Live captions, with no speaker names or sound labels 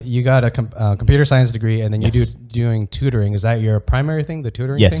You got a computer science degree, and then you Yes. doing tutoring. Is that your primary thing, the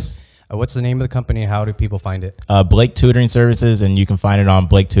tutoring Yes. thing? What's the name of the company? How do people find it? Blake Tutoring Services, and you can find it on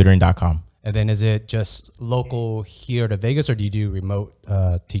blaketutoring.com. And then is it just local here to Vegas, or do you do remote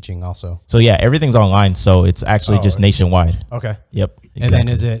teaching also? So yeah, everything's online. So it's actually just nationwide. Okay. Yep. Exactly. And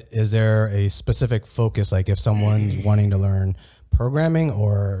then is there a specific focus, like if someone's wanting to learn programming,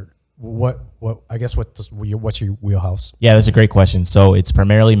 or what's your wheelhouse? Yeah, that's a great question. So it's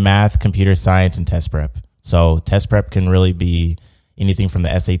primarily math, computer science, and test prep. So test prep can really be anything from the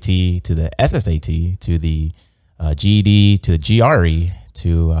SAT to the SSAT to the GED to the GRE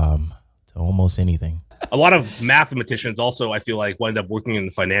to almost anything. A lot of mathematicians also, I feel like, wind up working in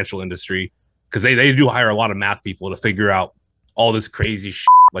the financial industry because they do hire a lot of math people to figure out all this crazy shit,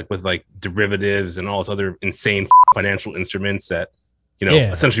 like with like derivatives and all this other insane financial instruments that,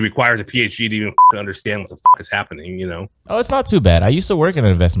 essentially requires a PhD to even understand what the is happening, Oh, it's not too bad. I used to work in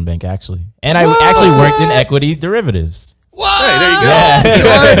an investment bank, actually. And I actually worked in equity derivatives. What? Hey, there you go. Yeah. You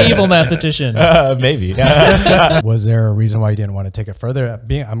are an evil mathematician. Maybe. Was there a reason why you didn't want to take it further?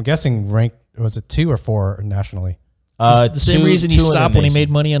 I'm guessing rank, was it 2 or 4 nationally? The same reason he two in the stopped when he nation. made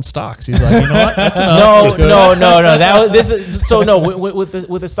money on stocks. He's like, you know what? That's enough. No. That was this. Is, so no, with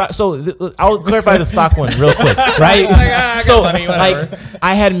the stock. So I'll clarify the stock one real quick, right? So like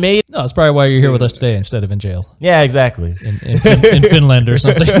I had made. No, that's probably why you're here with us today instead of in jail Yeah, exactly. in Finland or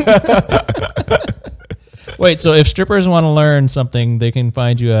something. Wait, so if strippers want to learn something, they can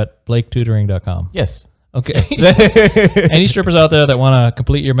find you at blaketutoring.com. Yes. Okay. Any strippers out there that want to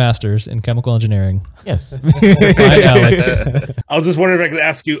complete your master's in chemical engineering, Yes. find Alex. I was just wondering if I could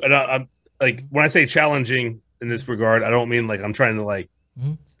ask you, like when I say challenging in this regard, I don't mean like I'm trying to like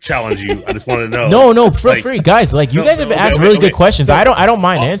challenge you. I just want to know. No, feel free, guys. Like you guys have asked really good questions. I don't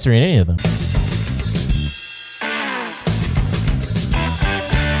mind answering any of them.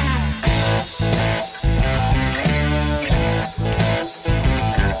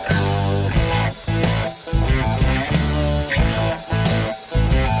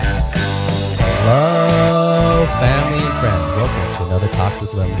 Hello, family and friends. Welcome to another Talks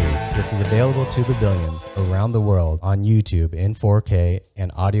with Lemonade. This is available to the billions around the world on YouTube in 4K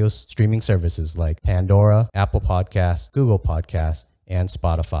and audio streaming services like Pandora, Apple Podcasts, Google Podcasts, and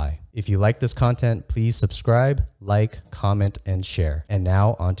Spotify. If you like this content, please subscribe, like, comment, and share. And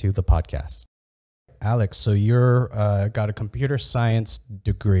now onto the podcast. Alex, so you're got a computer science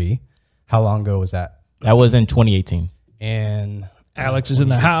degree. How long ago was that? That was in 2018. And Alex is in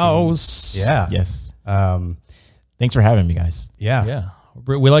the house. yeah. Yes. Thanks for having me, guys. Yeah. Yeah.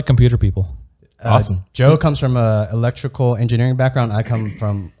 We like computer people. Awesome. Joe comes from a electrical engineering background.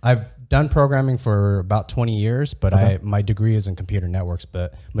 I've done programming for about 20 years, but my degree is in computer networks,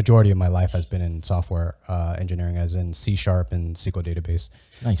 but majority of my life has been in software engineering, as in C# and SQL database.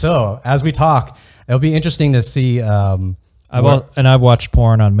 Nice. So as we talk, it'll be interesting to see. I've watched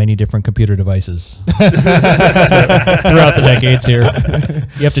porn on many different computer devices throughout the decades here.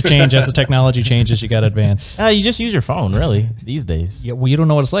 You have to change as the technology changes. You got to advance. You just use your phone, really, these days. Yeah, well, you don't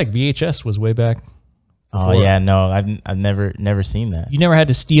know what it's like. VHS was way back. Oh yeah, no, I've never seen that. You never had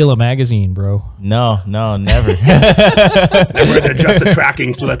to steal a magazine, bro. No, never. Never had to adjust the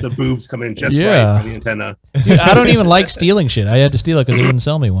tracking so that the boobs come in just right on the antenna. Dude, I don't even like stealing shit. I had to steal it because they wouldn't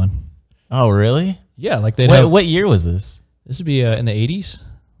sell me one. Oh really? Yeah, like they'd What year was this? This would be in the 80s.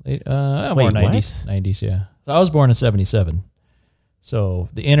 More Wait, 90s. 90s, yeah. So I was born in 77. So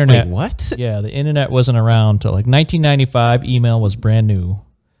the internet. Wait, what? Yeah, the internet wasn't around till like 1995. Email was brand new.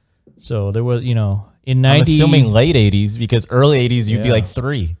 So there was, in 90. I'm assuming late 80s because early 80s you'd be Yeah. like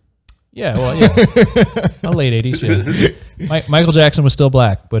 3. Yeah, well, yeah. Late 80s, yeah. Michael Jackson was still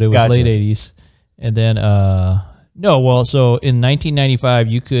black, but it was Gotcha. late 80s. And then, so in 1995,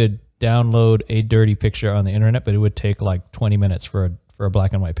 you could download a dirty picture on the internet, but it would take like 20 minutes for a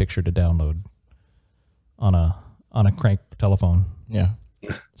black and white picture to download on a crank telephone. Yeah.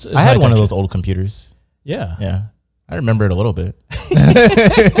 It's I had one of high-tech those shit. old computers. Yeah. Yeah. I remember it a little bit.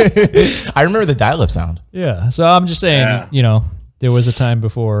 I remember the dial-up sound. Yeah. So I'm just saying, there was a time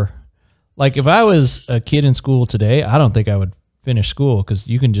before, like if I was a kid in school today, I don't think I would finish school because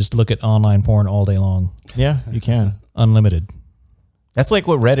you can just look at online porn all day long. Yeah, you can. Unlimited. That's like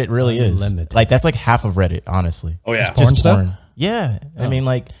what Reddit really Unlimited. is. Like that's like half of Reddit, honestly. Oh yeah. Porn stuff? Yeah. I mean,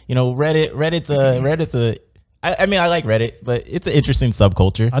 like, Reddit's a I mean, I like Reddit, but it's an interesting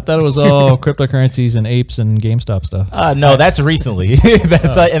subculture. I thought it was all cryptocurrencies and apes and GameStop stuff. No, that's recently.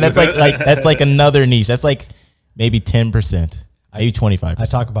 That's like another niche. That's like maybe 10%, maybe 25%. I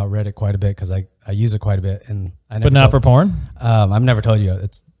talk about Reddit quite a bit because I use it quite a bit, and But not for porn? I've never told you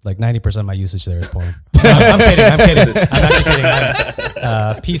like 90% of my usage there is porn. I'm kidding. I'm actually kidding.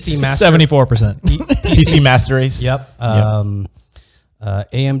 PC Master. 74%. PC Master Race. Yep.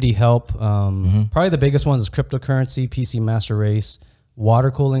 AMD Help. Probably the biggest ones is cryptocurrency, PC Master Race,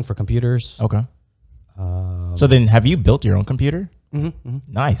 water cooling for computers. Okay. So then, have you built your own computer?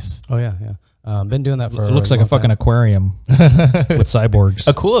 Nice. Oh yeah, yeah. Been doing that for. It looks like a fucking aquarium with cyborgs.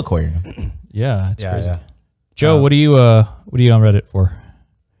 A cool aquarium. Yeah, it's Yeah, crazy. yeah. Joe, what are you on Reddit for?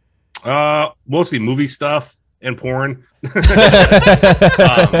 Mostly movie stuff and porn. I'm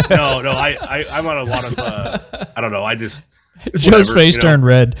on a lot of I don't know. I just Joe's whatever, face turned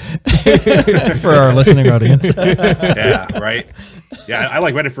red for our listening audience. Yeah, right. Yeah, I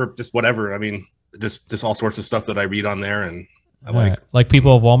like Reddit for just whatever. I mean, just all sorts of stuff that I read on there, and I like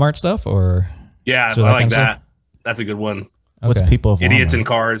people of Walmart stuff, or yeah, So I that like kind of that. That's a good one. What's Okay. people of Idiots Walmart? in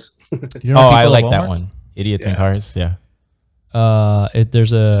cars. You know Oh, people I of like Walmart? that one. Idiots in Yeah. cars. Yeah.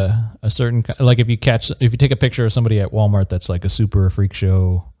 There's a certain like if you take a picture of somebody at Walmart that's like a super freak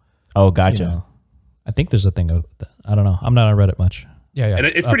show. Oh, you gotcha. know, I think there's a thing of that. I don't know. I'm not on Reddit much. Yeah, yeah. And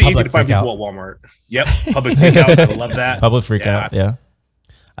it's pretty easy to find freak out. people at Walmart. Yep, public freakout. I love that. Public freak out. Yeah.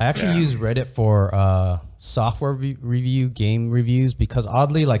 I actually use Reddit for software review, game reviews, because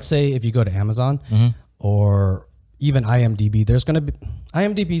oddly, like say if you go to Amazon or even IMDb, there's going to be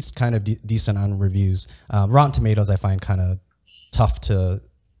IMDb's kind of decent on reviews. Rotten Tomatoes I find kind of tough to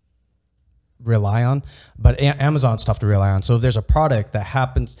rely on, but Amazon's tough to rely on. So if there's a product that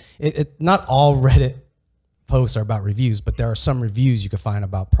happens, not all Reddit posts are about reviews, but there are some reviews you can find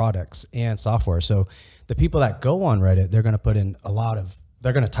about products and software. So the people that go on Reddit, they're going to put in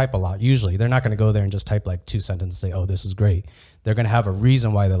they're going to type a lot. Usually they're not going to go there and just type like 2 sentences and say, oh, this is great. They're going to have a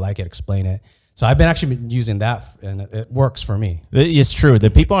reason why they like it, explain it. So I've been using that, and it works for me. It's true. The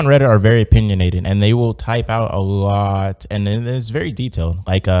people on Reddit are very opinionated, and they will type out a lot, and it's very detailed.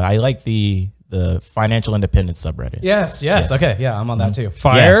 Like I like the financial independence subreddit. Yes. Okay. Yeah, I'm on that too.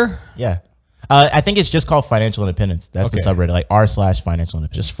 Fire, Yeah. I think it's just called financial independence. That's Okay. the subreddit, like r/financial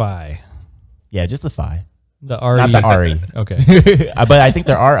independence. just fi. Yeah, just the FI. The RE. Not the RE. Okay. But I think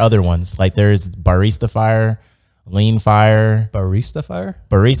there are other ones. Like there's Barista Fire, Lean Fire, Barista Fire?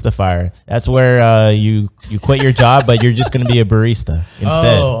 Barista Fire. That's where you quit your job, but you're just going to be a barista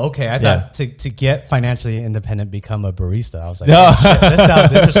instead. Oh, okay. I Yeah. thought to get financially independent, become a barista. I was like, No. oh, shit, this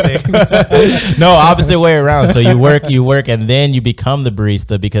sounds interesting. No, opposite way around. So you work, and then you become the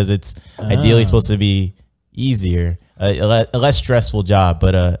barista because it's ideally supposed to be easier, a less stressful job.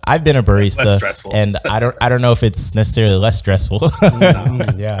 But I've been a barista, Less stressful. and I don't know if it's necessarily less stressful.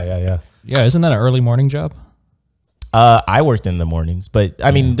 Yeah. Yeah, isn't that an early morning job? I worked in the mornings, but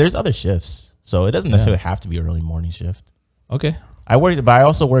I mean, there's other shifts, so it doesn't necessarily have to be an early morning shift. Okay. But I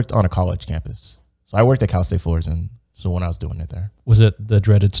also worked on a college campus, so I worked at Cal State Fullerton. So when I was doing it there, Was it the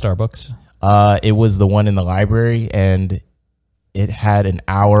dreaded Starbucks? it was the one in the library, and it had an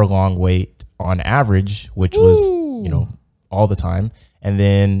hour-long wait on average, which was all the time. And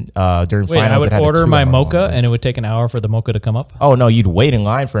then during Wait, finals, I would it had a order my 2-hour long mocha, wait. and it would take an hour for the mocha to come up. Oh no, you'd wait in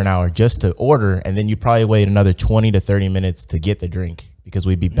line for an hour just to order, and then you'd probably wait another 20 to 30 minutes to get the drink because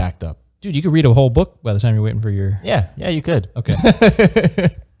we'd be backed up. Dude, you could read a whole book by the time you're waiting for your. Yeah, you could. Okay.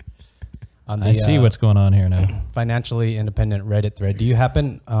 On the, I see what's going on here now. financially independent Reddit thread, do you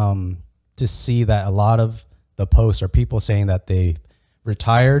happen to see that a lot of the posts are people saying that they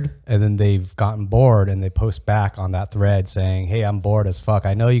retired and then they've gotten bored and they post back on that thread saying, hey, I'm bored as fuck.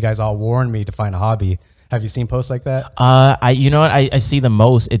 I know you guys all warned me to find a hobby. Have you seen posts like that? I see the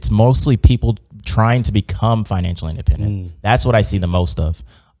most. It's mostly people trying to become financially independent. That's what I see the most of.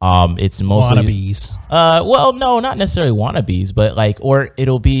 It's mostly Wannabes. well, no, not necessarily wannabes, but or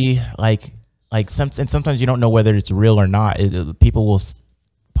it'll be and sometimes you don't know whether it's real or not. People will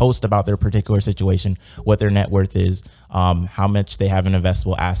post about their particular situation, what their net worth is, how much they have in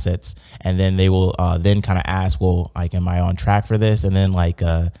investable assets, and then they will then kind of ask, well, am I on track for this? And then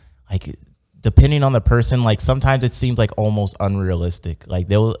depending on the person, sometimes it seems almost unrealistic.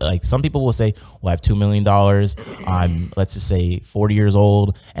 Some people will say, well, I have $2 million. I'm, let's just say 40 years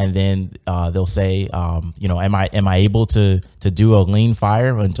old. And then they'll say, am I able to do a lean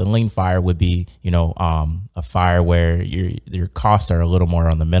fire? And a lean fire would be, a fire where your costs are a little more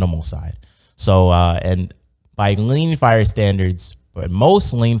on the minimal side. So, and by lean fire standards, but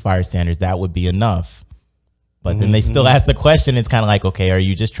most lean fire standards, that would be enough. But then they still ask the question. It's kind of okay, are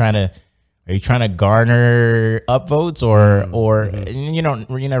you trying to garner upvotes or you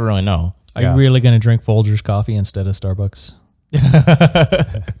never really know. Are you really going to drink Folgers coffee instead of Starbucks?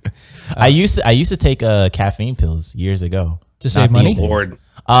 I used to take caffeine pills years ago To save Not money? these days.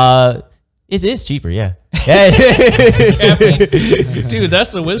 Lord. It is cheaper, yeah. Caffeine. Dude,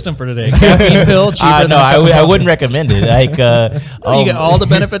 that's the wisdom for today. Caffeine pill cheaper. No, I wouldn't recommend it. Like, you get all the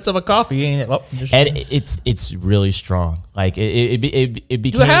benefits of a coffee, and it's really strong. Like it became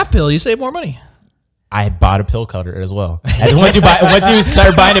do a half pill. You save more money. I bought a pill cutter as well. And once you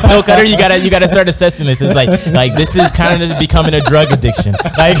start buying a pill cutter, you gotta start assessing this. It's like this is kind of becoming a drug addiction.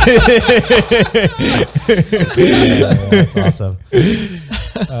 Like that's awesome.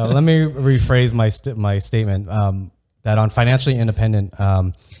 Let me rephrase my statement. That on financially independent,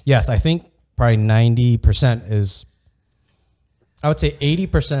 yes, I think probably 90% is. I would say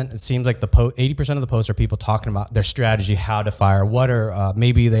 80%. It seems like 80% of the posts are people talking about their strategy, how to fire. What are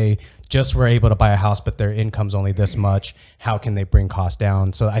maybe they just were able to buy a house, but their income's only this much. How can they bring costs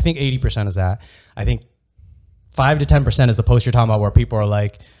down? So I think 80% is that. I think 5 to 10% is the post you're talking about, where people are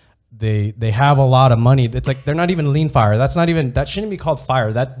like, they have a lot of money. It's like they're not even lean fire. That shouldn't be called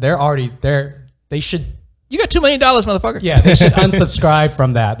fire. That they're already there. They should. You got $2 million, motherfucker. Yeah, they should unsubscribe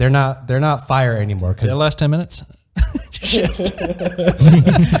from that. They're not fire anymore. The last 10 minutes. Shit.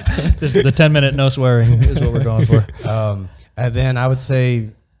 This is the 10-minute no swearing is what we're going for. And then I would say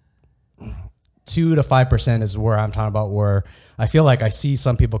 2 to 5% is where I'm talking about, where I feel like I see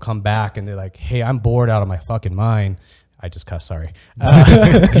some people come back and they're like, hey, I'm bored out of my fucking mind. I just cussed, sorry.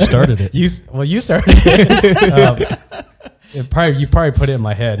 You started it. You started it. You probably put it in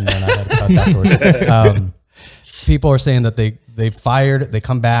my head and then I had to cuss afterwards. People are saying that they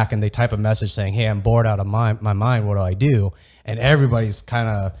come back and they type a message saying, hey, I'm bored out of my mind. What do I do? And everybody's kind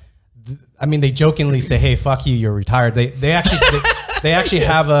of, I mean, they jokingly say, hey, fuck you, you're retired. They actually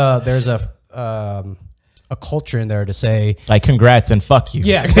have there's a culture in there to say like, congrats and fuck you.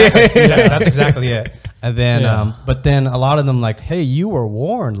 Yeah, exactly. That's exactly it. And then, but then a lot of them like, hey, you were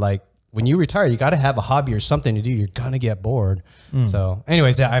warned, like, when you retire, you got to have a hobby or something to do. You're going to get bored. So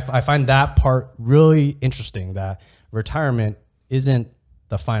anyways, I find that part really interesting, that retirement isn't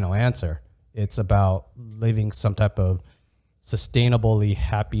the final answer. It's about living some type of sustainably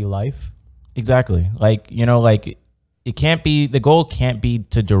happy life. Exactly. Like, like it can't be, the goal can't be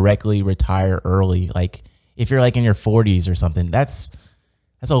to directly retire early. Like if you're like in your 40s or something, that's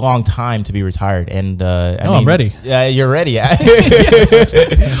a long time to be retired. And I'm ready. Yeah, you're ready.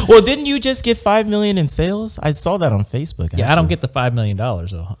 Well, didn't you just get $5 million in sales? I saw that on Facebook. Actually. Yeah, I don't get the $5 million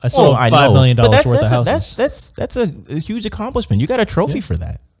though. I sold $5 million worth of houses. That's a huge accomplishment. You got a trophy for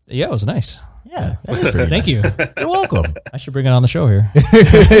that. Yeah, it was nice. Yeah, that is very Thank nice. you. You're welcome. I should bring it on the show here. You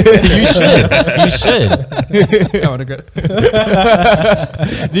should. I would agree.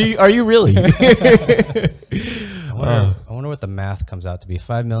 Are you really? I wonder what the math comes out to be.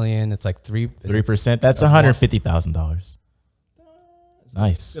 5 million. It's like 3%. That's $150,000.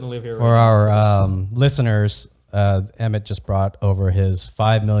 Nice. Gonna live here for our listeners. Emmett just brought over his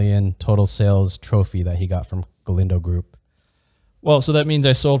 5 million total sales trophy that he got from Galindo Group. Well, so that means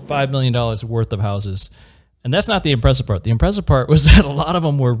I sold $5 million worth of houses. And that's not the impressive part. The impressive part was that a lot of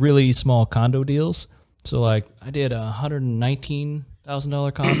them were really small condo deals. So like I did a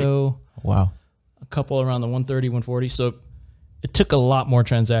 $119,000 condo. Wow. A couple around the 130, 140. So it took a lot more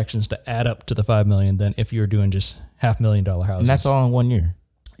transactions to add up to the 5 million than if you were doing just $500,000 houses. And that's all in 1 year.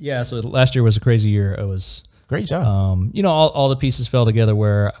 Yeah. So last year was a crazy year. It was great job. All the pieces fell together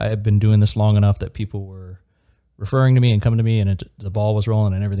where I had been doing this long enough that people were referring to me and coming to me, and the ball was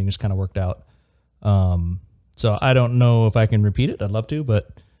rolling and everything just kind of worked out. So I don't know if I can repeat it. I'd love to, but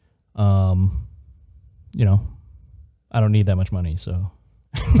I don't need that much money, so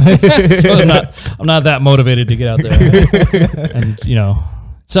so I'm not that motivated to get out there. And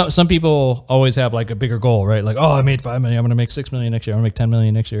some people always have like a bigger goal, right? Like, oh, I made 5 million, I'm going to make 6 million next year, I'm going to make 10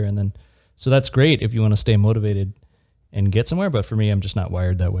 million next year, and then so that's great if you want to stay motivated and get somewhere. But for me, I'm just not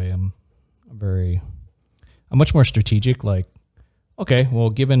wired that way. I'm much more strategic. Like, okay, well,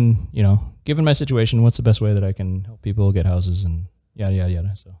 given my situation, what's the best way that I can help people get houses and yada, yada,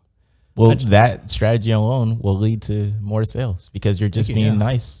 yada. So, well, that strategy alone will lead to more sales because you're just being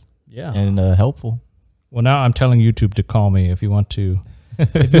nice and helpful. Well, now I'm telling YouTube to call me if you want to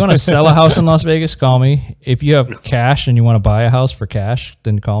sell a house in Las Vegas, call me. If you have cash and you want to buy a house for cash,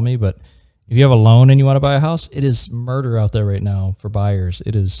 then call me. But if you have a loan and you want to buy a house, it is murder out there right now for buyers.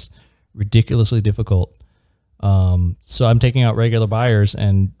 It is ridiculously difficult. So I'm taking out regular buyers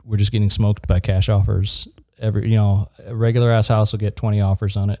and we're just getting smoked by cash offers. A regular ass house will get 20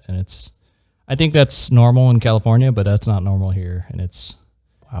 offers on it. And I think that's normal in California, but that's not normal here. And it's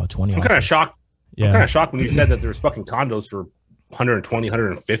 20 I'm kind of shocked. Yeah. I'm kind of shocked when you said that there's fucking condos for 120,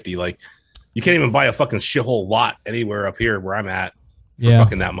 150. Like you can't even buy a fucking shithole lot anywhere up here where I'm at for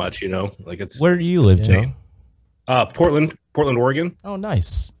fucking that much, like it's. Where do you live, Joe? Portland, Oregon. Oh,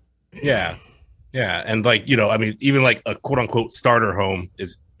 nice. Yeah. Yeah. And like, I mean, even like a quote unquote starter home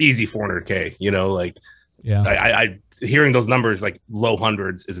is easy 400K, like Yeah. I hearing those numbers like low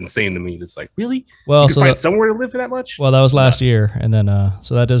hundreds is insane to me. It's like, really? Well, You can so find somewhere to live for that much? well, that was last Nuts. year, and then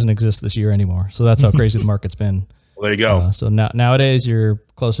so that doesn't exist this year anymore. So that's how crazy the market's been. Well, there you go. So nowadays you're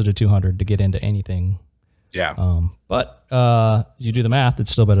closer to 200 to get into anything. Yeah. But you do the math,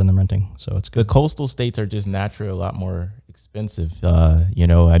 it's still better than renting. So it's The good. coastal states are just naturally a lot more expensive. I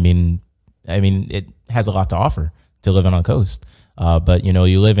mean, it has a lot to offer to living on the coast. But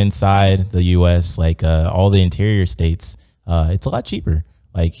you live inside the U.S., like all the interior states, it's a lot cheaper.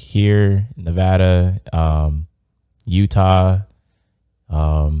 Like here, Nevada, Utah, Yeah,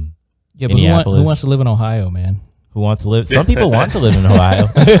 but who Minneapolis. wants to live in Ohio, man? who wants to live. Some people want to live in Ohio.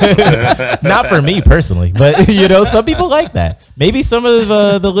 Not for me personally, but some people like that. Maybe some of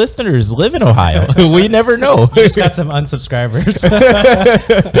the listeners live in Ohio. We never know. Just got some unsubscribers.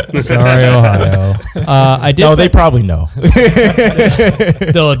 Sorry, Ohio. I did. No, they probably know.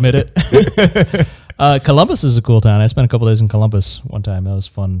 They'll admit it. Columbus is a cool town. I spent a couple days in Columbus one time. That was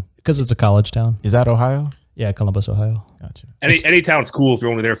fun because it's a college town. Is that Ohio? Yeah, Columbus, Ohio. Gotcha. Any town's cool if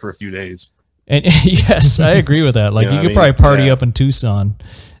you're only there for a few days. And yes, I agree with that. Like You know you what could I mean? probably party Yeah. up in Tucson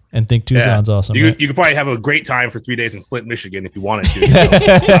and think Tucson's awesome. You right? could probably have a great time for 3 days in Flint, Michigan if you wanted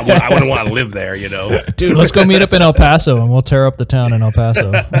to. I wouldn't want to live there, Dude, let's go meet up in El Paso and we'll tear up the town in El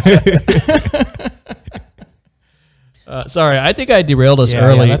Paso. Sorry, I think I derailed us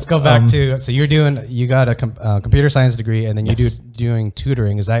early. Let's go back to, so you got a computer science degree and then you Yes. doing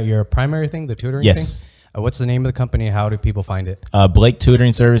tutoring. Is that your primary thing, the tutoring Yes. thing? What's the name of the company? How do people find it? Blake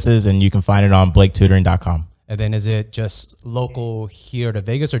Tutoring Services, and you can find it on blaketutoring.com. And then is it just local here to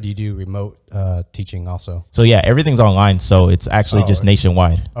Vegas or do you do remote teaching also? So yeah, everything's online. So it's actually just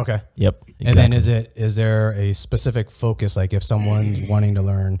nationwide. Okay. Yep. And then exactly. is there a specific focus, like if someone's wanting to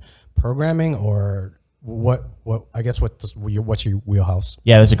learn programming or what's your wheelhouse?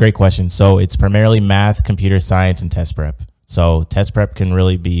 Yeah, that's a great question. So it's primarily math, computer science, and test prep. So test prep can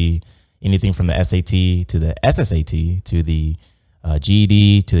really be anything from the SAT to the SSAT to the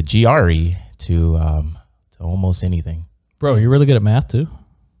GED to the GRE to almost anything. Bro, you're really good at math too?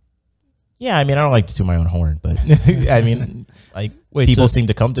 Yeah, I mean, I don't like to toot my own horn, but I mean, like Wait, people so- seem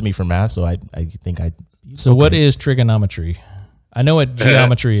to come to me for math, so I think I. So what is trigonometry? I know what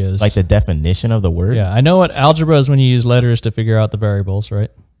geometry is. Like the definition of the word? Yeah, I know what algebra is when you use letters to figure out the variables, right?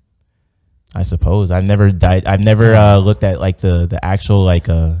 I suppose I've never looked at like the actual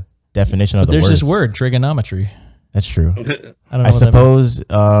definition of But the there's words. this word, trigonometry. That's true. I don't know. I what that suppose.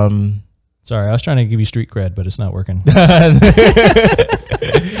 means. Sorry, I was trying to give you street cred, but it's not working.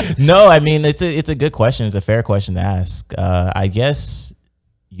 No, I mean it's a good question. It's a fair question to ask. I guess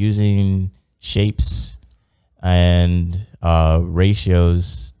using shapes and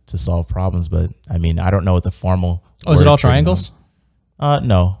ratios to solve problems, but I mean I don't know what the formal. Oh, is it word all for them. triangles?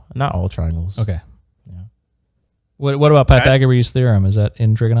 No, not all triangles. Okay. Yeah. What about Pythagoras theorem? Is that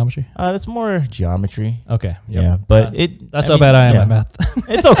in trigonometry? That's more geometry. Okay. Yep. Yeah, but That's how bad I am at math.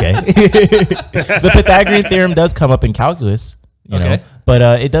 It's okay. The Pythagorean theorem does come up in calculus, you know, Okay.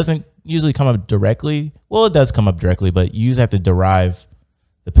 but it doesn't usually come up directly. Well, it does come up directly, but you usually have to derive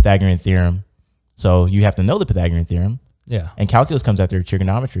the Pythagorean theorem. So you have to know the Pythagorean theorem, Yeah, and calculus comes after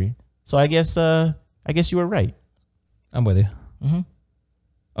trigonometry. So I guess you were right. I'm with you. Mm-hmm.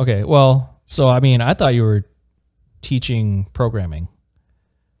 Okay. Well, so I mean, I thought you were teaching programming.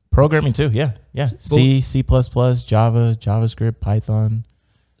 Programming too, yeah. C, C++, Java, JavaScript, Python,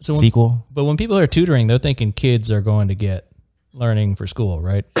 So SQL. But when people are tutoring, they're thinking kids are going to get learning for school,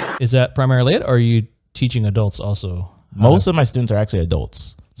 right? Is that primarily it, or are you teaching adults also? Most of my students are actually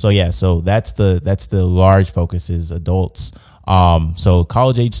adults. So yeah, so that's the large focus is adults. So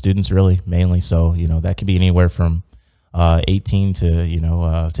college age students really mainly. So that can be anywhere from 18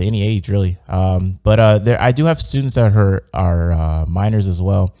 to to any age really. But there I do have students that are minors as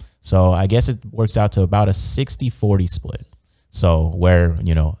well. So I guess it works out to about a 60-40 split. So where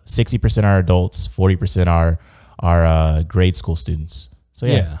 60% are adults, 40% are grade school students. So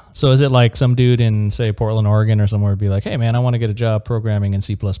yeah. So is it like some dude in, say, Portland, Oregon or somewhere would be like, hey, man, I want to get a job programming in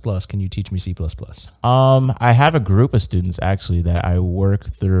C++. Can you teach me C++? I have a group of students actually that I work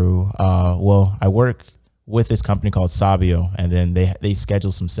through. I work with this company called Sabio, and then they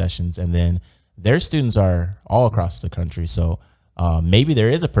schedule some sessions, and then their students are all across the country. So maybe there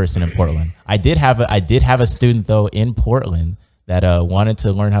is a person in Portland. I did have a student though in Portland that wanted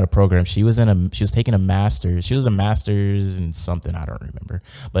to learn how to program. She was taking a master's. She was a master's in something, I don't remember,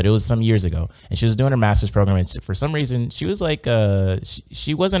 but it was some years ago. And she was doing her master's program. And for some reason, she was like,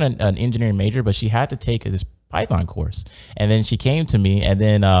 she wasn't an engineering major, but she had to take this Python course. And then she came to me, and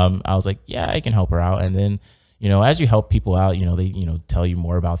then I was like, yeah, I can help her out. And then, you know, as you help people out, you know, they, you know, tell you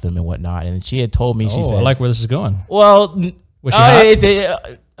more about them and whatnot. And she had told me, she said, I like where this is going. well, Was she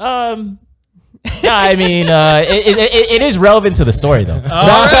hot? I mean, it is relevant to the story, though. All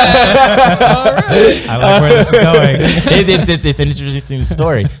right. I like where this is going. It's an interesting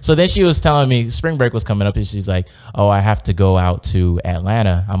story. So then she was telling me spring break was coming up, and she's like, "Oh, I have to go out to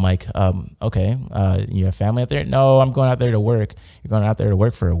Atlanta." I'm like, "Okay, you have family out there?" "No, I'm going out there to work." "You're going out there to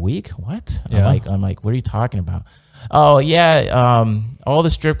work for a week? What?" Yeah. I'm like, "What are you talking about?" "Oh yeah, all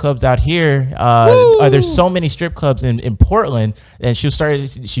the strip clubs out here. There's so many strip clubs in Portland." And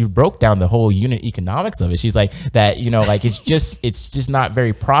she broke down the whole unit economics of it. She's like that, you know, like it's just not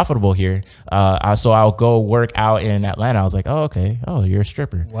very profitable here. So I'll go work out in Atlanta. I was like, "Oh, okay. Oh, you're a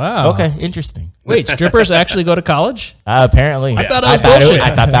stripper. Wow. Okay, interesting." Wait, strippers actually go to college? Apparently, I thought it was bullshit.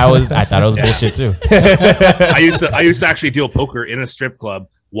 I thought it was bullshit too. I used to actually deal poker in a strip club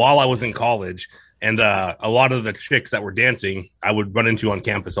while I was in college. And a lot of the chicks that were dancing, I would run into on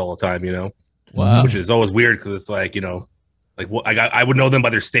campus all the time, you know, Wow. which is always weird because it's like, you know, like what I would know them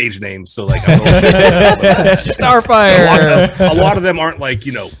by their stage names. So like, a Starfire. lot of them aren't like,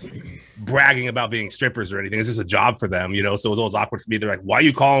 you know, bragging about being strippers or anything. It's just a job for them, you know. So it was always awkward for me. They're like, "Why are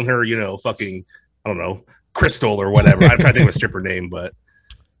you calling her, you know, fucking, I don't know, Crystal or whatever?" I'm trying to think of a stripper name, but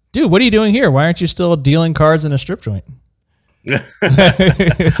Dude, what are you doing here? Why aren't you still dealing cards in a strip joint?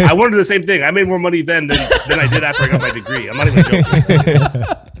 I wanted the same thing. I made more money then than I did after I got my degree. I'm not even joking.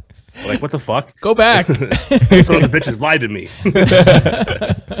 Like, what the fuck? Go back. Some of the bitches lied to me.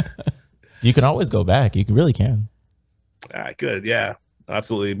 You can always go back. You really can. Good. Yeah,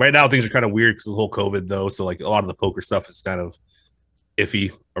 absolutely. Right now, things are kind of weird because of the whole COVID, though. So, like, a lot of the poker stuff is kind of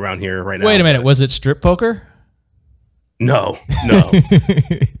iffy around here right now. Wait a minute. Was it strip poker? No.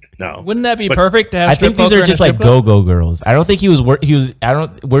 Wouldn't that be But perfect to have I strip think these poker are in a just strip like club? go-go girls. I don't think he was.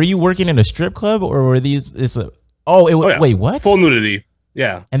 Were you working in a strip club or were these? Yeah. Wait, what? Full nudity.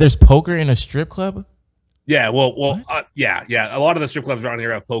 Yeah. And there's poker in a strip club? Yeah. Well. Yeah. A lot of the strip clubs around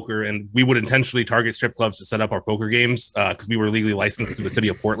here have poker, and we would intentionally target strip clubs to set up our poker games because we were legally licensed through the city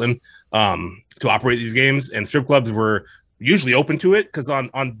of Portland to operate these games, and strip clubs were usually open to it because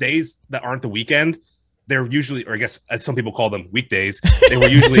on days that aren't the weekend, they're usually, or I guess as some people call them, weekdays. They were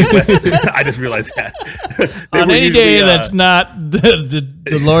usually less. I just realized that On any day that's not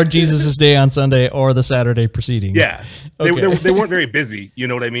the Lord Jesus' day on Sunday or the Saturday preceding. Yeah, Okay. they weren't very busy. You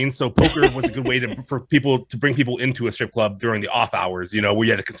know what I mean? So poker was a good way for people to bring people into a strip club during the off hours. You know, where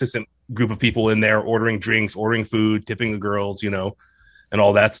you had a consistent group of people in there ordering drinks, ordering food, tipping the girls. You know, and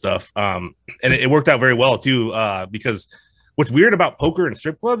all that stuff. And it worked out very well too. Because what's weird about poker and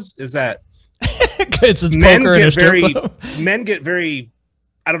strip clubs is that It's poker in a strip club. men get very,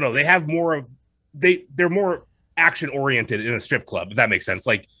 I don't know, they have more of they're more action oriented in a strip club, if that makes sense.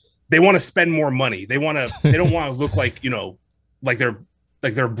 Like they want to spend more money. They don't want to look like, you know, like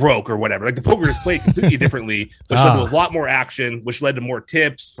they're broke or whatever. Like the poker is played completely differently, which led to a lot more action, which led to more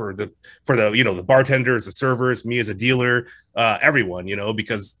tips for the you know, the bartenders, the servers, me as a dealer, everyone, you know,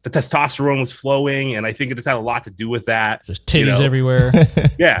 because the testosterone was flowing, and I think it just had a lot to do with that. There's titties you know? everywhere.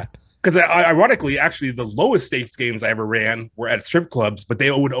 Yeah. Because ironically, actually, the lowest stakes games I ever ran were at strip clubs, but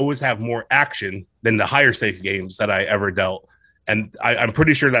they would always have more action than the higher stakes games that I ever dealt. And I'm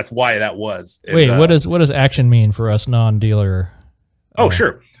pretty sure that's why that was. Wait, what does action mean for us non-dealer? Oh,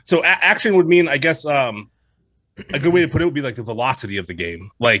 sure. So action would mean, I guess, a good way to put it would be like the velocity of the game.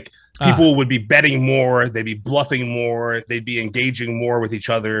 Like people would be betting more, they'd be bluffing more, they'd be engaging more with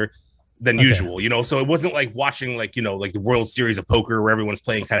each other than usual, you know. So it wasn't like watching, like, you know, like the World Series of Poker where everyone's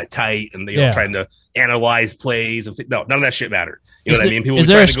playing kind of tight and they are trying to analyze plays. No, none of that shit mattered. You know what I mean? People is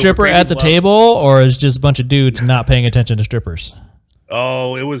there a stripper at the table, or is just a bunch of dudes not paying attention to strippers?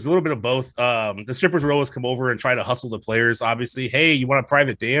 Oh, it was a little bit of both. The strippers would always come over and try to hustle the players. Obviously, hey, you want a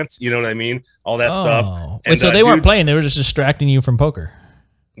private dance? You know what I mean? All that stuff. And so they weren't playing; they were just distracting you from poker.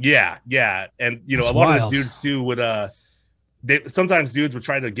 Yeah, and you know, That's a lot wild. of the dudes too would sometimes dudes would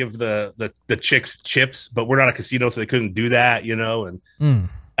try to give the chicks chips, but we're not a casino, so they couldn't do that, you know. And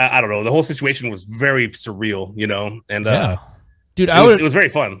I don't know, the whole situation was very surreal, you know. And dude, it was very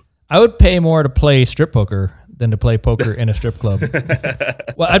fun. I would pay more to play strip poker than to play poker in a strip club.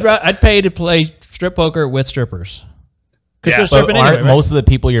 Well, I'd pay to play strip poker with strippers because they're stripping anyway. Right? Most of the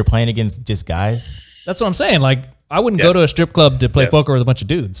people you're playing against just guys? That's what I'm saying. Like, I wouldn't go to a strip club to play poker with a bunch of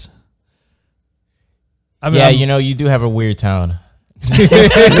dudes. I mean, you know, you do have a weird town.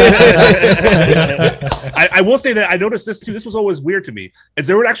 I will say that I noticed this too. This was always weird to me, is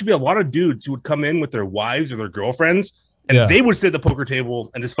there would actually be a lot of dudes who would come in with their wives or their girlfriends And Yeah. they would sit at the poker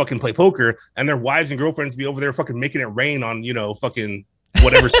table and just fucking play poker, and their wives and girlfriends be over there fucking making it rain on, you know, fucking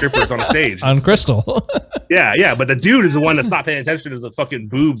whatever strippers on a stage. On It's Crystal. yeah. But the dude is the one that's not paying attention to the fucking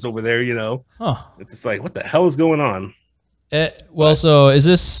boobs over there, you know? Huh. It's just like, what the hell is going on? Well, so is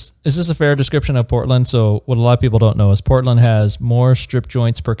this a fair description of Portland? So what a lot of people don't know is Portland has more strip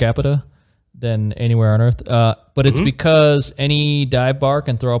joints per capita than anywhere on earth. But it's because any dive bar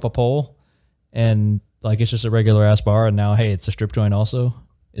can throw up a pole, and like it's just a regular ass bar, and now hey, it's a strip joint also.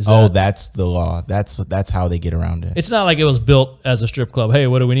 That's the law. That's how they get around it. It's not like it was built as a strip club. Hey,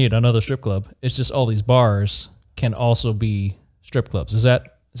 what do we need? Another strip club. It's just all these bars can also be strip clubs. Is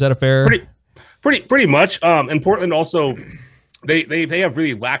that a fair? Pretty much. In Portland also, they have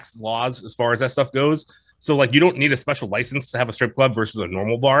really lax laws as far as that stuff goes. So like you don't need a special license to have a strip club versus a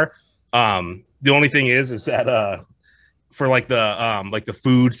normal bar. The only thing is that for like the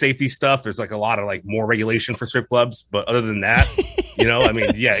food safety stuff, there's like a lot of like more regulation for strip clubs. But other than that, you know, I mean,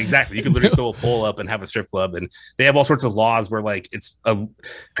 yeah, exactly. You can literally throw a pole up and have a strip club, and they have all sorts of laws where like it's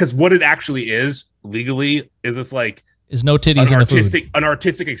because what it actually is legally is it's like Is no titties in the food. An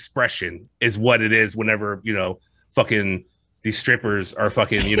artistic expression is what it is whenever, you know, fucking these strippers are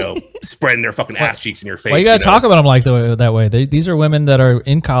fucking, you know, spreading their fucking ass cheeks in your face. Why you gotta talk about them like that way? These are women that are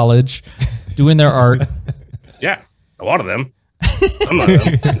in college doing their art. Yeah, a lot of them. Some of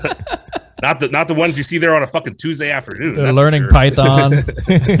them. Not the ones you see there on a fucking Tuesday afternoon. They're learning Python.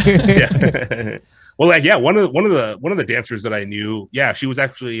 Yeah. Well, like, yeah, one of the dancers that I knew, yeah, she was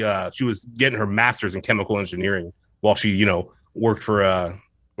actually she was getting her master's in chemical engineering while she, you know, worked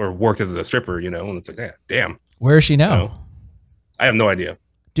as a stripper, you know, and it's like, yeah, damn. Where is she now? You know, I have no idea.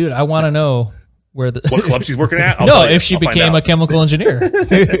 Dude, I want to know where what club she's working at. No, if she became a chemical engineer.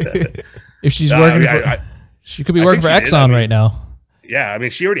 If she's working she could be working for Exxon right now. Yeah, I mean,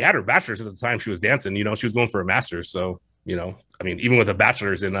 she already had her bachelor's at the time she was dancing. You know, she was going for a master's. So, you know, I mean, even with a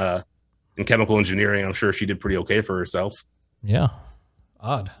bachelor's in chemical engineering, I'm sure she did pretty okay for herself. Yeah,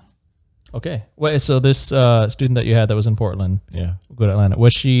 odd. Okay, wait. So this student that you had that was in Portland, Yeah. go to Atlanta.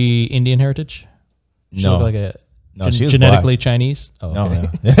 Was she Indian heritage? She No. looked like She was genetically Chinese. Oh, No, okay.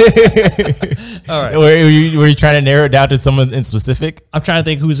 no. All right. Were you trying to narrow it down to someone in specific? I'm trying to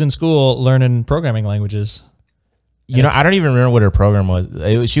think who's in school learning programming languages. You know, I don't even remember what her program was.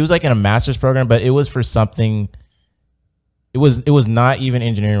 She was like in a master's program, but it was for something. It was not even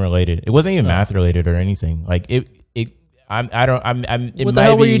engineering related. It wasn't even math related or anything. Like it. I'm. What the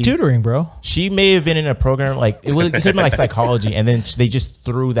hell were you tutoring, bro? She may have been in a program like it could have been like psychology, and then they just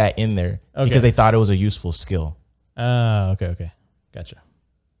threw that in there because they thought it was a useful skill. Okay, gotcha.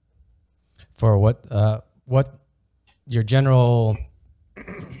 For what your general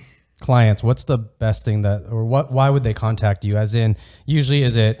clients, what's the best thing why would they contact you? As in, usually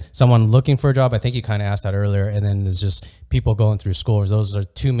is it someone looking for a job? I think you kind of asked that earlier, and then there's just people going through school. Those are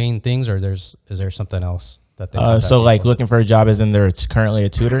two main things, or is there something else that they So like looking for a job as in they're currently a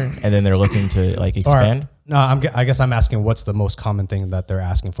tutor, and then they're looking to like expand. No, I guess I'm asking what's the most common thing that they're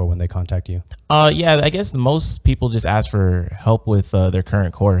asking for when they contact you? Yeah, I guess most people just ask for help with their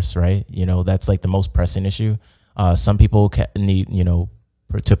current course, right? You know, that's like the most pressing issue. Some people need, you know,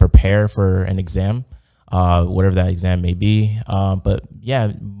 to prepare for an exam, whatever that exam may be. But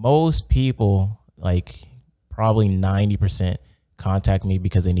yeah, most people, like probably 90%, contact me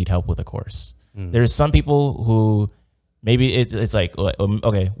because they need help with a course. There's some people who maybe it's like,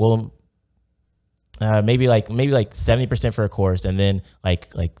 okay, well, maybe like 70% for a course, and then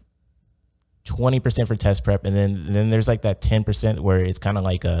like 20% for test prep, and then there's like that 10% where it's kind of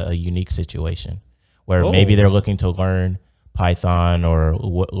like a unique situation where maybe they're looking to learn Python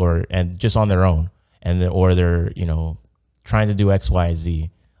or and just on their own, or they're, you know, trying to do X, Y,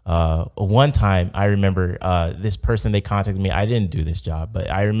 Z. One time I remember this person, they contacted me. I didn't do this job, but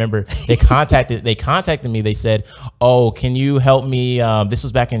I remember they contacted me. They said, "Oh, can you help me?" This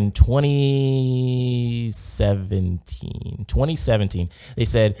was back in 2017. They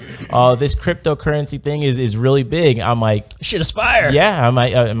said, "Oh, this cryptocurrency thing is really big." I'm like, Shit is fire. "Yeah." I'm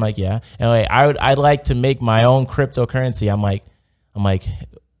like, "Yeah." And like, I'd like to make my own cryptocurrency. I'm like,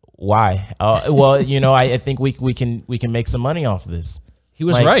 "Why?" Well, you know, I think we can make some money off of this. He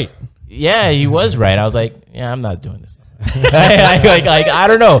was right. Yeah, he was right. I was like, yeah, I'm not doing this. like I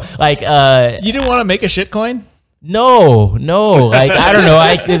don't know. Like You didn't want to make a shitcoin? No. Like I don't know.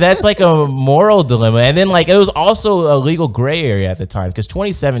 That's like a moral dilemma. And then like it was also a legal gray area at the time, because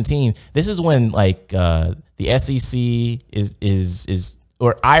 2017, this is when like the SEC is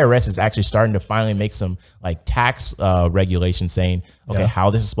or IRS is actually starting to finally make some like tax regulations saying, okay, how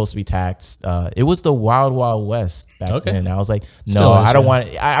this is supposed to be taxed. It was the wild, wild west back then. I was like, no, Still is, I don't want.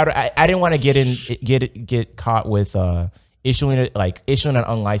 I didn't want to get caught with issuing an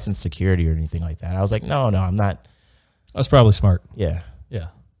unlicensed security or anything like that. I was like, no, I'm not. That's probably smart. Yeah. Yeah.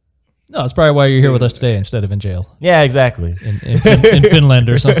 No, that's probably why you're here with us today instead of in jail Yeah, exactly. in Finland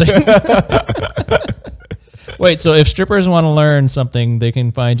or something. Wait, so if strippers want to learn something, they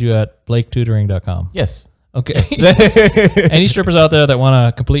can find you at blaketutoring.com. Yes. Okay. Any strippers out there that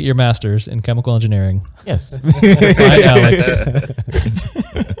want to complete your master's in chemical engineering, Yes. find Alex.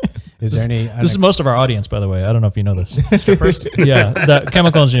 Is there any? This is most of our audience, by the way. I don't know if you know this. strippers. Yeah, the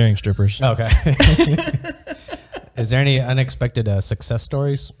chemical engineering strippers. Okay. Is there any unexpected success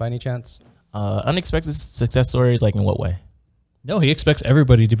stories by any chance? Unexpected success stories, like in what way? No, he expects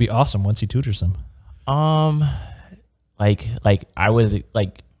everybody to be awesome once he tutors them. Like I was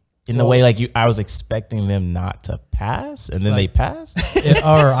like in the way like I was expecting them not to pass, and then they passed.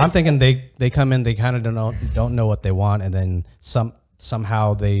 Or I'm thinking they come in, they kind of don't know what they want, and then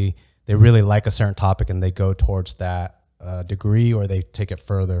somehow they really like a certain topic and they go towards that degree, or they take it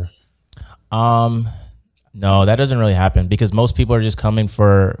further. No, that doesn't really happen because most people are just coming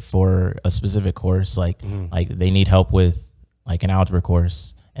for a specific course. Like they need help with like an algebra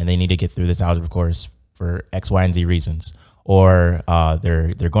course, and they need to get through this algebra course for X, Y, and Z reasons. Or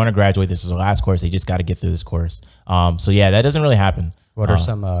they're going to graduate. This is the last course. They just got to get through this course. So yeah, that doesn't really happen. What are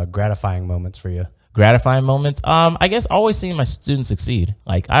some gratifying moments for you? Gratifying moments? I guess always seeing my students succeed.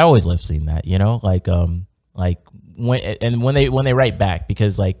 Like I always love seeing that. You know, like when they write back,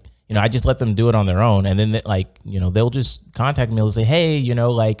 because like, you know, I just let them do it on their own. And then they'll just contact me. They'll say, hey, you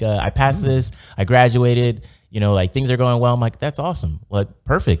know, like I passed this, I graduated, you know, like things are going well. I'm like, that's awesome. Like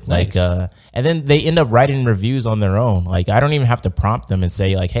perfect. Nice. Like, and then they end up writing reviews on their own. Like I don't even have to prompt them and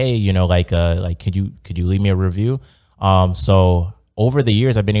say like, hey, you know, like could you leave me a review? So over the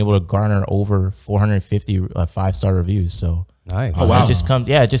years, I've been able to garner over 450 5-star reviews. So Nice. Oh, wow. it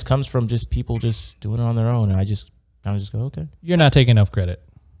just comes from just people just doing it on their own. And I just kind of just go, okay. You're not taking enough credit.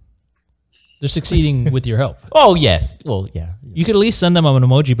 They're succeeding with your help. Oh yes. Well, yeah. You could at least send them an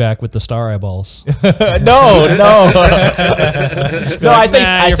emoji back with the star eyeballs. No. No,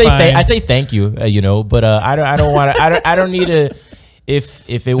 I say thank you, you know, but I don't want to, I don't need to, if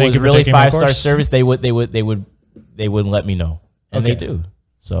it was you for really taking my 5-star course. service, they wouldn't let me know. And Okay. they do.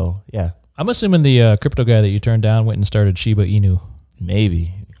 So yeah, I'm assuming the crypto guy that you turned down went and started Shiba Inu.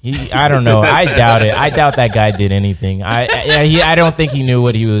 maybe. I don't know. I doubt it. I doubt that guy did anything. I don't think he knew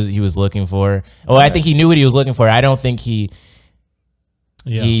what he was looking for. Oh, I think he knew what he was looking for. I don't think he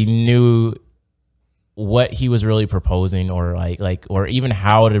knew what he was really proposing, or or even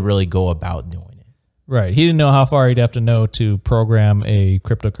how to really go about doing it. Right. He didn't know how far he'd have to know to program a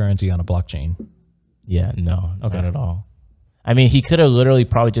cryptocurrency on a blockchain. Yeah, no, not at all. I mean, he could have literally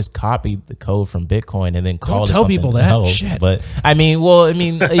probably just copied the code from Bitcoin and then called it tell something people that. else. Shit. But I mean,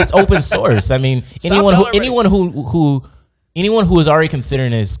 it's open source. I mean, anyone who is already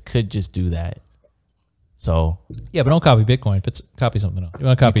considering this could just do that. So Yeah, but don't copy Bitcoin. Copy something else. You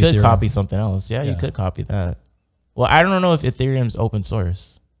want to copy you could Ethereum. copy something else. Yeah, you Yeah. could copy that. Well, I don't know if Ethereum's open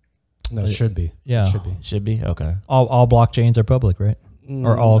source. No, it should be. Yeah. It should be. Should be? Okay. All blockchains are public, right?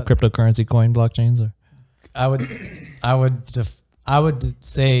 Or all cryptocurrency coin blockchains are. I would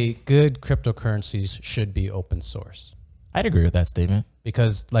say good cryptocurrencies should be open source, I'd agree with that statement.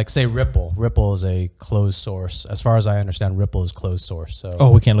 because like say Ripple is a closed source. As far as I understand, Ripple is closed source. So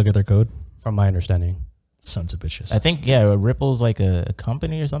Oh, we can't look at their code? from my understanding, Sons of bitches. I think, yeah, Ripple's like a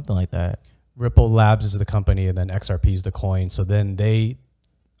company or something like that. Ripple Labs is the company and then XRP is the coin. So then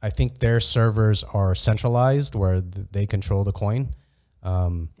I think their servers are centralized where they control the coin.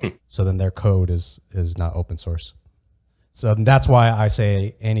 So then their code is not open source. So that's why I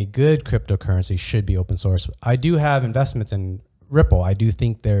say any good cryptocurrency should be open source. I do have investments in Ripple. I do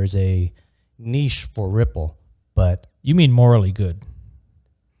think there's a niche for Ripple, but You mean morally good.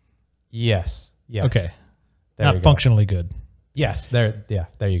 yes. Okay. There Not you go. functionally good. Yes. There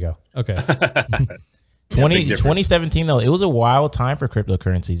you go. Okay. 2017 though, it was a wild time for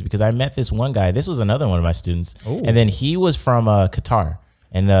cryptocurrencies because I met this one guy. This was another one of my students, and then he was from Qatar,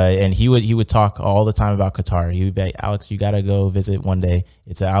 and he would talk all the time about Qatar. He would be like, Alex, you gotta go visit one day.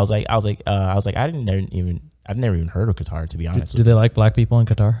 I've never even heard of Qatar, to be honest. Do they like black people in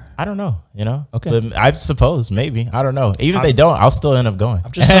Qatar? I don't know, you know. Okay. But I suppose maybe, I don't know. Even if they don't, I'll still end up going.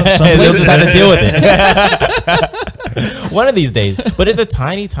 Just some They'll places just have to deal with it. One of these days. But it's a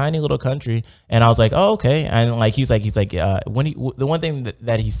tiny, tiny little country. And I was like, oh, okay. And like, he's like, the one thing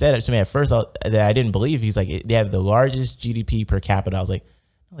that he said to me at first that I didn't believe, he's like, they have the largest GDP per capita. I was like,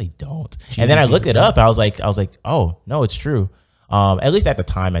 no, they don't. And then I looked it up. I was like, oh no, it's true. At least at the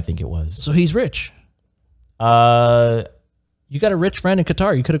time, I think it was. So he's rich. You got a rich friend in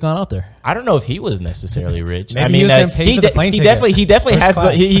Qatar. You could have gone out there. I don't know if he was necessarily rich. Maybe I he mean, was gonna pay for the plane ticket. he definitely First had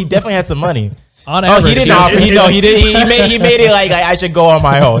class. he definitely had some money. On Oh, average, he didn't offer. He did. He made it like I should go on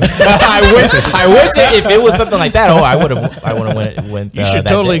my own. I wish if it was something like that. Oh, I would have went. You should that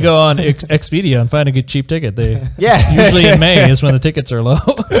totally day. go on Expedia and find a good cheap ticket. They Yeah, usually in May is when the tickets are low.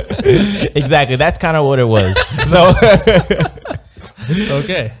 exactly. That's kind of what it was. So,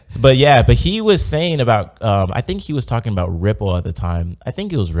 Okay. but yeah, but he was saying about. I think he was talking about Ripple at the time. I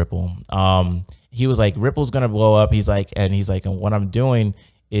think it was Ripple. He was like, Ripple's gonna blow up. He's like, and what I'm doing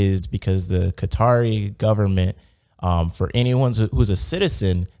is because the Qatari government, for anyone who's a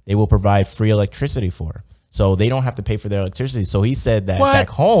citizen, they will provide free electricity for. So they don't have to pay for their electricity. So he said that What? back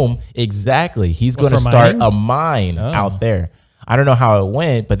home, exactly, he's going to for start mining? a mine out there. I don't know how it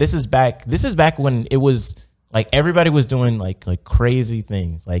went, but this is back when it was like everybody was doing like crazy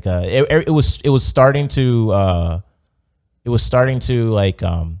things. Like it was starting to like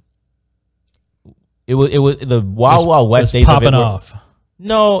it was the Wild West days of it popping were- off.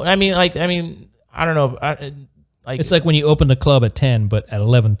 No, I mean, I don't know. It's like when you open the club at 10, but at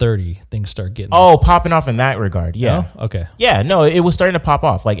 11:30 things start getting. Popping off in that regard. Yeah. Oh, okay. Yeah, no, it was starting to pop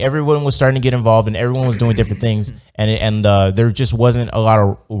off. Like everyone was starting to get involved, and everyone was doing different things, and there just wasn't a lot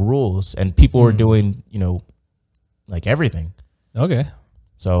of rules, and people were doing, like everything. Okay.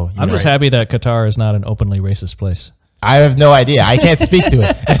 So I'm just happy that Qatar is not an openly racist place. I have no idea. I can't speak to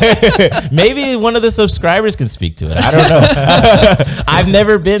it. Maybe one of the subscribers can speak to it. I don't know. I've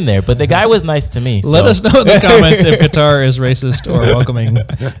never been there, but the guy was nice to me. Let so. us know in the comments if Qatar is racist or welcoming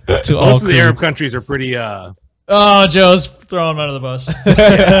to all. Most of the Arab creeds. countries are pretty. Oh, Joe's throwing him under the bus.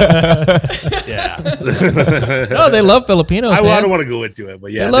 Yeah. No, they love Filipinos. I man. don't want to go into it,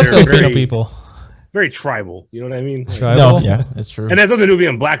 but yeah, They love they're Filipino very, people. very tribal. You know what I mean? Tribal? No, yeah, that's true. And it has nothing to do with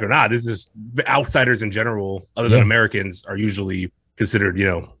being black or not. This is outsiders in general, other than Yeah. Americans, are usually considered,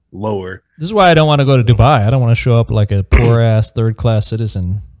 lower. This is why I don't want to go to Dubai. I don't want to show up like a poor ass third class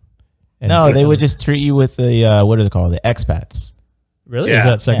citizen. And- No, they would just treat you with the what are they called? The expats. Really? Yeah. Is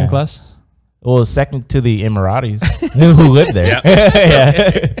that second Yeah. class? Well, second to the Emiratis who live there. Yeah. Yeah.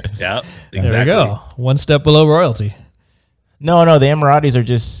 Yeah, exactly. There we go. One step below royalty. No, the Emiratis are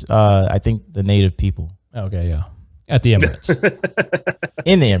just I think the native people Okay, yeah. At the Emirates.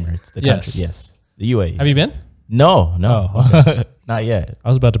 in the Emirates, the Yes. country. Yes, the UAE. Have you been? No, Oh, not yet. I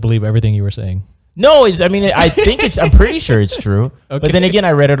was about to believe everything you were saying. No, I'm pretty sure it's true. But then again,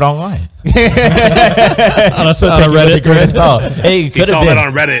 I read it online. So on take it with Reddit. a grain of salt. Hey, it He could saw have that been.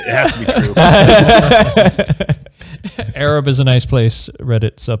 on Reddit. It has to be true. Arab is a nice place.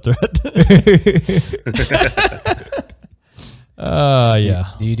 Reddit subthread. Yeah.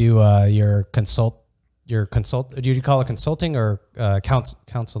 Do you do your do you call it consulting or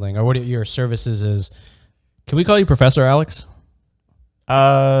counseling, or what are your services is? Can we call you Professor Alex?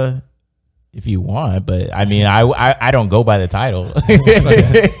 If you want, but I mean, I don't go by the title.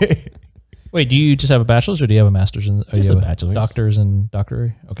 Wait, do you just have a bachelor's or do you have a master's? Or Just you a have bachelor's. Doctors and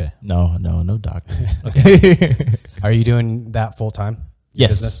doctorate? Okay. No doctor. Are you doing that full time?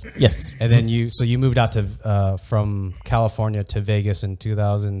 Yes, yes. And then you moved out to from California to Vegas in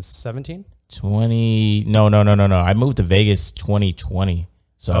 2017. 20. No. I moved to Vegas 2020.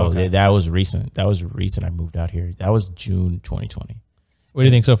 So Okay. that was recent. I moved out here. That was June 2020. What do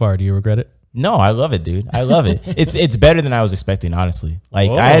you think so far? Do you regret it? No, I love it, dude. I love it. It's better than I was expecting, honestly. Like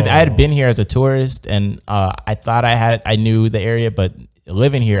Whoa. I had been here as a tourist, and I thought I knew the area, but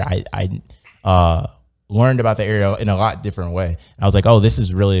living here, I learned about the area in a lot different way. I was like, oh, this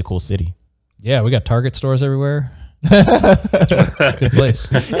is really a cool city. Yeah, we got Target stores everywhere. It's a good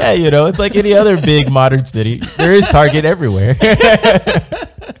place. Yeah, it's like any other big modern city. There is Target everywhere.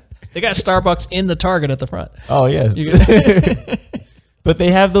 They got Starbucks in the Target at the front. Oh yes. But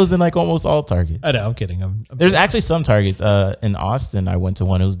they have those in like almost all Targets. I know, I'm kidding. I'm There's actually some Targets. In Austin, I went to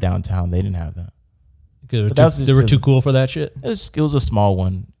one. It was downtown. They didn't have that. they were, But that was just they were too because- cool for that shit. It was a small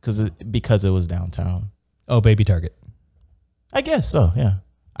one because it was downtown. Oh, baby Target. I guess so. Yeah.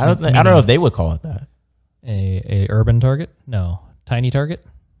 I don't know if they would call it that. A urban Target? No. Tiny Target?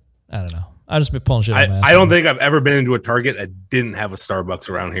 I don't know. I just been pulling shit out of my ass. I don't think I've ever been into a Target that didn't have a Starbucks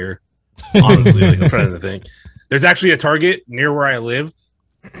around here. Honestly, like I'm trying to think. There's actually a Target near where I live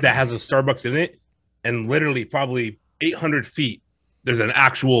that has a Starbucks in it, and literally probably 800 feet, there's an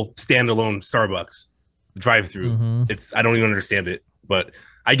actual standalone Starbucks. drive-through. I don't even understand it, but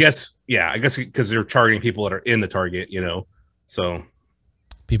I guess because they're targeting people that are in the Target, So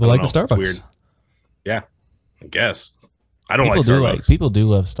people like the Starbucks. It's weird. Yeah, I guess. I don't People like do Starbucks. people do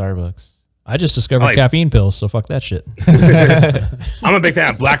love Starbucks. I just discovered like- caffeine pills, so fuck that shit. I'm a big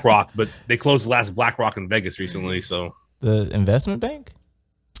fan of BlackRock, but they closed the last BlackRock in Vegas recently. So The investment bank?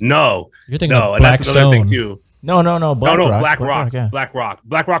 no, You're thinking no, of and that's another thing Blackstone. too. No, BlackRock. BlackRock. Yeah.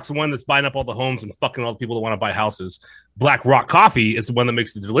 BlackRock's the one that's buying up all the homes and fucking all the people that want to buy houses. BlackRock Coffee is the one that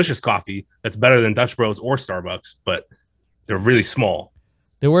makes the delicious coffee that's better than Dutch Bros or Starbucks, but they're really small.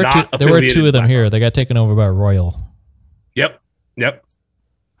 There were Not two of them affiliated here. BlackRock. They got taken over by Royal. Yep.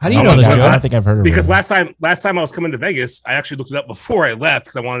 How do you I know don't this, think- Joe? I don't think I've heard of Because it. last time I was coming to Vegas, I actually looked it up before I left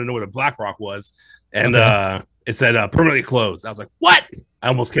because I wanted to know where the BlackRock was, and it said permanently closed. I was like, what? I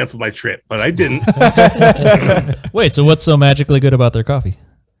almost canceled my trip, but I didn't. Wait, so what's so magically good about their coffee?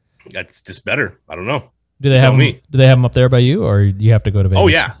 That's just better. I don't know. Do they Tell have me. them, do they have them up there by you, or you have to go to Vegas? Oh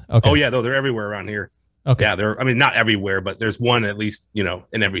yeah. Okay. Oh yeah. No, they're everywhere around here. Okay. Yeah, I mean, not everywhere, but there's one at least,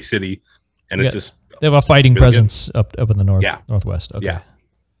 in every city, and it's Yeah. just They have a fighting Really good. presence up in the northwest. Okay. yeah.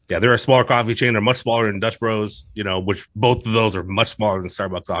 They're a smaller coffee chain. They're much smaller than Dutch Bros. Which both of those are much smaller than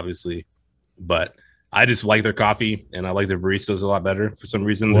Starbucks, obviously. But I just like their coffee, and I like their baristas a lot better for some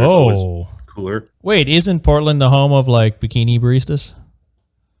reason. They're always Whoa. cooler. Wait, isn't Portland the home of like bikini baristas?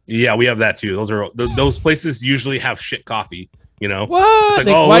 Yeah, we have that too. Those places usually have shit coffee. What? It's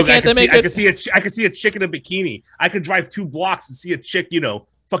like, Why look, can't they make I it? could see a chick in a bikini. I could drive 2 blocks and see a chick,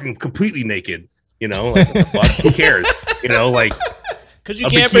 fucking completely naked. Like, what the fuck? Who cares? Like Because you a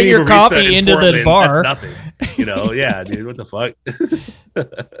can't bring bikini your barista coffee in into the Portland, bar. That's nothing. Yeah, dude. What the fuck?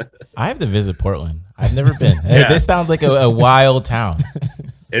 I have to visit Portland. I've never been. Yeah. This sounds like a wild town.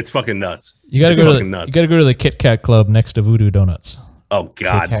 It's fucking nuts. You gotta It's go to fucking nuts. you gotta go to the Kit Kat Club next to Voodoo Donuts. Oh Kit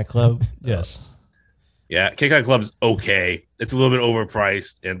god. Kat Club. Yes. Yeah, Kit Kat Club's okay. It's a little bit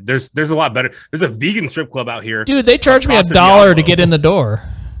overpriced, and there's a lot better. There's a vegan strip club out here. Dude, they charge me Casa $1 to Diablo. get in the door.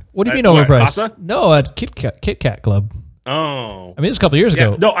 What do you mean What, overpriced? Casa? No, at Kit Kat Club. Oh, I mean, it's a couple years yeah.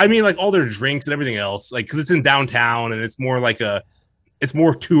 ago. No, I mean like all their drinks and everything else, like because it's in downtown and it's more like it's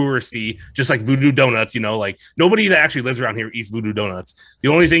more touristy, just like Voodoo Donuts. Like nobody that actually lives around here eats Voodoo Donuts. The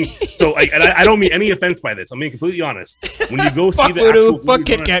only thing, so like, and I don't mean any offense by this. I'm being completely honest. When you go see Fuck the Voodoo, actual fuck Voodoo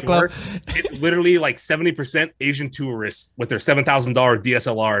Kit Donut Kat Club. store, it's literally like 70% Asian tourists with their $7,000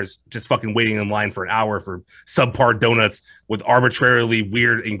 DSLRs just fucking waiting in line for an hour for subpar donuts with arbitrarily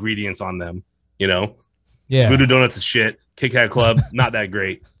weird ingredients on them. Yeah. Voodoo Donuts is shit. Kit Kat Club, not that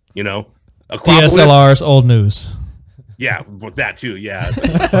great. Aquapolis, DSLR's old news. yeah, with that too. Yeah,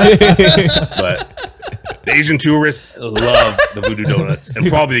 but the Asian tourists love the Voodoo Donuts and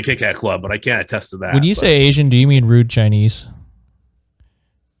probably the Kit Kat Club, but I can't attest to that. When you but say Asian, do you mean rude Chinese?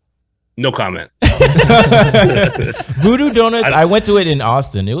 no comment. Voodoo Donuts. I went to it in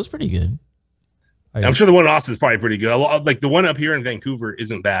Austin. It was pretty good. I'm sure the one in Austin is probably pretty good. Like the one up here in Vancouver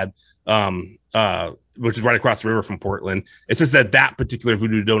isn't bad. Which is right across the river from Portland. It's just that particular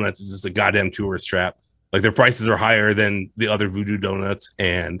Voodoo Donuts is just a goddamn tourist trap. Like their prices are higher than the other Voodoo Donuts,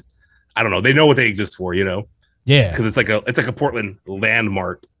 and I don't know. They know what they exist for, Yeah. because it's like a Portland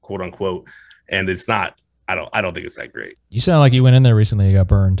landmark, quote unquote, and it's not. I don't think it's that great. You sound like you went in there recently and got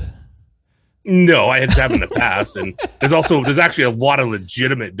burned. No, I had in the past, and there's actually a lot of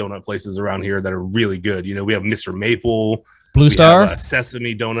legitimate donut places around here that are really good. We have Mr. Maple. Blue Star? We have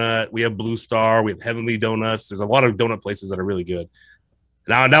Sesame Donut. We have Blue Star. We have Heavenly Donuts. There's a lot of donut places that are really good.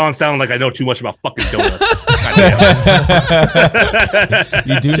 Now I'm sounding like I know too much about fucking donuts.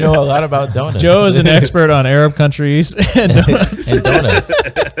 You do know a lot about donuts. Joe is an expert on Arab countries and donuts. And donuts.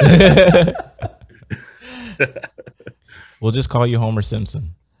 We'll just call you Homer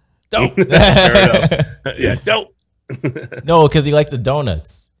Simpson. Fair enough. Yeah, dope. No, because he likes the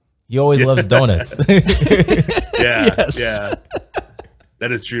donuts. He always loves donuts. Yeah, Yes. yeah.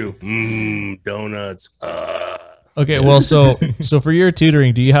 That is true. Donuts. Okay, well, so for your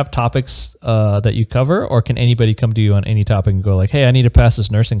tutoring, do you have topics that you cover, or can anybody come to you on any topic and go like, "Hey, I need to pass this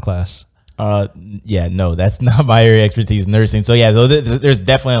nursing class"? Yeah, no, that's not my area of expertise, nursing. So yeah, so there's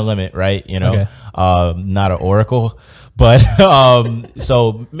definitely a limit, right? Okay. Not an oracle, but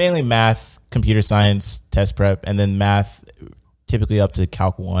so mainly math, computer science, test prep, and then math, typically up to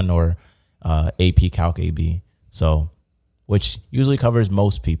Calc 1 or AP Calc AB. So, which usually covers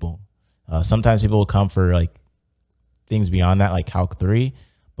most people. Sometimes people will come for like things beyond that, like Calc 3.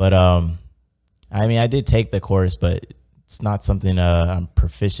 But I mean, I did take the course, but it's not something I'm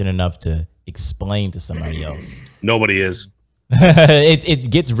proficient enough to explain to somebody else. Nobody is.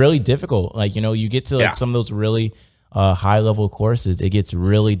 It gets really difficult. Like, you get to like Yeah. some of those really high level courses, it gets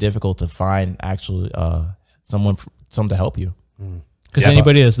really difficult to find actually someone to help you. Because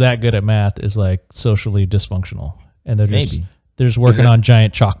anybody that's that good at math is like socially dysfunctional, and they're just working on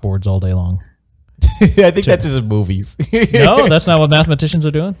giant chalkboards all day long. I think that's just in movies. No, that's not what mathematicians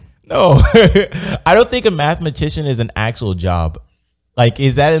are doing. No, I don't think a mathematician is an actual job. Like,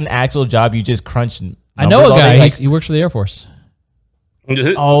 is that an actual job? You just crunch numbers I know a all guy. day? He works for the Air Force.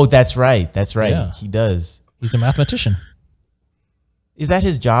 Oh, that's right. That's right. Yeah. He does. He's a mathematician. Is that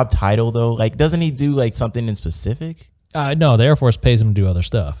his job title though? Like, doesn't he do like something in specific? No, the Air Force pays him to do other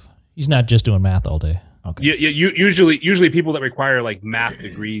stuff. He's not just doing math all day. Okay. Usually people that require like math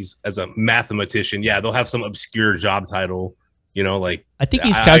degrees as a mathematician, they'll have some obscure job title. You know, like I think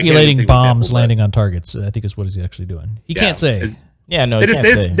he's I calculating can't bombs example, landing on targets. I think is what he's actually doing. He can't say. Yeah, no,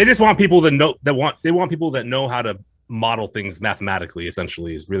 They just want people that know they want people that know how to model things mathematically.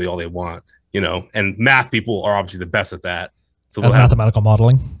 Essentially, is really all they want. You know, and math people are obviously the best at that. So they'll have, mathematical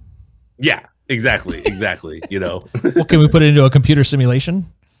modeling. yeah, exactly. You know, Well, can we put it into a computer simulation?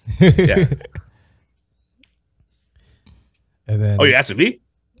 yeah. And then Oh, you asking me?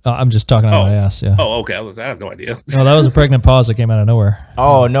 I'm just talking out of my ass. Yeah. Oh, okay. I have no idea. No, that was a pregnant pause that came out of nowhere.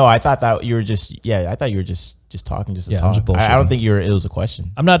 Oh no, I thought that you were just I thought you were just talking just to Yeah, I'm talk. just I don't bullshitting. think it was a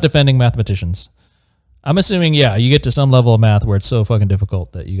question. I'm not defending mathematicians. I'm assuming, you get to some level of math where it's so fucking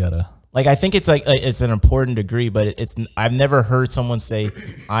difficult that you gotta. Like, I think it's like it's an important degree, but I've never heard someone say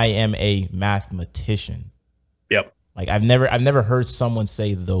I am a mathematician. Yep. Like I've never heard someone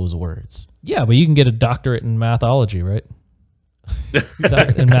say those words. Yeah, but you can get a doctorate in mathology, right? In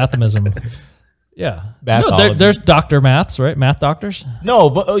mathemism. Yeah. Mathology. There's doctor maths, right? Math doctors. No,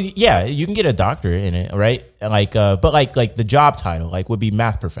 but yeah, you can get a doctorate in it, right? Like, but like the job title like would be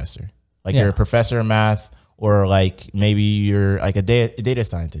math professor. Like Yeah. you're a professor of math, or like maybe you're like a data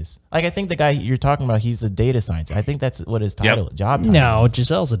scientist. Like I think the guy you're talking about, he's a data scientist. I think that's what his title job title. No, is.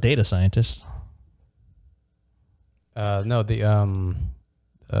 Giselle's a data scientist. no, the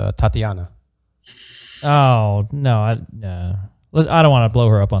Tatiana. Oh no, I don't want to blow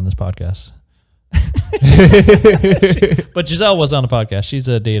her up on this podcast. But Giselle was on the podcast. She's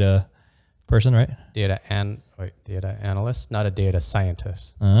a data person, right? Data analyst, not a data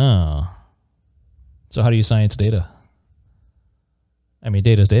scientist. Oh. So how do you science data? I mean,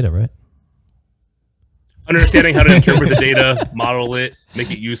 data is data, right? Understanding how to interpret the data, model it,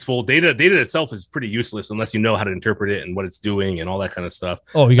 make it useful. Data itself is pretty useless unless you know how to interpret it and what it's doing and all that kind of stuff.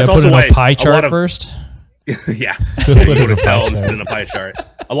 Oh, you got to That's put it also in a why pie a chart lot of- first? Yeah. Put it in a Excel pie and chart. put it in a pie chart.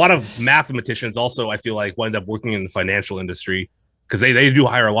 A lot of mathematicians also, I feel like, wind up working in the financial industry because they do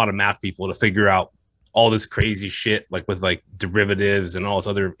hire a lot of math people to figure out all this crazy shit, like with like derivatives and all this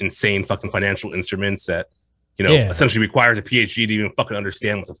other insane fucking financial instruments that, essentially requires a PhD to even fucking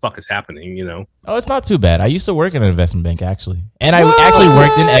understand what the fuck is happening, you know? Oh, it's not too bad. I used to work in an investment bank actually, and I actually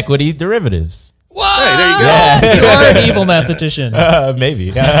worked in equity derivatives. What? Hey, there you go. Yeah. You are an evil mathematician.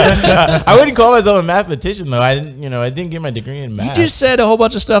 Maybe. I wouldn't call myself a mathematician though. I didn't get my degree in math. You just said a whole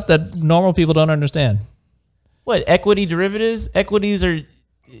bunch of stuff that normal people don't understand. What, equity derivatives? Equities are,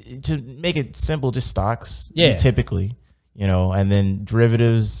 to make it simple, just stocks. Yeah. Typically, and then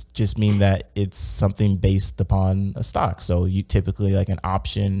derivatives just mean that it's something based upon a stock. So you typically, like, an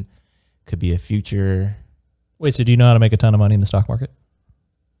option could be a future. Wait, so do you know how to make a ton of money in the stock market?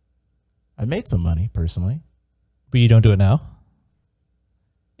 I made some money personally. But you don't do it now?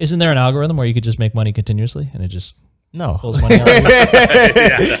 Isn't there an algorithm where you could just make money continuously and it just No. pulls money out?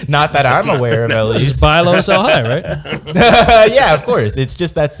 Yeah. Not that I'm aware of, at Just least. buy low, sell high, right? Yeah, of course. It's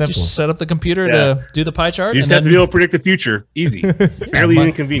just that simple. Just set up the computer Yeah. to do the pie chart. You just and have to then- be able to predict the future. Easy. Barely mon-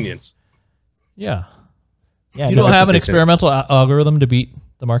 inconvenience. Yeah. Yeah, You no, don't have an predict it. experimental algorithm to beat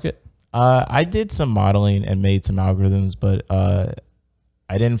the market? I did some modeling and made some algorithms, but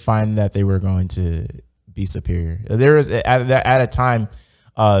I didn't find that they were going to be superior. There was at a time.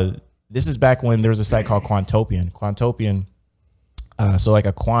 This is back when there was a site called Quantopian. Quantopian. So like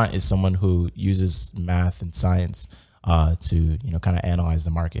a quant is someone who uses math and science to kind of analyze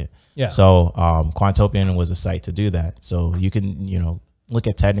the market. Yeah. So Quantopian was a site to do that. So you can look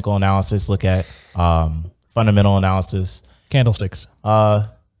at technical analysis, look at fundamental analysis. Candlesticks.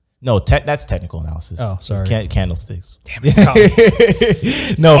 No, that's technical analysis. Oh, It's sorry. candlesticks. Damn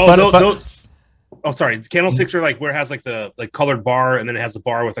it. No, Oh, sorry. Candlesticks are like where it has like the colored bar, and then it has the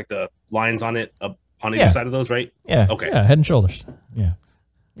bar with like the lines on it up on either Yeah. side of those, right? yeah, Okay. Yeah, head and shoulders. yeah,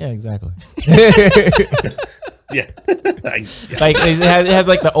 exactly. Yeah. Like it has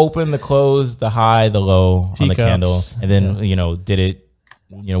like the open, the close, the high, the low on the Teacups. candle, and then did it?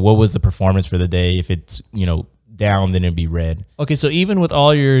 What was the performance for the day? If it's did down than it'd be red. Okay, so even with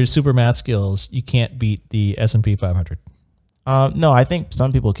all your super math skills, you can't beat the S&P 500. No, I think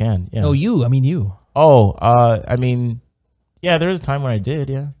some people can. Yeah. No, you. I mean you. Oh, I mean, yeah, there was a time when I did.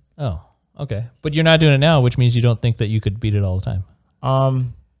 Yeah. Oh, okay. But you're not doing it now, which means you don't think that you could beat it all the time.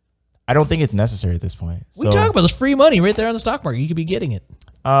 I don't think it's necessary at this point. We talk about this free money right there on the stock market. You could be getting it.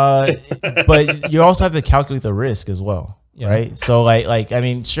 But you also have to calculate the risk as well, Yeah. right? So like I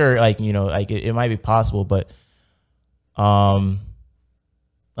mean, sure, like like it might be possible, but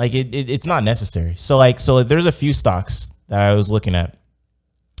like it's not necessary. So there's a few stocks that I was looking at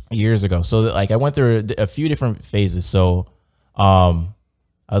years ago. So like I went through a few different phases. So I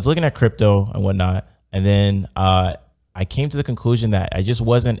was looking at crypto and whatnot, and then I came to the conclusion that I just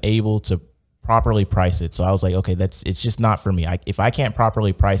wasn't able to properly price it. So I was like, okay, it's just not for me. If I can't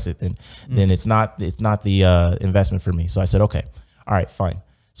properly price it, then it's not the investment for me. So I said, okay, all right, fine.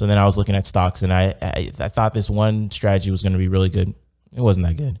 So then I was looking at stocks, and I thought this one strategy was going to be really good. It wasn't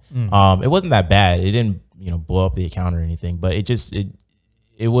that good. It wasn't that bad. It didn't blow up the account or anything, but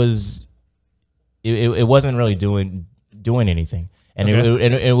it wasn't really doing anything, and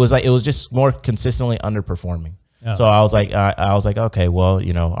it was just more consistently underperforming. Oh. So I was like, okay, well,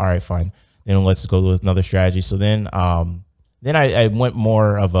 all right, fine. Then let's go with another strategy. So then I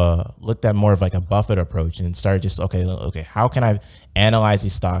looked at more of like a Buffett approach and started just, okay, how can I analyze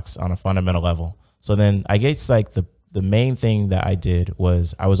these stocks on a fundamental level? So then I guess like the main thing that I did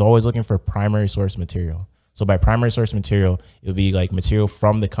was I was always looking for primary source material. So by primary source material, it would be like material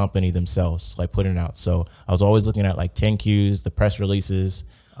from the company themselves, like putting it out. So I was always looking at like 10Qs, the press releases,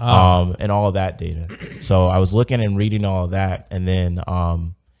 and all of that data. So I was looking and reading all of that, and then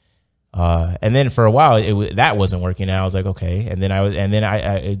for a while that wasn't working. And I was like, okay. And then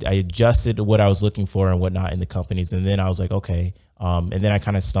I adjusted what I was looking for and whatnot in the companies. And then I was like, okay. And then I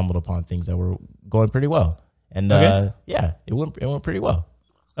kind of stumbled upon things that were going pretty well. And yeah, it went pretty well.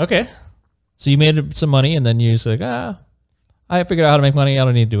 Okay. So you made some money, and then you just like, I figured out how to make money. I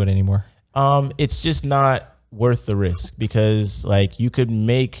don't need to do it anymore. It's just not worth the risk, because like you can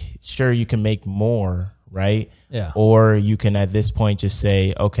make more, right? Yeah. Or you can at this point just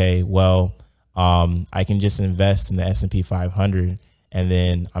say, okay, well, I can just invest in the S&P 500, and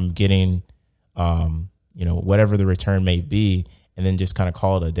then I'm getting, whatever the return may be, and then just kind of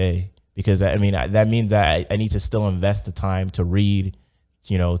call it a day. Because I mean, that means that I need to still invest the time to read,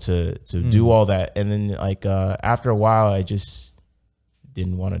 to do all that. And then like, after a while, I just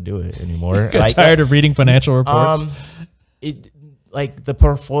didn't want to do it anymore. Got tired of reading financial reports. Like the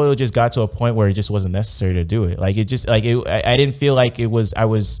portfolio just got to a point where it just wasn't necessary to do it. Like I didn't feel like I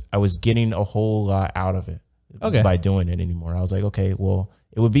was getting a whole lot out of it by doing it anymore. I was like, okay, well,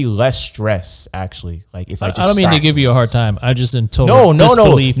 it would be less stress actually. Like if I don't mean to give you a hard time. I just in total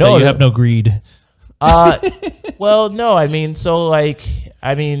disbelief that you have no greed. Well, no, I mean, so like,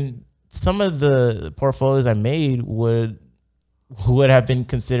 some of the portfolios I made would have been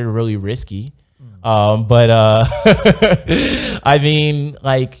considered really risky. But I mean,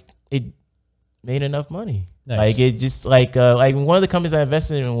 like it made enough money. Nice. Like it just like one of the companies I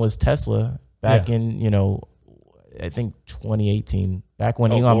invested in was Tesla back in, I think 2018, back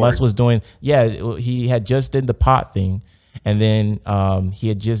when Elon Musk was doing, he had just did the pot thing. And then he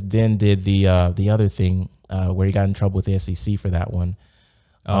had just then did the other thing where he got in trouble with the SEC for that one.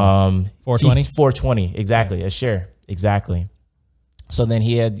 420? 420, exactly, a share, exactly. So then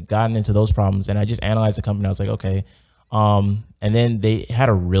he had gotten into those problems, and I just analyzed the company. I was like, okay. And then they had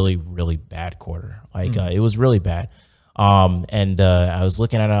a really, really bad quarter. Like it was really bad. And I was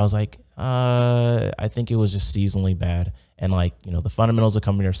looking at it, I was like, I think it was just seasonally bad. And like, the fundamentals of the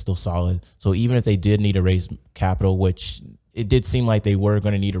company are still solid. So even if they did need to raise capital, which it did seem like they were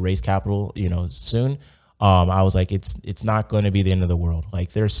going to need to raise capital, soon. I was like, it's not going to be the end of the world.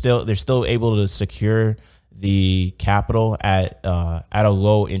 Like they're still able to secure the capital at a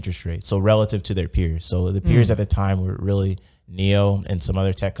low interest rate. So relative to their peers. So the peers at the time were really Neo and some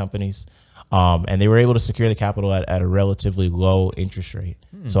other tech companies. And they were able to secure the capital at a relatively low interest rate.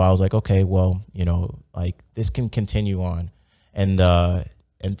 So I was like, okay, well, like this can continue on. And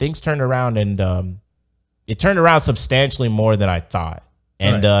things turned around, and it turned around substantially more than I thought.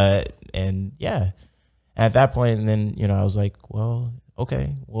 And right. And yeah, at that point, and then, I was like, well,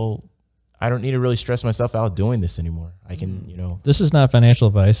 okay, well, I don't need to really stress myself out doing this anymore. I can, This is not financial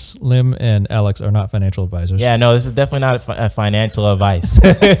advice. Lim and Alex are not financial advisors. Yeah, no, this is definitely not a financial advice.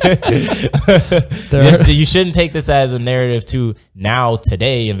 You shouldn't take this as a narrative to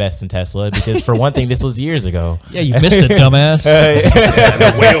today invest in Tesla, because for one thing, this was years ago. Yeah, you missed it, dumbass.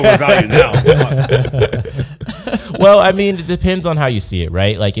 They're way overvalued now. Well, I mean, it depends on how you see it,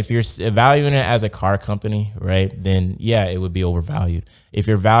 right? Like if you're valuing it as a car company, right, then yeah, it would be overvalued. If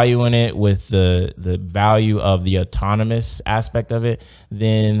you're valuing it with the value of the autonomous aspect of it,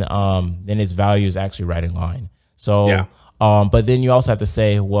 then its value is actually right in line. So, Yeah. but then you also have to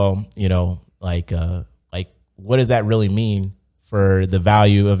say, well, you know, like what does that really mean for the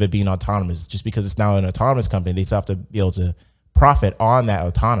value of it being autonomous? Just because it's now an autonomous company, they still have to be able to profit on that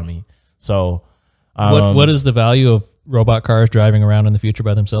autonomy. So, What is the value of robot cars driving around in the future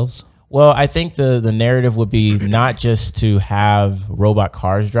by themselves? well, I think the narrative would be not just to have robot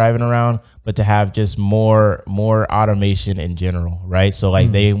cars driving around, but to have just more automation in general, right? So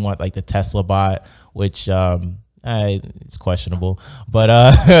like they want like the Tesla bot, which it's questionable, but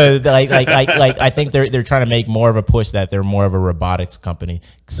like I think they're trying to make more of a push that they're more of a robotics company,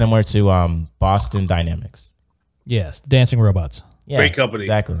 similar to Boston Dynamics. Yes, dancing robots. Yeah, Great company.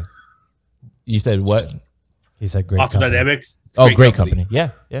 Exactly. You said what? He said great. Boston company. Dynamics. it's a Oh, great company. Yeah,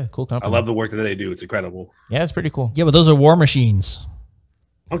 cool I company. love the work that they do. It's incredible. Yeah, it's pretty cool. Yeah, but those are war machines.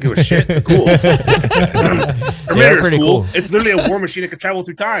 I don't give a shit. They're cool. They're Terminator's pretty cool. cool. It's literally a war machine that can travel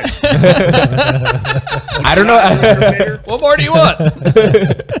through time. I don't know. Terminator? What more do you want?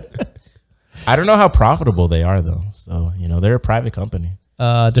 I don't know how profitable they are though. So you know, they're a private company.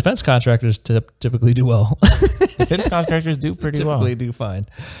 Defense contractors typically do well. Defense contractors do pretty well. typically do fine.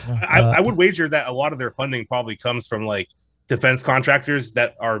 I would wager that a lot of their funding probably comes from like defense contractors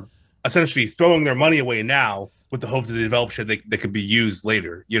that are essentially throwing their money away now with the hopes that they develop shit that could be used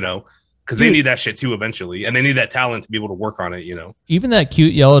later, you know, because they need that shit too eventually. And they need that talent to be able to work on it, you know. Even that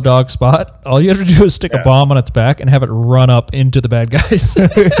cute yellow dog Spot, all you have to do is stick a bomb on its back and have it run up into the bad guys.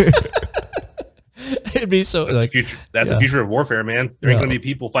 It'd be so That's like the future. That's yeah. the future of warfare, man. There ain't Yeah. gonna be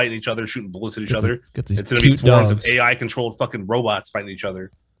people fighting each other, shooting bullets at each Get other. get these It's gonna be cute swarms dogs. of AI controlled fucking robots fighting each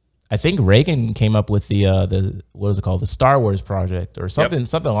other. I think Reagan came up with the what is it called, the Star Wars project or something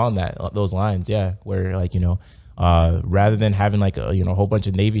along those lines. Yeah, where like rather than having like a whole bunch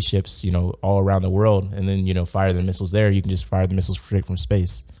of Navy ships all around the world and then fire the missiles there, you can just fire the missiles straight from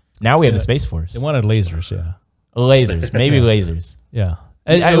space. Now we have the Space Force. They wanted lasers, yeah, Lasers, maybe lasers. yeah.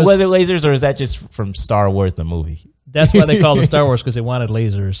 It was- Was it lasers or is that just from Star Wars the movie? that's why they called it Star Wars, because they wanted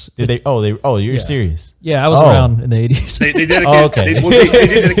lasers. Did they? Oh, you're Yeah. serious? Yeah, I was Oh. around in the 80s. They dedicate, Oh, okay. they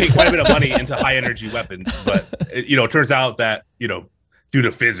did dedicate quite a bit of money into high energy weapons, but it turns out that due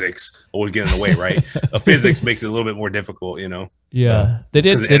to physics, always getting in the way, right? Physics makes it a little bit more difficult, Yeah, they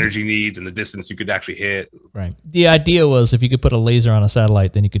did. because the energy needs and the distance you could actually hit. Right. The idea was if you could put a laser on a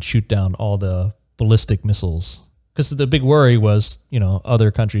satellite, then you could shoot down all the ballistic missiles. Because the big worry was,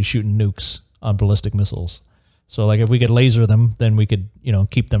 other countries shooting nukes on ballistic missiles. So, like, if we could laser them, then we could,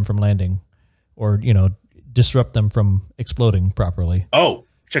 keep them from landing, or disrupt them from exploding properly. Oh,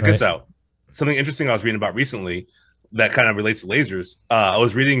 check this Right. out. Something interesting I was reading about recently that kind of relates to lasers. I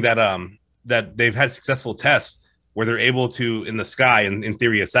was reading that that they've had successful tests where they're able to, in the sky, and in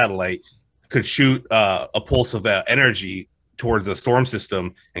theory, a satellite could shoot a pulse of energy towards the storm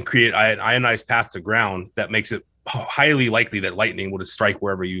system and create an ionized path to ground that makes it highly likely that lightning would strike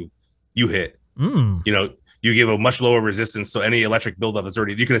wherever you hit. Mm. You give a much lower resistance, so any electric buildup is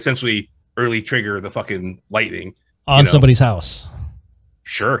already, you can essentially early trigger the fucking lightning. On somebody's house.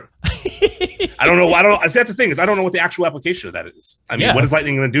 Sure. I don't know. That's the thing, is I don't know what the actual application of that is. I mean, Yeah. what is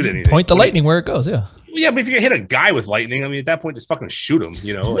lightning going to do to anything? Point the lightning where it goes, yeah. Yeah, but if you hit a guy with lightning, I mean, at that point, just fucking shoot him.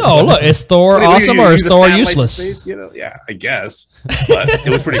 No, look, is Thor What do you- awesome you or is use a Thor satellite in useless? space, yeah, I guess. But it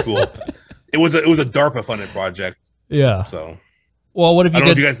was pretty cool. It was a DARPA funded project. Yeah. So Well, what if I you don't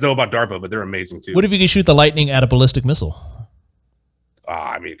know if could? you guys know about DARPA, but they're amazing too. What if you could shoot the lightning at a ballistic missile?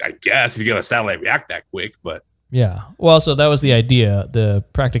 I mean, I guess if you get a satellite react that quick, but Yeah. Well, so that was the idea. The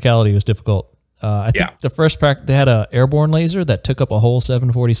practicality was difficult. I think Yeah. the first they had a airborne laser that took up a whole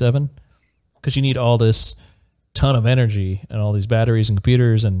 747 because you need all this ton of energy and all these batteries and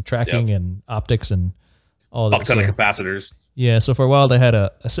computers and tracking and optics and all a that. ton of So, capacitors. yeah. So for a while they had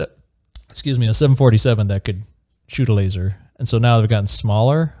a 747 that could shoot a laser, and so now they've gotten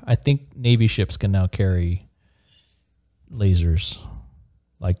smaller. I think Navy ships can now carry lasers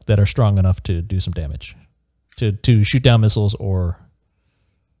like that are strong enough to do some damage, to shoot down missiles or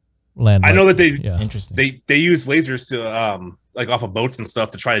land. I know that yeah. Interesting. they use lasers to like off of boats and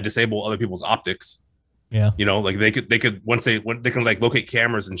stuff to try to disable other people's optics. Yeah. Like they could once they can like locate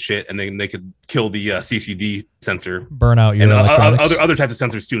cameras and shit, and then they could kill the CCD sensor Burn out your and electronics. other types of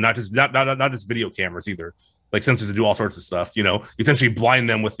sensors too, not just video cameras either, like sensors that do all sorts of stuff. You essentially blind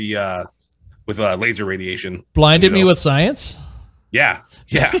them with the laser radiation. Blinded me know. with science. Yeah,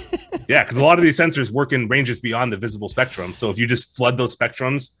 because a lot of these sensors work in ranges beyond the visible spectrum. So if you just flood those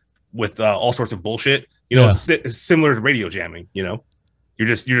spectrums with all sorts of bullshit. You know, Yeah. it's similar to radio jamming. You know, you're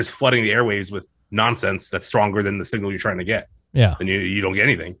just flooding the airwaves with nonsense that's stronger than the signal you're trying to get, Yeah. and you don't get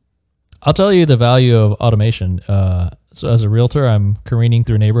anything. I'll tell you the value of automation. So as a realtor, I'm careening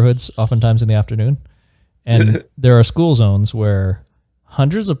through neighborhoods oftentimes in the afternoon, and there are school zones where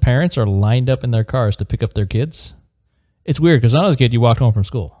hundreds of parents are lined up in their cars to pick up their kids. It's weird because when I was a kid, you walked home from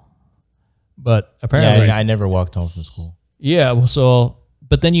school, but apparently, Yeah, I never walked home from school. yeah. Well, so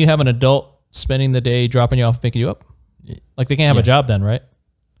but then you have an adult spending the day dropping you off and picking you up. Like they can't have a job then, right?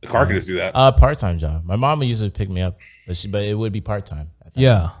 The car can just do that. Part-time job. My mom used to pick me up, but it would be part-time.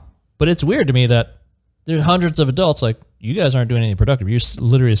 Yeah. But it's weird to me that there's hundreds of adults like you guys aren't doing anything productive. You're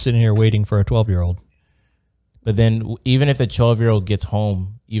literally sitting here waiting for a 12-year-old. But then even if the 12-year-old gets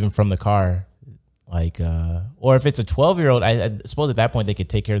home, even from the car, like, or if it's a 12-year-old, I suppose at that point they could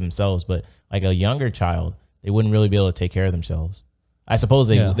take care of themselves. But like a younger child, they wouldn't really be able to take care of themselves. I suppose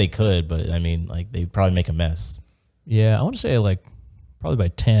they could, but I mean, like they'd probably make a mess. Yeah, I want to say like probably by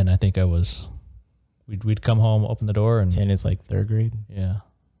 10, I think we'd come home, open the door, and 10 is like third grade, yeah,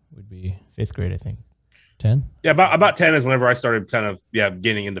 we'd be 5th grade, I think. 10. Yeah, about 10 is whenever I started kind of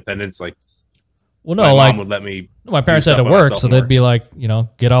gaining independence. Like, Well, no, my like mom would let me. my parents do had to stuff by work, myself so more. they'd be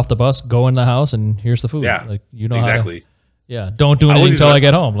like, get off the bus, go in the house, and here's the food. Yeah, like how to. exactly. Yeah, don't do I was anything until using I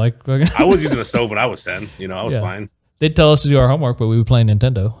get home. Like I was using a stove when I was 10. You know, I was Yeah. fine. they'd tell us to do our homework, but we would play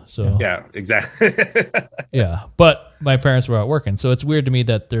Nintendo. So Yeah, exactly. yeah, but my parents were out working, so it's weird to me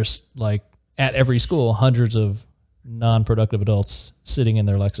that there's like at every school hundreds of non-productive adults sitting in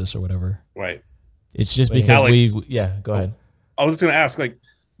their Lexus or whatever. Right. It's just Wait, because Alex. go ahead. I was just gonna ask, like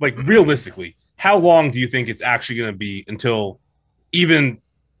realistically, how long do you think it's actually gonna be until even,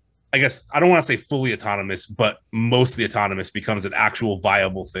 I guess I don't want to say fully autonomous, but mostly autonomous becomes an actual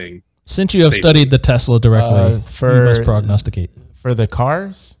viable thing? Since you have Safety. studied the Tesla directly, you for- must prognosticate. For the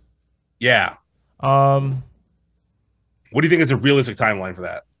cars, Yeah. um, What do you think is a realistic timeline for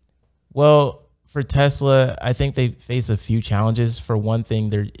that? well, for Tesla, I think they face a few challenges. For one thing,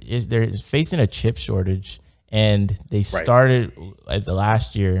 they're facing a chip shortage, and they started the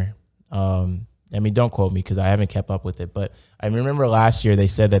last year. I mean, don't quote me because I haven't kept up with it, but I remember last year they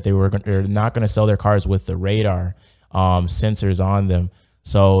said that they're not going to sell their cars with the radar sensors on them.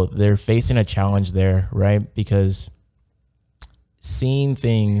 So they're facing a challenge there, right? Because seeing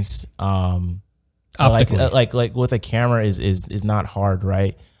things Optically. like with a camera is not hard,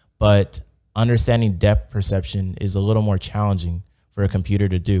 right? But understanding depth perception is a little more challenging for a computer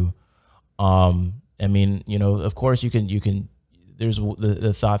to do. I mean, of course you can there's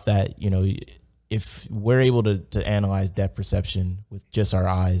the thought that, if we're able to analyze depth perception with just our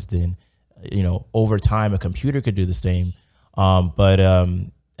eyes, then, over time a computer could do the same. But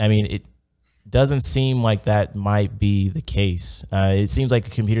I mean, it doesn't seem like that might be the case. It seems like the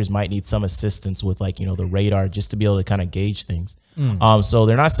computers might need some assistance with the radar just to be able to kind of gauge things. So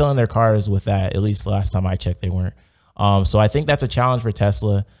they're not selling their cars with that. At least last time I checked, they weren't. So I think that's a challenge for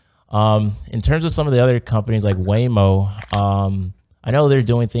Tesla. In terms of some of the other companies like Waymo, I know they're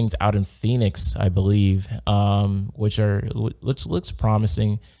doing things out in Phoenix, I believe, which looks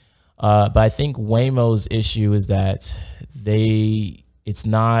promising. But I think Waymo's issue is that it's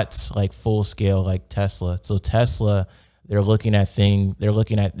not like full scale like Tesla. So Tesla, they're gathering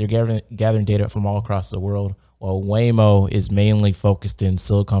data from all across the world, while Waymo is mainly focused in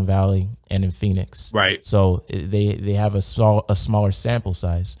Silicon Valley and in Phoenix. Right. So they have a smaller sample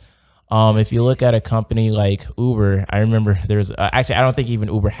size. If you look at a company like Uber, I remember there's actually, I don't think even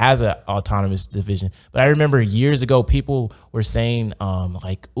Uber has an autonomous division, but I remember years ago people were saying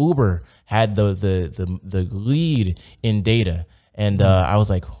like Uber had the lead in data. And I was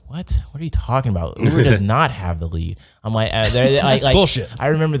like, what are you talking about? Uber does not have the lead. I'm like, That's bullshit. I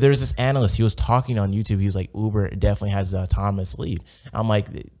remember there was this analyst, he was talking on YouTube. He was like, Uber definitely has the autonomous lead. I'm like,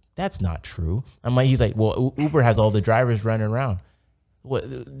 that's not true. He's like, well, Uber has all the drivers running around. What,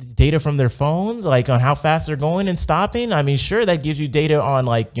 data from their phones, like on how fast they're going and stopping? I mean, sure, that gives you data on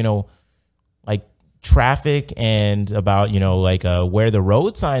like traffic and about, where the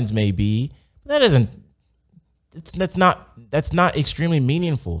road signs may be. That's not extremely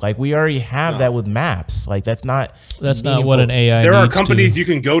meaningful. Like we already have that with maps. Like that's not what an AI There are needs companies to. you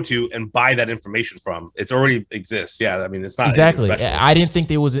can go to and buy that information from. It's already exists. Yeah, I mean, it's not exactly. anything special. I didn't think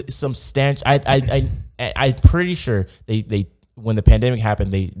there was some stanch. I'm pretty sure they when the pandemic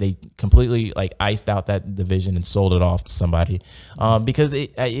happened, they completely like iced out that division and sold it off to somebody because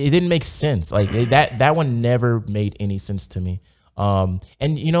it didn't make sense. Like that one never made any sense to me. And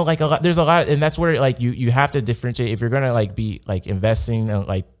there's a lot, and that's where like you have to differentiate if you're gonna like be like investing and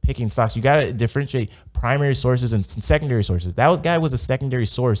like picking stocks. You got to differentiate primary sources and secondary sources. That guy was a secondary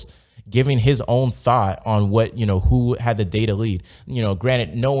source giving his own thought on what, who had the data lead.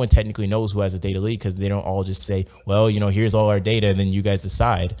 Granted, no one technically knows who has a data lead because they don't all just say, well, here's all our data and then you guys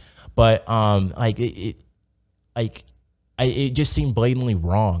decide. But it just seemed blatantly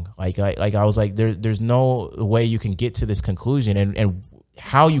wrong. Like I was like, there's no way you can get to this conclusion, and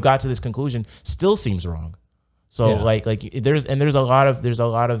how you got to this conclusion still seems wrong. So there's a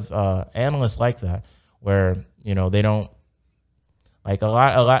lot of analysts like that where they don't like a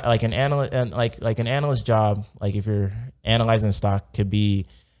lot like an analyst, and like an analyst job, like if you're analyzing stock, could be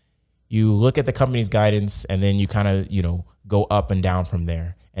you look at the company's guidance and then you kind of go up and down from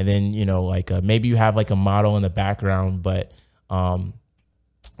there. And then, maybe you have like a model in the background, but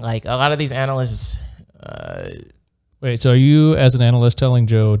like a lot of these analysts. Wait, so are you as an analyst telling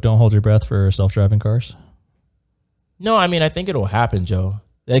Joe, don't hold your breath for self-driving cars? No, I mean, I think it'll happen, Joe.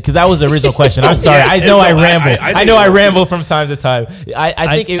 Because that was the original question. I'm sorry. I know I ramble. I know I ramble from time to time.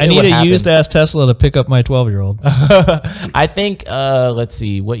 I think I need a used ass Tesla to pick up my 12-year-old. I think, let's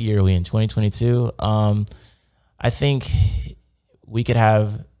see, what year are we in? 2022? I think we could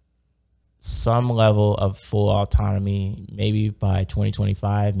have some level of full autonomy maybe by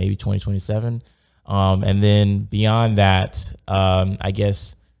 2025, maybe 2027. And then beyond that, I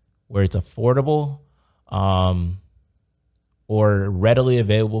guess where it's affordable or readily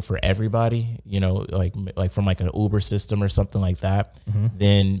available for everybody, like from like an Uber system or something like that,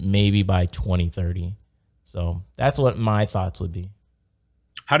 then maybe by 2030. So that's what my thoughts would be.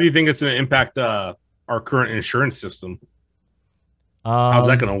 How do you think it's going to impact our current insurance system? How's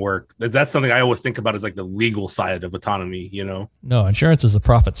that going to work? That's something I always think about is like the legal side of autonomy, No, insurance is the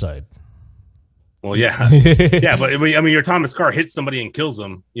profit side. Well, yeah. Yeah, but I mean, your autonomous car hits somebody and kills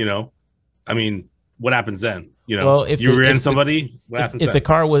them, I mean, what happens then? Well, if you ran somebody, what happens if the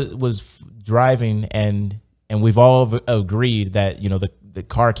car was driving and we've all agreed that, the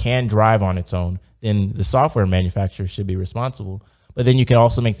car can drive on its own, then the software manufacturer should be responsible. But then you can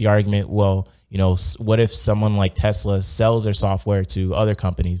also make the argument, well, what if someone like Tesla sells their software to other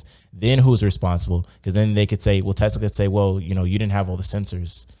companies? Then who's responsible? Because then they could say, well, Tesla could say, well, you didn't have all the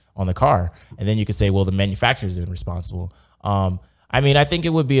sensors on the car. And then you could say, well, the manufacturer isn't responsible. I mean, I think it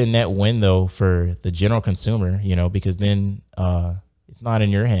would be a net win, though, for the general consumer, because then it's not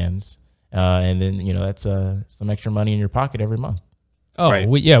in your hands. And then, that's some extra money in your pocket every month. Oh, right.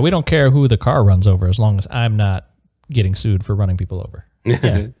 We don't care who the car runs over as long as I'm not getting sued for running people over.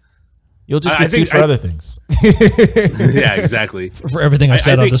 Yeah. You'll just get sued for other things. Yeah, exactly. For everything I've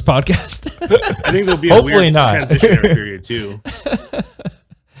said on this podcast. I think there'll be a weird transitionary period too.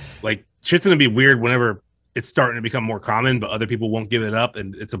 Like shit's gonna be weird whenever it's starting to become more common, but other people won't give it up,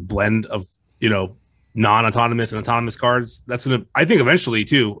 and it's a blend of non-autonomous and autonomous cars. That's gonna, I think, eventually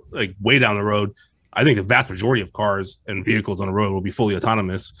too, like way down the road. I think the vast majority of cars and vehicles on the road will be fully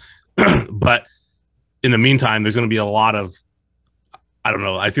autonomous, but in the meantime, there's going to be a lot of, I don't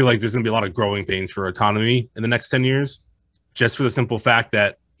know, I feel like there's going to be a lot of growing pains for autonomy in the next 10 years, just for the simple fact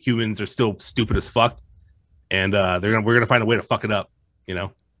that humans are still stupid as fuck. And we're going to find a way to fuck it up, Yeah.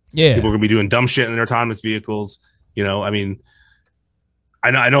 People are going to be doing dumb shit in their autonomous vehicles. I mean,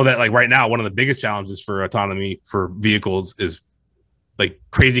 I know that like right now, one of the biggest challenges for autonomy for vehicles is like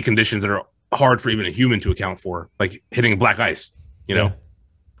crazy conditions that are hard for even a human to account for, like hitting black ice, Yeah.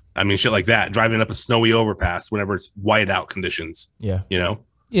 I mean, shit like that, driving up a snowy overpass whenever it's white out conditions. Yeah.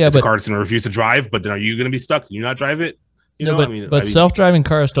 Yeah, but the car's going to refuse to drive, but then are you going to be stuck? Can you not drive it? But self-driving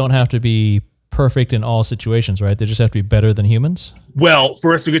cars don't have to be perfect in all situations, right? They just have to be better than humans. Well,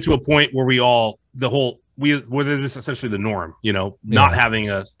 for us to get to a point where whether this is essentially the norm, not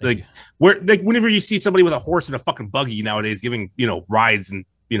having whenever you see somebody with a horse and a fucking buggy nowadays giving, rides and,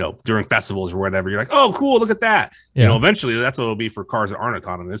 during festivals or whatever, you're like, oh, cool, look at that. Yeah. Eventually that's what it'll be for cars that aren't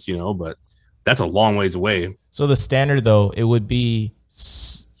autonomous, but that's a long ways away. So the standard, though, it would be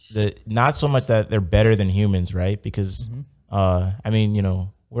not so much that they're better than humans, right? Because, I mean,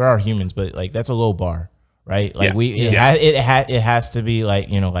 we are humans, but like that's a low bar, right? Like it has to be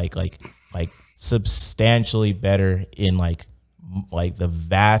like, like substantially better in like the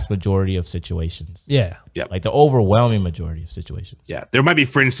vast majority of situations. Yeah. Like the overwhelming majority of situations. Yeah. There might be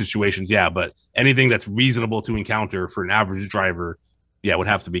fringe situations. Yeah. But anything that's reasonable to encounter for an average driver, would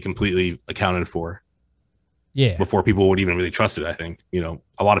have to be completely accounted for. Yeah. Before people would even really trust it, I think,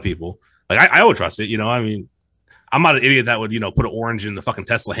 a lot of people like I would trust it. I mean, I'm not an idiot that would, put an orange in the fucking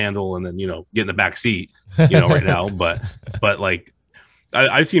Tesla handle and then, get in the back seat, right now. But like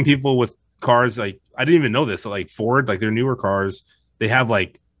I've seen people with cars, like I didn't even know this, like Ford, like their newer cars, they have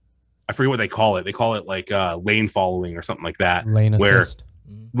like, I forget what they call it. They call it like lane following or something like that. Lane assist.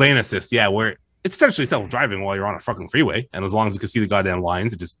 Lane assist, yeah, where it's essentially self-driving while you're on a fucking freeway, and as long as you can see the goddamn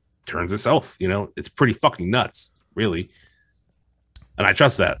lines, it just turns itself. It's pretty fucking nuts, really. And I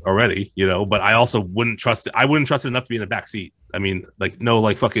trust that already, but I also wouldn't trust it. I wouldn't trust it enough to be in the back seat. I mean,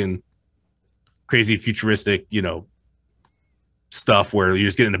 no fucking crazy futuristic, stuff where you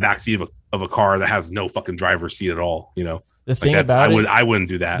just get in the back seat of a car that has no fucking driver's seat at all. The thing about I wouldn't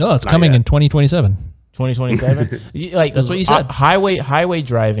do that. No, it's coming in 2027. 2027. Like that's what you said. Highway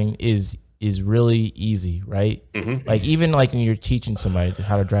driving is really easy, right? Mm-hmm. Like even like when you're teaching somebody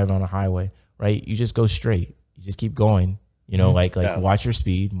how to drive on a highway, right? You just go straight. You just keep going. Watch your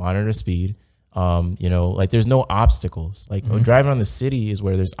speed, monitor speed. Like there's no obstacles. Like driving on the city is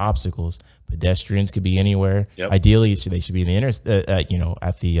where there's obstacles. Pedestrians could be anywhere. Yep. Ideally, they should be in the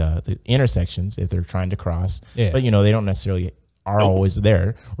at the intersections if they're trying to cross. Yeah. But they don't necessarily are always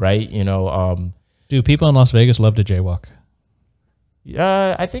there, right? Do people in Las Vegas love to jaywalk?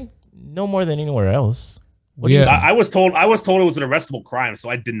 I think no more than anywhere else. I was told it was an arrestable crime, so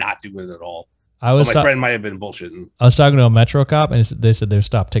I did not do it at all. My friend might have been bullshitting. I was talking to a Metro cop, and they said they've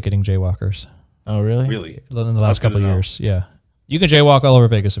stopped ticketing jaywalkers. Oh, really? Really? In the last couple of years, yeah. You can jaywalk all over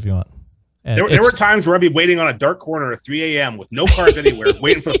Vegas if you want. And there were times where I'd be waiting on a dark corner at 3 a.m. with no cars anywhere,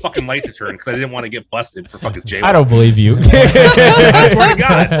 waiting for the fucking light to turn because I didn't want to get busted for fucking jaywalking. I don't believe you. I swear to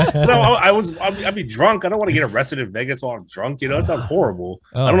God. No, I'd be drunk. I don't want to get arrested in Vegas while I'm drunk. That sounds horrible.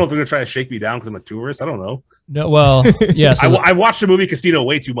 Oh. I don't know if they're going to try to shake me down because I'm a tourist. I don't know. No, well, yeah. So I watched the movie Casino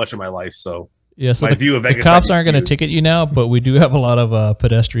way too much in my life, so... Yeah, so my view of Vegas. The cops aren't going to ticket you now, but we do have a lot of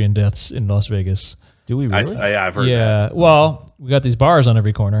pedestrian deaths in Las Vegas. Do we really? I've heard that. Yeah, well, we got these bars on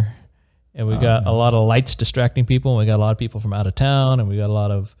every corner, and we got a lot of lights distracting people, and we got a lot of people from out of town, and we got a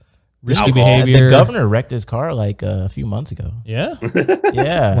lot of risky Alcohol. behavior. The governor wrecked his car like a few months ago. Yeah?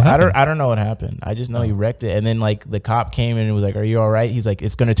 Yeah. happened? I don't know what happened. I just know he wrecked it. And then like the cop came in and was like, "Are you all right?" He's like,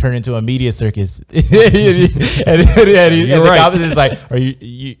 "It's going to turn into a media circus." and the cop is like, "Are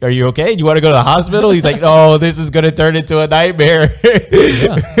you okay? Do you want to go to the hospital?" He's like, "No, this is going to turn into a nightmare."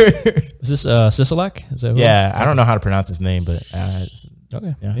 Yeah. Is this Sisolak? Is that who? Yeah, I don't know how to pronounce his name, but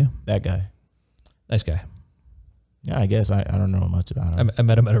Okay. yeah, that guy. Nice guy. Yeah, I guess I don't know much about him. I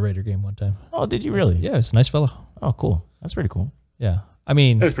met him at a Raider game one time. Oh, did you really? Yeah, he's a nice fellow. Oh, cool. That's pretty cool. Yeah. I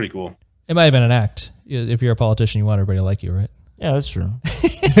mean, That's pretty cool. it might have been an act. If you're a politician, you want everybody to like you, right? Yeah, that's true.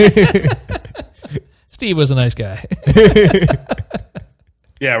 Steve was a nice guy.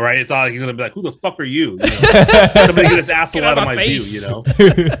 Yeah, right. It's not like he's gonna be like, "Who the fuck are you?" Somebody get this asshole out of my view.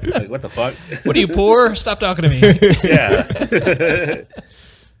 Like, what the fuck? What are you, poor? Stop talking to me. Yeah.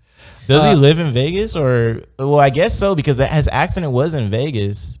 Does he live in Vegas or? Well, I guess so because his accident was in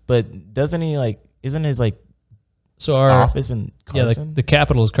Vegas, but doesn't he isn't his So our office in Carson? Yeah, the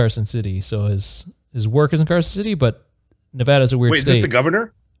capital is Carson City. So his work is in Carson City, but Nevada's a weird Wait, is state. this the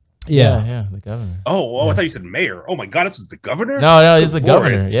governor? Yeah, the governor. Oh, I thought you said mayor. Oh my God, this was the governor? No, he's the Good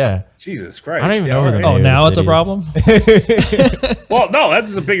governor. Lord. Yeah, Jesus Christ. I don't even Yeah, know where the all right. mayor now of the it's a city problem. Well, no, that's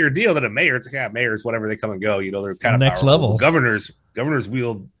just a bigger deal than a mayor. It's like, yeah, mayors, whatever, they come and go. They're kind of Next powerful. level. Governors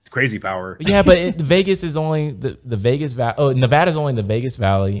wield crazy power. Yeah, but Vegas is only the Vegas Valley. Oh, Nevada's only the Vegas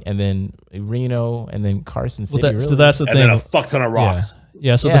Valley, and then Reno, and then Carson City. Well, so that's the And thing. then a fuck ton of rocks.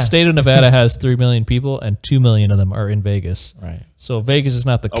 Yeah, so Yeah. the state of Nevada has 3 million people, and 2 million of them are in Vegas. right. So Vegas is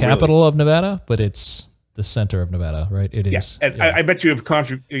not the capital of Nevada, but it's the center of Nevada, right? It is. Yeah, and I bet you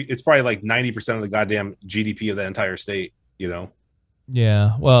it's probably like 90% of the goddamn GDP of the entire state.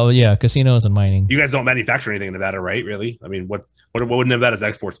 Yeah. Well, yeah, casinos and mining. You guys don't manufacture anything in Nevada, right? Really? I mean, what would Nevada's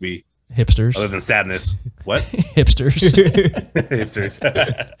exports be Hipsters. other than sadness? What? Hipsters. Hipsters.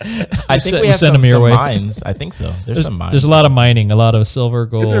 I think we have send them your some way. mines. I think so. There's some mines. There's a lot of mining, a lot of silver,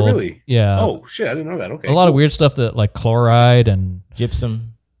 gold. Is there really? Yeah. Oh shit! I didn't know that. Okay. A lot of weird stuff that like chloride and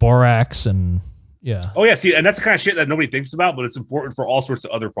gypsum. borax and yeah. Oh yeah, see, and that's the kind of shit that nobody thinks about, but it's important for all sorts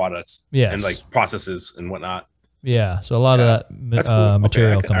of other products. Yes. And like processes and whatnot. Yeah. So a lot Yeah, of that's that cool. Okay,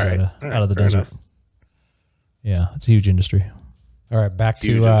 material comes all right, out of the fair desert. enough. Yeah, it's a huge industry. All right, back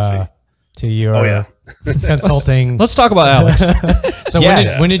Huge to your Oh yeah. consulting. Let's talk about Alex. So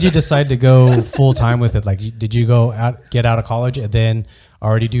when did you decide to go full time with it? Like, did you get out of college and then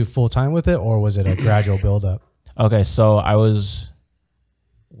already do full time with it, or was it a gradual build up? Okay, so I was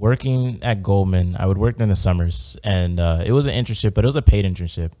working at Goldman. I would work in the summers, and it was an internship, but it was a paid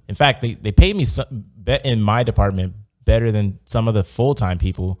internship. In fact, they paid me in my department better than some of the full time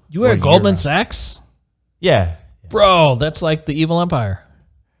people. You were at working Goldman year-round. Sachs? Yeah. Bro, that's like the evil empire.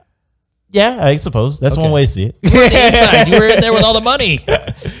 Yeah, I suppose that's one way to see it. Inside, you were in there with all the money.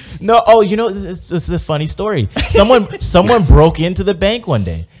 No, oh, you know, it's a funny story. Someone broke into the bank one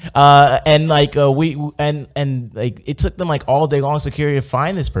day, and like like it took them like all day long security to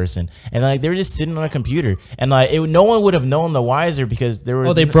find this person, and like they were just sitting on a computer, and like no one would have known the wiser because there were.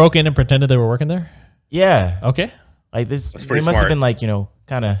 Oh, they broke in and pretended they were working there. Yeah. Okay. Like this, That's they pretty must have smart. been like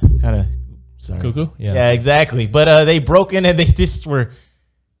kind of. Sorry. Cuckoo. Yeah, exactly. But they broke in and they just were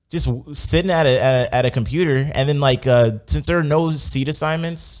just sitting at a computer, and then like since there are no seat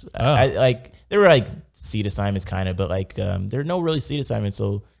assignments, like there were like seat assignments kind of, but like there are no really seat assignments,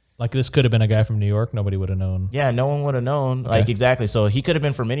 so Like this could have been a guy from New York. Nobody would have known. yeah, no one would have known. Like exactly, so he could have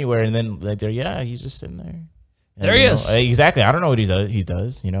been from anywhere, and then like there, yeah, he's just sitting there. And, There he is. Exactly. I don't know what he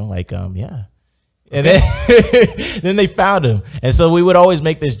does. You know, like yeah. And then, then they found him. And so we would always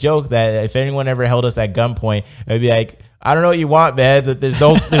make this joke that if anyone ever held us at gunpoint, it'd be like, I don't know what you want, man. That there's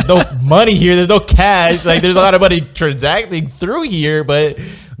no money here. There's no cash. Like there's a lot of money transacting through here, but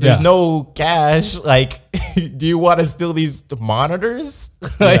there's no cash. Like, do you want to steal these monitors?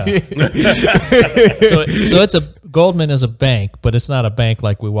 Like, So it's Goldman is a bank, but it's not a bank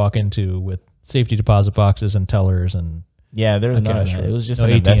like we walk into with safety deposit boxes and tellers and. yeah, there's none of cash, that. right? It was just No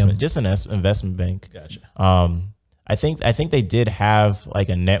an ATM. investment, just an investment bank. Gotcha. I think they did have like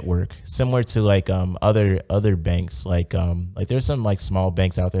a network similar to like other banks like there's some like small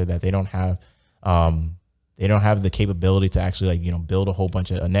banks out there that they don't have the capability to actually like build a whole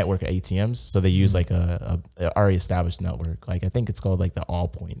bunch of a network of ATMs, so they use like a already established network. Like I think it's called like the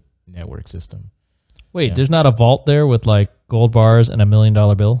Allpoint network system. Wait, there's not a vault there with like gold bars and $1 million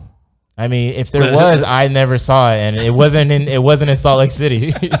bill? I mean, if there was, I never saw it, and it wasn't in Salt Lake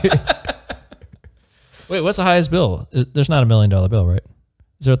City. Wait, what's the highest bill? There's not $1 million bill, right?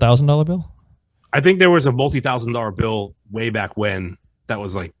 Is there $1,000 bill? I think there was a multi-$1,000 bill way back when that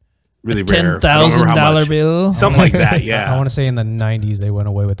was like really rare. I don't remember how $10,000 much. bill? Something like that, I yeah. want to say in the 90s they went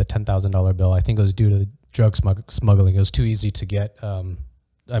away with the $10,000 bill. I think it was due to the drug smuggling. It was too easy to get.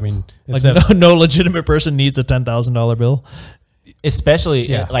 I mean, Like instead of- no legitimate person needs a $10,000 bill. Especially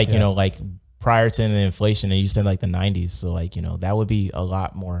Yeah, like yeah. like prior to the inflation, and you said like the 90s, so like that would be a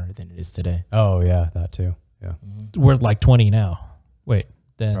lot more than it is today. oh yeah, that too. Yeah, We're like 20 now. Wait,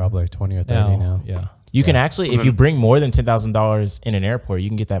 then probably 20 or 30 now. Yeah. You can actually, if you bring more than $10,000 in an airport, you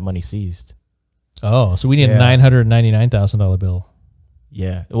can get that money seized. Oh, so we need a Yeah. $999,000 bill.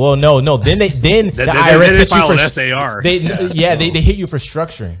 Yeah. Well, no. Then the Then IRS they hits you file for an SAR. They hit you for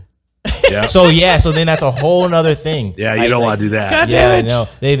structuring. Yeah. So then that's a whole nother thing. Yeah, you don't want to do that. God Yeah, damn it. no.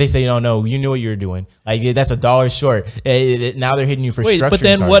 They say no. You knew what you were doing. Like that's $1 short. Now they're hitting you for Wait, structuring. but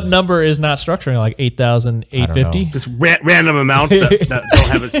then what charges. number is not structuring? Like 8,850? Just random amounts that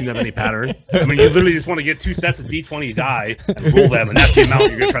haven't seen of any pattern. I mean, you literally just want to get 2 sets of D20 die and roll them, and that's the amount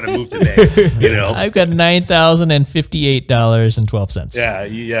you're gonna try to move today. You know? I've got $9,058.12. Yeah.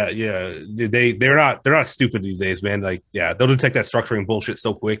 They're not stupid these days, man. Like, yeah, they'll detect that structuring bullshit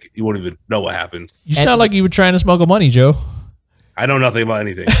so quick you won't even know what happened. You sound like you were trying to smuggle money, Joe. I know nothing about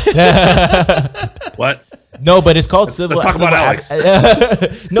anything. What? No, but it's called civil. Let's talk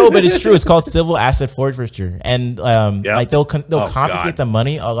about No, but it's true. It's called civil asset forfeiture, and like they'll confiscate God. the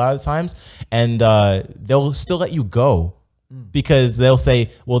money a lot of times, and they'll still let you go because they'll say,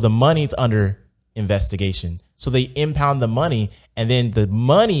 "Well, the money's under investigation," so they impound the money, and then the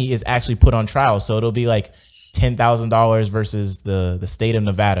money is actually put on trial. So it'll be like $10,000 versus the state of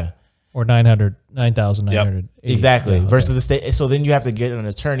Nevada. Or 9,900. Exactly. Versus the state. So then you have to get an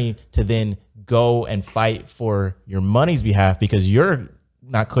attorney to then go and fight for your money's behalf because you're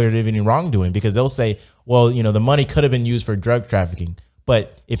not cleared of any wrongdoing, because they'll say, well, the money could have been used for drug trafficking.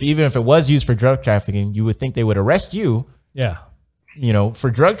 But even if it was used for drug trafficking, you would think they would arrest you, Yeah. for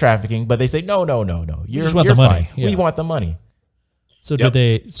drug trafficking. But they say, no. You're just want you're the money. fine. Yeah. We want the money. So Yep. did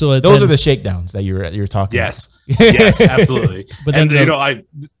they? So Those then, are the shakedowns that you're talking Yes. Yes, absolutely. But And then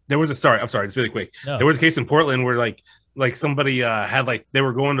there was I'm sorry, it's really quick. No. There was a case in Portland where like somebody had like they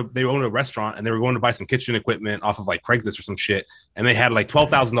owned a restaurant and they were going to buy some kitchen equipment off of like Craigslist or some shit, and they had like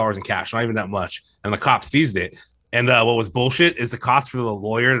 $12,000 in cash, not even that much, and the cops seized it. And what was bullshit is the cost for the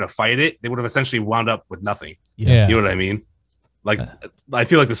lawyer to fight it. They would have essentially wound up with nothing. Yeah. You know what I mean? Like I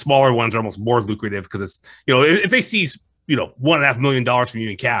feel like the smaller ones are almost more lucrative because it's if they seize $1.5 million from you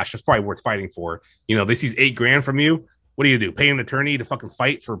in cash, that's probably worth fighting for. They seize $8,000 from you. What do you do? Pay an attorney to fucking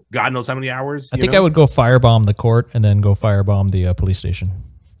fight for God knows how many hours? I think I would go firebomb the court and then go firebomb the police station.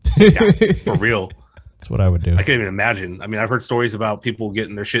 Yeah, for real. That's what I would do. I can't even imagine. I mean, I've heard stories about people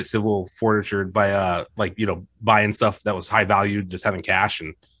getting their shit civil forfeited by buying stuff that was high value, just having cash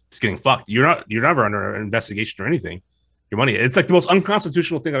and just getting fucked. You're never under an investigation or anything. your money. It's like the most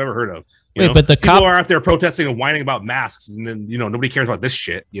unconstitutional thing I've ever heard of. You Wait, know? but the people cop- are out there protesting and whining about masks, and then nobody cares about this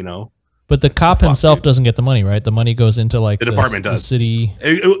shit. But the cop Fuck, himself dude. doesn't get the money, right? The money goes into like The department the does. city.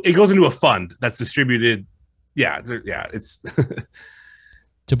 It goes into a fund that's distributed. Yeah, it's.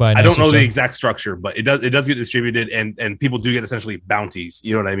 To buy. I don't know nicer the stuff. exact structure, but it does get distributed, and people do get essentially bounties.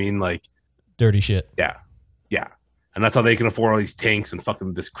 You know what I mean? Like, Dirty shit. yeah, and that's how they can afford all these tanks and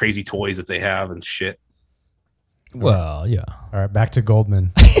fucking this crazy toys that they have and shit. Well, yeah. All right, back to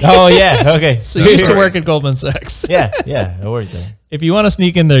Goldman. Oh yeah, okay. So you used to work at Goldman Sachs. yeah, I worked there. If you want to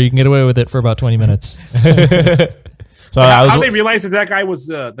sneak in there, you can get away with it for about 20 minutes. So I How was they realized that guy was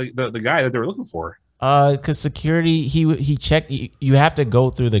the guy that they were looking for? because security he checked. You have to go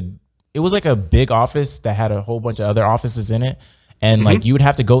through it was like a big office that had a whole bunch of other offices in it. And like you would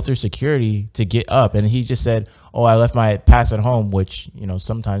have to go through security to get up. And he just said, "Oh, I left my pass at home," which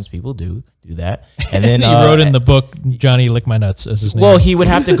sometimes people do that. And then He wrote in the book Johnny Lick My Nuts as his name. well, he would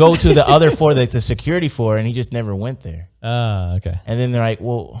have to go to the other floor, like the security floor, and he just never went there. Okay. And then they're like,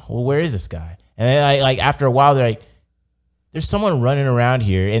 "Well, where is this guy?" And then like after a while, they're like, "There's someone running around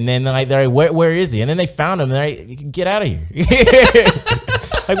here." And then they're like, "Where is he?" And then they found him. They're like, "Get out of here!"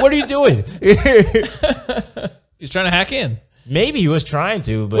 Like, what are you doing? He's trying to hack in. Maybe he was trying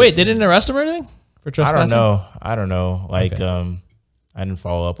to, but Wait, they didn't arrest him or anything for I trespassing? don't know. Like, Okay. I didn't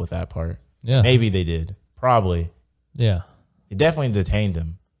follow up with that part. Yeah. Maybe they did. Probably. Yeah. They definitely detained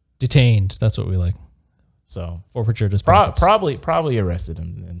him. Detained. That's what we like. So Forfeiture just probably arrested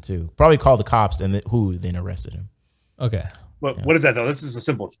him then too. Probably called the cops and who then arrested him. Okay. What is that though? This is a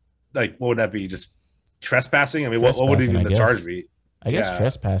simple. Like, what would that be? Just trespassing? I mean, what would Trespassing, even I the guess. charge be? I guess Yeah.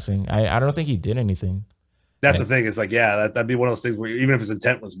 trespassing. I don't think he did anything. That's the thing. It's like, yeah, that'd be one of those things where even if his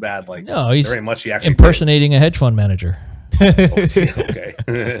intent was bad, like, No, he's there ain't much he actually impersonating a hedge fund manager. did. Okay.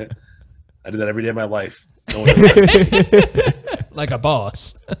 I do that every day of my life. No one knows. Like a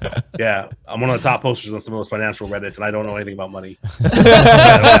boss. Yeah, I'm one of the top posters on some of those financial Reddits, and I don't know anything about money.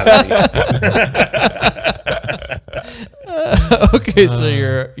 I don't have any. Okay, so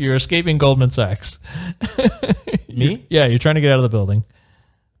you're escaping Goldman Sachs. Me? Yeah, you're trying to get out of the building.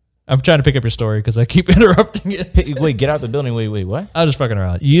 I'm trying to pick up your story because I keep interrupting it. Wait, get out the building. Wait, what? I was just fucking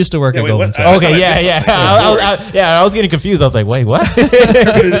around. You used to work Yeah, at wait, Goldman what? Sachs. Okay, yeah. I was getting confused. I was like, wait, what? Is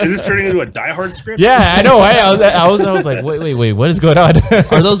this turning into a Die Hard script? Yeah, I know. I was like, wait, what is going on?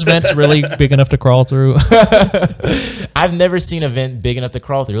 Are those vents really big enough to crawl through? I've never seen a vent big enough to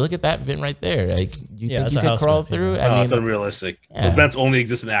crawl through. Look at that vent right there. Like, you Yeah, think it's you a could house crawl vent, through? Oh, I it's mean, unrealistic. Yeah. Those vents only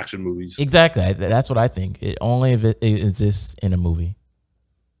exist in action movies. exactly. That's what I think. It only exists in a movie.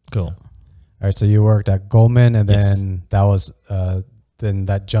 Cool. All right, so you worked at Goldman, and Yes. then that was then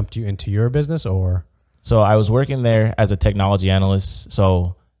that jumped you into your business, or So I was working there as a technology analyst.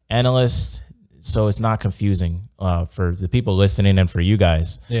 So it's not confusing for the people listening and for you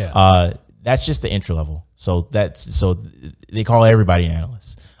guys. Yeah. That's just the entry level. So they call everybody an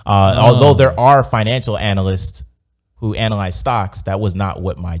analyst. Although there are financial analysts who analyze stocks, that was not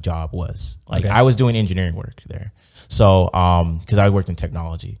what my job was. Like, Okay. I was doing engineering work there. So because I worked in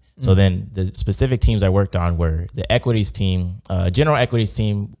technology. So then the specific teams I worked on were the equities team, general equities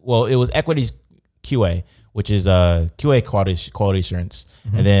team. Well, it was equities QA, which is QA quality assurance.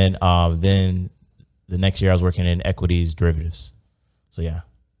 And then the next year I was working in equities derivatives. So yeah.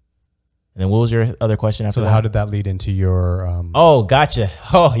 And then what was your other question after so that? how did that lead into your? Oh, gotcha.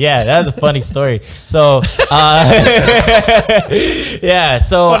 Oh, yeah, that was a funny story. So, yeah,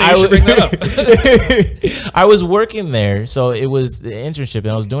 so Funny you should bring that I was working there. So it was the internship, and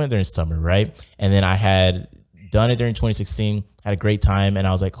I was doing it during summer, right? And then I had done it during 2016, had a great time, and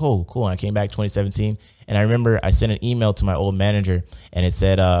I was like, oh, cool. And I came back 2017, and I remember I sent an email to my old manager, and it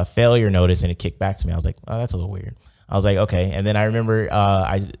said failure notice, and it kicked back to me. I was like, oh, that's a little weird. I was like, okay. And then I remember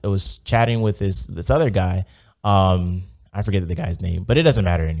I was chatting with this other guy. I forget the guy's name, but it doesn't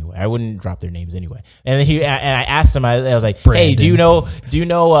matter anyway. I wouldn't drop their names anyway. And then I asked him. I was like, Brandon. hey, do you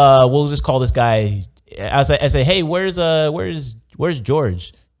know? We'll just call this guy. I said, hey, where's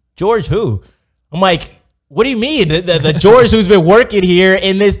George? George who? I'm like, what do you mean? The George who's been working here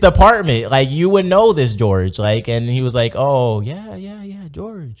in this department? Like, you would know this George. Like, and he was like, oh yeah,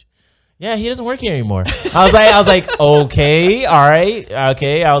 George. Yeah, he doesn't work here anymore. I was like, okay, all right,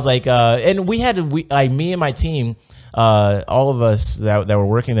 okay. I was like, and me and my team, all of us that were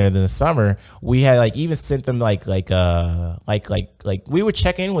working there in the summer, we had like even sent them like we would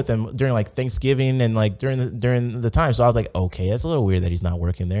check in with them during like Thanksgiving and like during the time. So I was like, okay, that's a little weird that he's not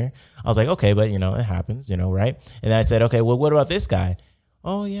working there. I was like, okay, but it happens, right? And then I said, okay, well, what about this guy?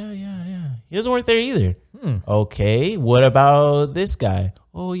 Oh yeah. He doesn't work there either. Okay, what about this guy?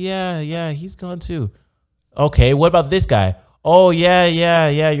 Oh yeah, he's gone too. okay, what about this guy? Oh yeah,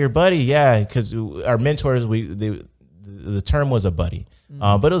 your buddy, yeah, because our mentors, the term was a buddy,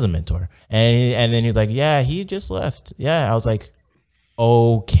 but it was a mentor, and then he was like, yeah, he just left. Yeah, I was like,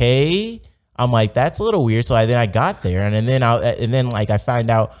 okay. I'm like, that's a little weird. So I got there, and then I find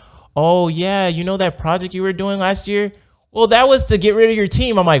out, oh yeah, you know that project you were doing last year? Well, that was to get rid of your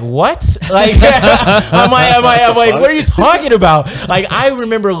team. I'm like, what? Like, I'm like, what are you talking about? Like, I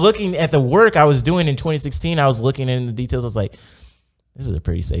remember looking at the work I was doing in 2016. I was looking in the details. I was like, this is a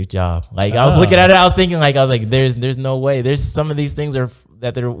pretty safe job. Like, I was looking at it. I was thinking, like, there's no way. There's some of these things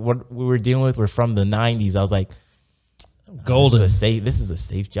what we were dealing with were from the 90s. I was like, golden. This is a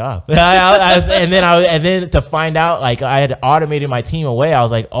safe job. And then to find out, like, I had automated my team away. I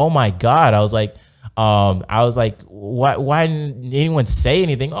was like, oh my God. I was like, why didn't anyone say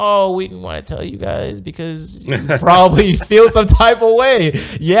anything? Oh, we didn't want to tell you guys because you probably feel some type of way.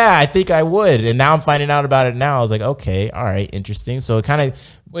 Yeah, I think I would. And now I'm finding out about it now. I was like, okay, all right, interesting. So it kind of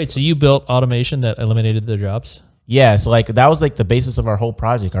wait. So you built automation that eliminated their jobs? Yeah. So like that was like the basis of our whole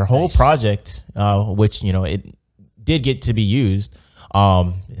project. Our whole project, which it did get to be used.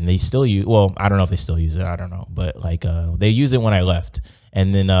 And they still use. Well, I don't know if they still use it. I don't know, but like they use it when I left.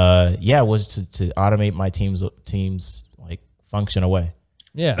 And then, it was to automate my team's like function away.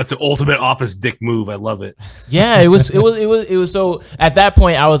 Yeah, that's the ultimate office dick move. I love it. Yeah, it was. So at that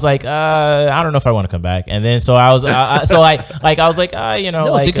point, I was like, I don't know if I want to come back. And then so I was, I was like,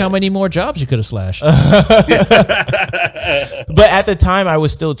 no, think how many more jobs you could have slashed. But at the time, I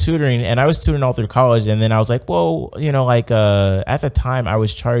was still tutoring, and I was tutoring all through college. And then I was like, well, at the time, I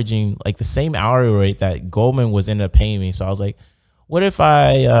was charging like the same hourly rate that Goldman was ended up paying me. So I was like, what if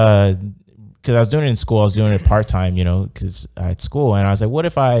I, because I was doing it in school, I was doing it part-time, because at school. And I was like, what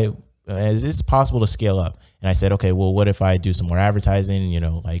if is this possible to scale up? And I said, okay, well, what if I do some more advertising,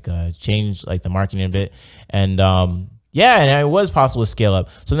 change like the marketing a bit? And and it was possible to scale up.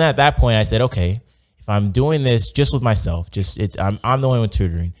 So then at that point I said, okay, if I'm doing this just with myself, I'm the one with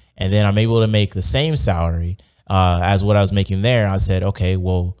tutoring, and then I'm able to make the same salary as what I was making there. I said, okay,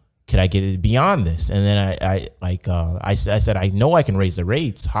 well, could I get it beyond this? And then I said, I know I can raise the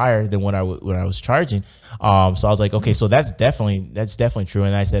rates higher than when I was charging. So I was like, okay, so that's definitely true.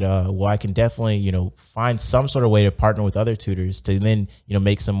 And I said, well, I can definitely, find some sort of way to partner with other tutors to then,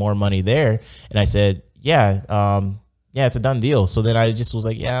 make some more money there. And I said, yeah, it's a done deal. So then I just was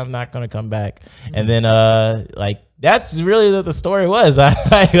like, yeah, I'm not going to come back. And then, that's really what the story was.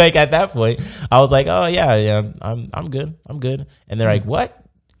 Like at that point I was like, oh yeah, I'm good. And they're like, what?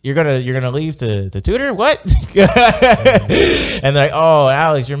 You're gonna leave to tutor? What? And they're like, oh,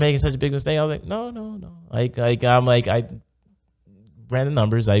 Alex, you're making such a big mistake. I was like, no. I ran the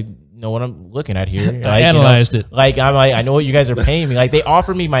numbers. I know what I'm looking at here. I analyzed it. I know what you guys are paying me. Like they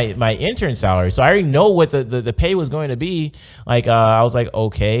offered me my intern salary, so I already know what the pay was going to be. Like I was like,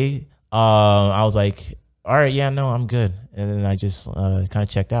 okay. I was like, all right, yeah, no, I'm good. And then I just kind of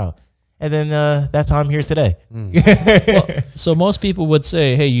checked out. And then that's how I'm here today. Well, so most people would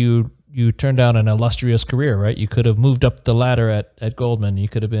say, hey, you turned down an illustrious career, right? You could have moved up the ladder at Goldman. You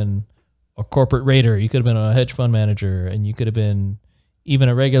could have been a corporate raider. You could have been a hedge fund manager, and you could have been even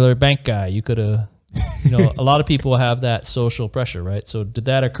a regular bank guy. You could have, a lot of people have that social pressure, right? So did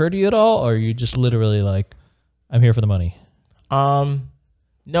that occur to you at all? Or are you just literally like, I'm here for the money?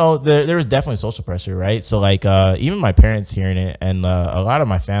 No, there was definitely social pressure, right? So like even my parents hearing it, and a lot of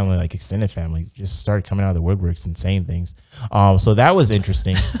my family, like extended family, just started coming out of the woodworks and saying things. So that was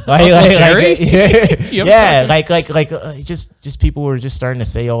interesting. Just people were just starting to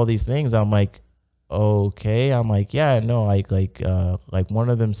say all these things. I'm like, okay. I'm like, yeah, no, like one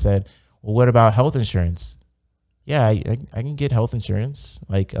of them said, well, what about health insurance? Yeah, I can get health insurance.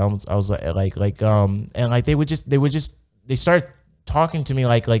 Like I was like and like they start talking to me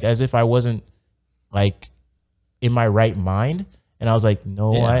like as if I wasn't like in my right mind. And I was like,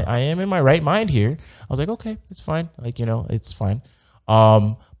 no, yeah. I am in my right mind here. I was like, okay, it's fine. Like, it's fine.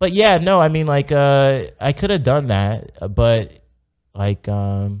 But yeah, no, I mean, like, I could have done that, but like,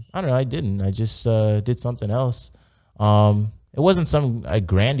 I don't know, I didn't. I just did something else. It wasn't some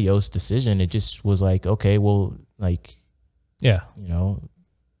grandiose decision. It just was like, okay, well, like, yeah, the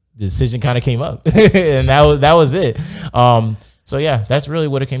decision kind of came up and that was it. So yeah, that's really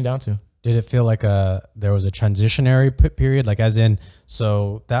what it came down to. Did it feel like there was a transitionary period? Like as in,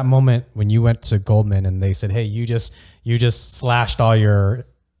 so that moment when you went to Goldman and they said, hey, you just slashed all your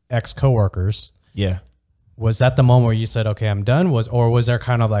ex-coworkers. Yeah. Was that the moment where you said, okay, I'm done? Or was there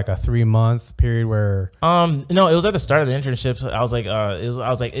kind of like a 3-month period where? No, it was at the start of the internship. I was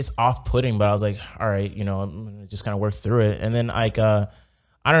like, it's off-putting, but I was like, all right, I'm gonna just kind of work through it. And then like,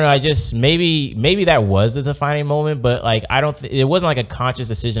 I don't know. I just maybe that was the defining moment, but like I don't. It wasn't like a conscious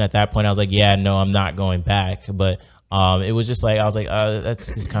decision at that point. I was like, yeah, no, I'm not going back. But it was just like I was like, that's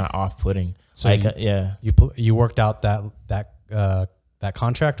just kind of off putting. So like, you worked out that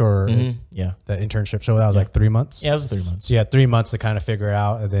contract or yeah, the internship. So that was like 3 months. Yeah, it was 3 months. So you had 3 months to kind of figure it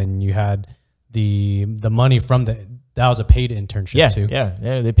out, and then you had the money from that was a paid internship too.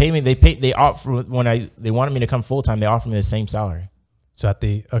 Yeah. They paid me. They offered they wanted me to come full time. They offered me the same salary. So at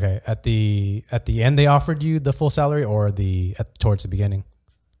the end they offered you the full salary, or towards the beginning?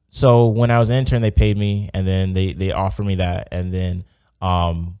 So when I was an intern, they paid me, and then they offered me that, and then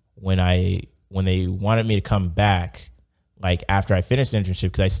when they wanted me to come back, like after I finished the internship,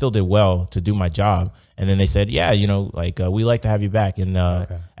 because I still did well to do my job, and then they said, yeah, we like to have you back, and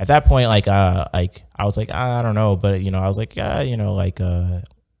at that point, like I was like, I don't know, but I was like, yeah,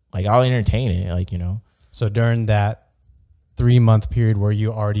 I'll entertain it, So during that 3 month period, were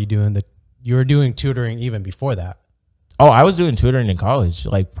you already you were doing tutoring even before that? Oh, I was doing tutoring in college,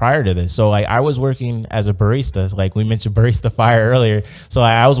 like prior to this. So like I was working as a barista, like we mentioned Barista Fire earlier. So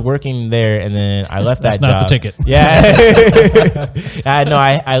I was working there, and then I left that job. That's not the ticket. Yeah. No,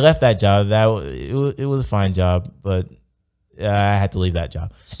 I left that job. It was a fine job, but I had to leave that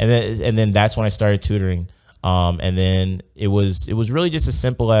job. And then that's when I started tutoring. And then it was really just as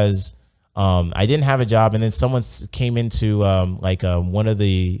simple as I didn't have a job, and then someone came into a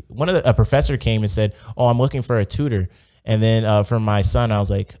professor came and said, "Oh, I'm looking for a tutor." And then for my son, I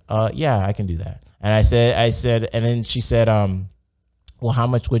was like, "Yeah, I can do that." And I said, and then she said, "Well, how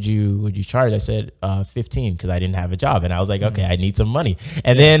much would you charge?" I said, 15, because I didn't have a job, and I was like, "Okay, I need some money."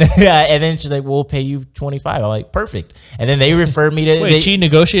 And then she's like, "We'll pay you 25." I'm like, "Perfect." And then they referred me to. Wait, she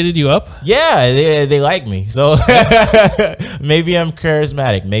negotiated you up? Yeah, they like me, so maybe I'm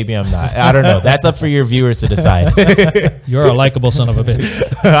charismatic, maybe I'm not. I don't know. That's up for your viewers to decide. You're a likable son of a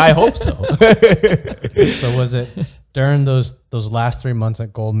bitch. I hope so. So was it during those last 3 months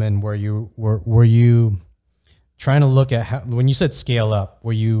at Goldman where were you trying to look at how, when you said scale up,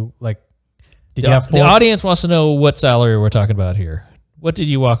 were you like, did you have the audience wants to know what salary we're talking about here. What did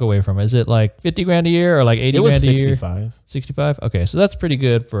you walk away from? Is it like 50 grand a year or like 80 grand a year? 65. 65? Okay, so that's pretty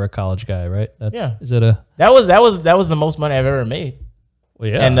good for a college guy, right? Yeah. Is it a? That was the most money I've ever made. Well,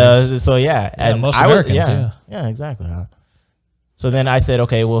 yeah. And so yeah, and most Americans, yeah, exactly. So then I said,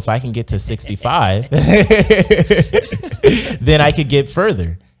 okay, well, if I can get to 65, then I could get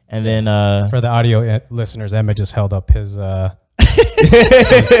further. And then for the audio listeners, Emmett just held up his, his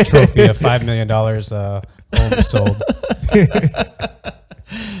trophy of $5 million home sold.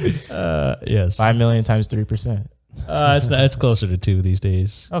 Yes. 5 million times 3%. It's closer to 2 these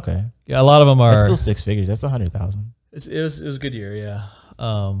days. Okay. Yeah, a lot of them are. That's still 6 figures. That's 100,000. It was a good year, yeah.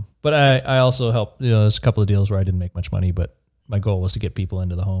 But I also helped. There's a couple of deals where I didn't make much money, but my goal was to get people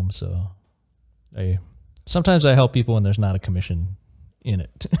into the home. So sometimes I help people when there's not a commission in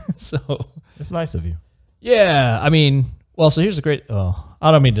it. So it's nice of you. Yeah, I mean, well, so here's the great. Oh,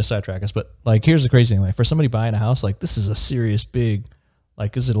 I don't mean to sidetrack us, but like, here's the crazy thing. Like, for somebody buying a house, like, this is a serious big,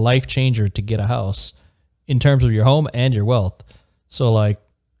 like, this is a life changer to get a house in terms of your home and your wealth. So like,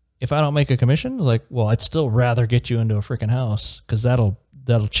 if I don't make a commission, like, well, I'd still rather get you into a freaking house, because that'll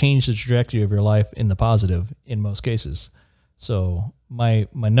change the trajectory of your life in the positive in most cases. So my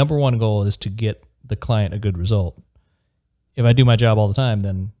number one goal is to get the client a good result. If I do my job all the time,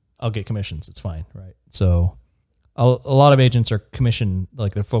 then I'll get commissions. It's fine, right? So a lot of agents are commission,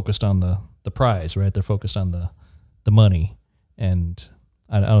 like, they're focused on the prize, right? They're focused on the money, and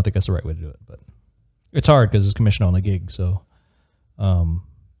I don't think that's the right way to do it. But it's hard because it's commission only gig. So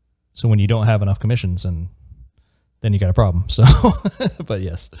so when you don't have enough commissions, and then you got a problem. So, but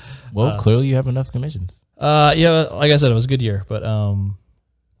yes. Well, clearly you have enough commissions. Yeah, like I said, it was a good year, but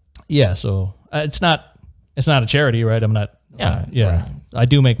yeah. So it's not a charity, right? I'm not. Yeah. Right. I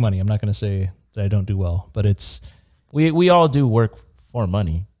do make money. I'm not going to say that I don't do well, but it's. We all do work for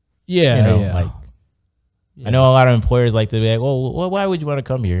money. Yeah. Like, I know a lot of employers like to be like, well, why would you want to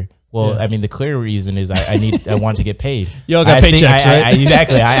come here? Well, I mean, the clear reason is I want to get paid. You all got paychecks, right?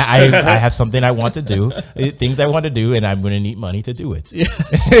 Exactly. I have something I want to do, things I want to do, and I'm going to need money to do it. Yeah.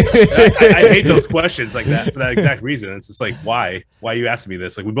 I hate those questions like that for that exact reason. It's just like, why? Why are you asking me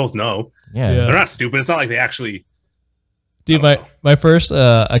this? Like, we both know. Yeah. They're not stupid. It's not like they actually. Dude, my first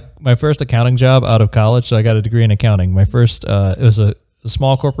accounting job out of college, so I got a degree in accounting. My first, it was a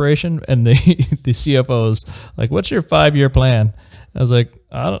small corporation, and the CFO's like, "What's your 5-year plan?" I was like,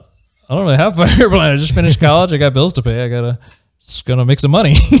 I don't really have a 5-year plan. I just finished college. I got bills to pay. Just gonna make some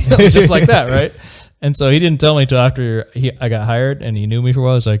money, just like that, right? And so he didn't tell me till after I got hired, and he knew me for a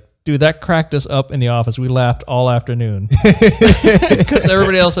while. He's like, Dude, that cracked us up in the office. We laughed all afternoon because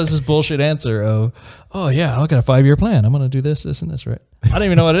everybody else has this bullshit answer of, oh yeah, I got a 5-year plan. I'm going to do this, this, and this, right? I don't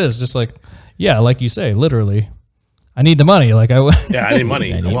even know what it is. Just like, yeah, like you say, literally, I need the money. Like I need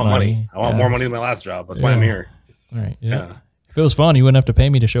money. I want money. I want more money than my last job. That's why I'm here. All right. Yeah. If it was fun, you wouldn't have to pay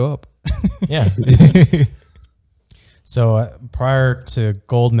me to show up. Yeah. So prior to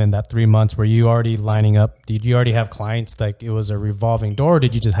Goldman, that 3 months, were you already lining up? Did you already have clients? Like it was a revolving door? Or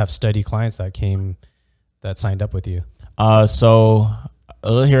did you just have steady clients that signed up with you? So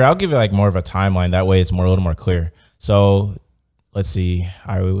here, I'll give you like more of a timeline. That way it's a little more clear. So let's see.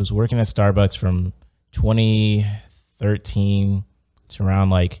 I was working at Starbucks from 2013 to around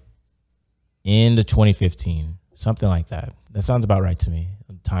like into 2015, something like that. That sounds about right to me,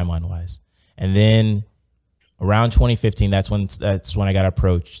 timeline wise. And then around 2015, that's when I got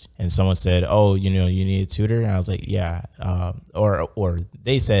approached and someone said, "Oh, you need a tutor," and I was like, "Yeah," or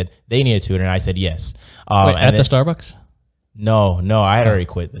they said they need a tutor, and I said yes. Wait, at the Starbucks? No, I had already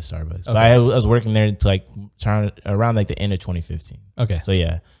quit the Starbucks, but I was working there to like around like the end of 2015. Okay. So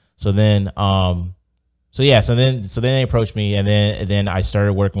yeah, so then they approached me, and then I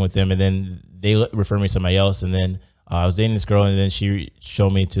started working with them, and then they referred me to somebody else, and then I was dating this girl, and then she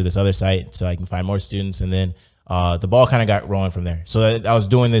showed me to this other site so I can find more students, and then the ball kind of got rolling from there. So I was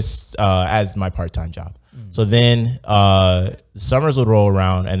doing this as my part-time job. So then the summers would roll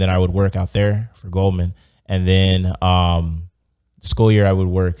around, and then I would work out there for Goldman, and then school year I would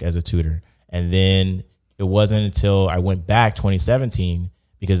work as a tutor, and then it wasn't until I went back 2017,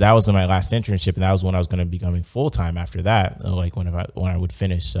 because that was my last internship, and that was when I was going to be becoming full-time after that, like when I would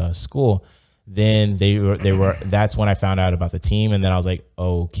finish school. Then that's when I found out about the team, and then I was like,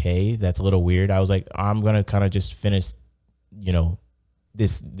 okay, that's a little weird. I was like, I'm gonna kind of just finish,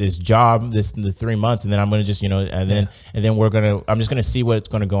 this job, the 3 months, and then I'm gonna just, and then I'm just gonna see what's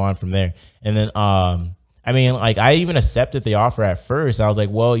gonna go on from there. And then I mean, like I even accepted the offer at first. I was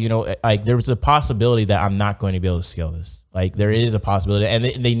like, well, like there was a possibility that I'm not going to be able to scale this. Like there is a possibility, and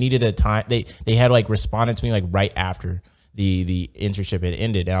they needed a time. They had like responded to me like right after the internship had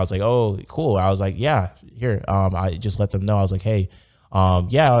ended, and I was like, oh, cool. I was like, yeah, here. I just let them know. I was like, hey,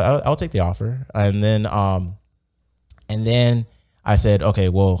 yeah, I'll take the offer. And then I said, okay,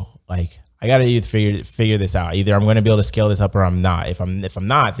 well, like I got to either figure this out. Either I'm going to be able to scale this up or I'm not. If I'm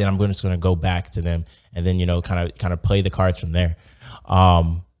not, then I'm just going to go back to them and then, kind of play the cards from there.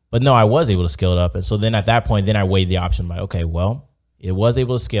 But no, I was able to scale it up. And so then at that point, then I weighed the option like, okay, well, it was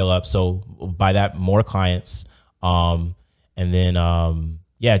able to scale up. So by that, more clients, and then,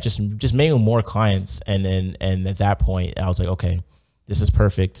 yeah, just making more clients. And at that point I was like, okay, this is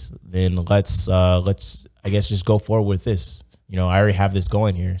perfect. Then let's I guess just go forward with this. I already have this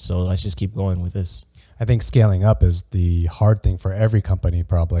going here, so let's just keep going with this. I think scaling up is the hard thing for every company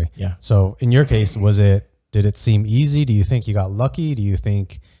probably. Yeah. So in your case, did it seem easy? Do you think you got lucky? Do you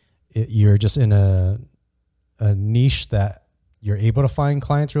think you're just in a niche that you're able to find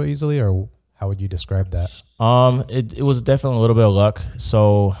clients real easily, or how would you describe that? It was definitely a little bit of luck.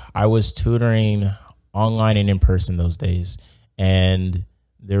 So I was tutoring online and in person those days, and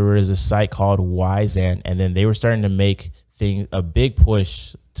there was a site called Wyzant, and then they were starting to make a big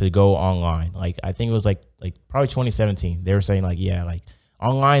push to go online. Like I think it was like probably 2017. They were saying like, yeah, like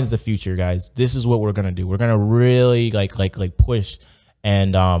online's the future, guys. This is what we're gonna do. We're gonna really like push.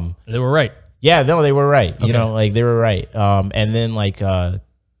 And they were right. Yeah, no, they were right. Okay. Like they were right. And then like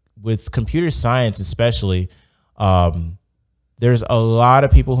with computer science especially, there's a lot of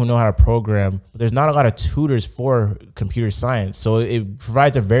people who know how to program, but there's not a lot of tutors for computer science. So it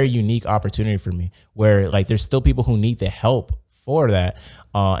provides a very unique opportunity for me where like there's still people who need the help for that.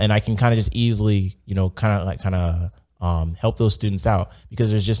 And I can kind of just easily, help those students out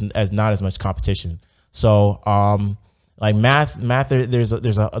because there's just not as much competition. So like math, there's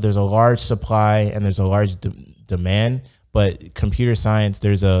a large supply and there's a large demand, but computer science,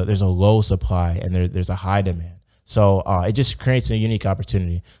 there's a low supply and there's a high demand. So it just creates a unique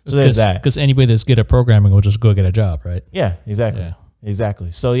opportunity. So there's that. Because anybody that's good at programming will just go get a job, right? Yeah, exactly. Yeah.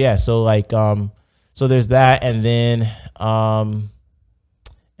 Exactly. So yeah, so like so there's that, and then I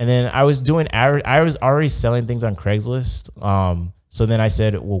was already selling things on Craigslist. So then I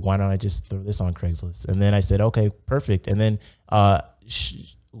said, well, why don't I just throw this on Craigslist? And then I said, okay, perfect. And then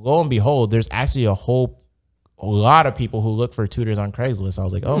lo and behold, there's actually a lot of people who look for tutors on Craigslist. I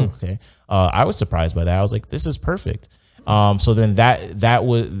was like, oh, okay. I was surprised by that. I was like, this is perfect. So then that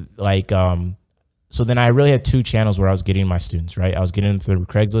was like, so then I really had two channels where I was getting my students, right? I was getting them through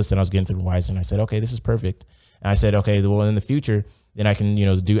Craigslist and I was getting through Wyzant. And I said, okay, this is perfect. And I said, okay, well, in the future, then I can,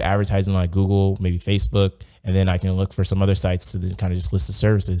 do advertising like Google, maybe Facebook, and then I can look for some other sites to then kind of just list the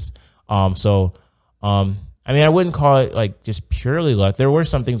services. I mean, I wouldn't call it like just purely luck. There were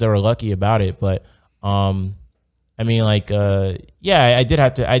some things that were lucky about it, but I mean, like, yeah, I did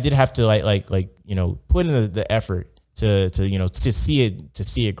have to like put in the effort to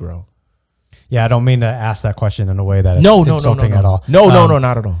see it grow. Yeah, I don't mean to ask that question in a way that it's No, insulting at all. No,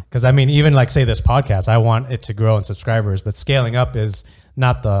 not at all. Because I mean, even like say this podcast, I want it to grow in subscribers, but scaling up is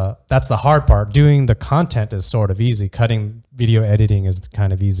not that's the hard part. Doing the content is sort of easy. Cutting video editing is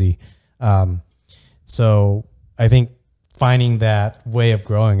kind of easy. So I think finding that way of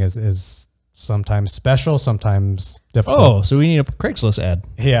growing is sometimes special, sometimes difficult. Oh, so we need a Craigslist ad.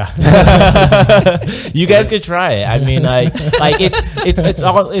 Yeah. You guys could try it. I mean, like it's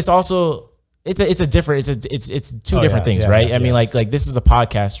two different things, right? Yeah, I mean, like this is a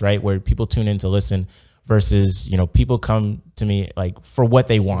podcast, right, where people tune in to listen versus, people come to me like for what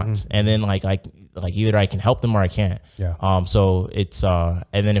they want. And then like either I can help them or I can't. Yeah. So it's, and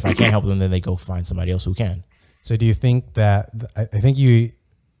then if I can't help them, then they go find somebody else who can. So do you think that, I think you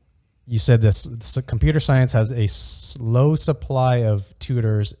said this computer science has a low supply of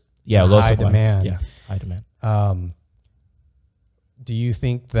tutors. Yeah. Low high supply. demand. Yeah. High demand. Do you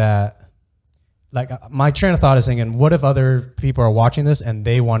think that, like, my train of thought is thinking, what if other people are watching this and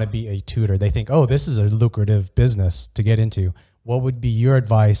they want to be a tutor? They think, oh, this is a lucrative business to get into. What would be your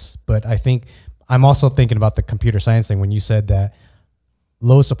advice? But I think I'm also thinking about the computer science thing. When you said that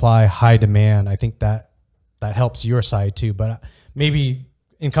low supply, high demand, I think that helps your side too. But maybe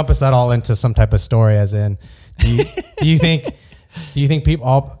encompass that all into some type of story, as in, do you think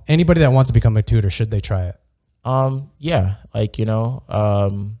people, anybody that wants to become a tutor, should they try it? Yeah, like,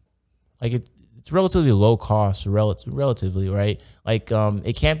 like it's relatively low cost, relatively, right? Like,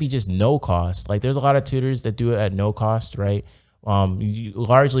 it can't be just no cost. Like, there's a lot of tutors that do it at no cost, right?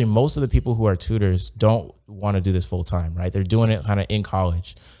 Largely, most of the people who are tutors don't want to do this full time, right? They're doing it kind of in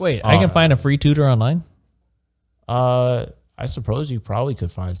college. Wait, I can find a free tutor online? I suppose you probably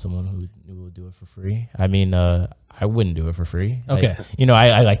could find someone who will do it for free. I mean, I wouldn't do it for free. Okay. Like,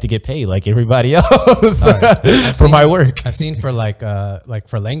 I like to get paid like everybody else for my work. I've seen for like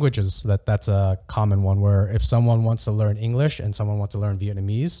for languages that's a common one, where if someone wants to learn English and someone wants to learn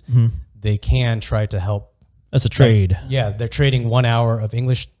Vietnamese, they can try to help. That's a trade. Yeah, they're trading 1 hour of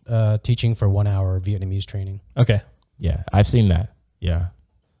English teaching for 1 hour of Vietnamese training. Okay. Yeah, I've seen that. Yeah.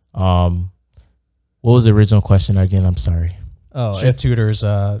 What was the original question again? I'm sorry. Oh, should tutors,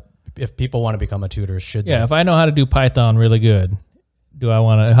 if people want to become a tutor, should they? If I know how to do Python really good,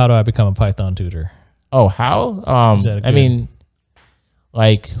 how do I become a Python tutor? Oh, how? I mean,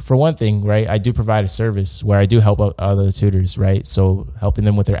 like, for one thing, right, I do provide a service where I do help other tutors, right? So helping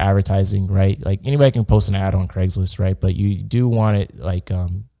them with their advertising, right? Like, anybody can post an ad on Craigslist, right? But you do want it, like,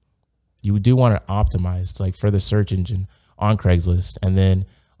 you do want it optimized, like, for the search engine on Craigslist, and then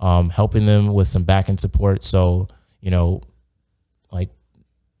helping them with some back-end support. So, like,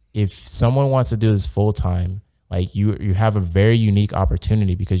 if someone wants to do this full time, like, you have a very unique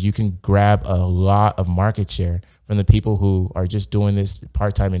opportunity, because you can grab a lot of market share from the people who are just doing this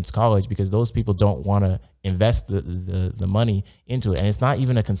part-time in college, because those people don't want to invest the money into it. And it's not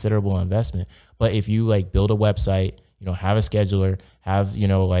even a considerable investment. But if you, like, build a website, have a scheduler, have,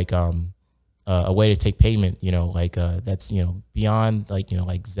 like, a way to take payment, that's, beyond, like,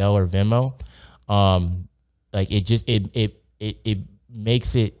 like Zelle or Venmo, like, it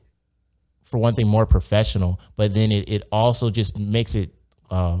makes it, for one thing, more professional, but then it also just makes it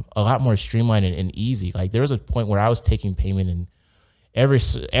a lot more streamlined and easy. Like, there was a point where I was taking payment in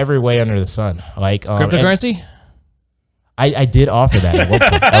every way under the sun. Like, cryptocurrency? I did offer that at one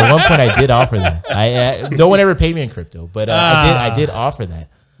point. At one point, I did offer that. No one ever paid me in crypto, but I did offer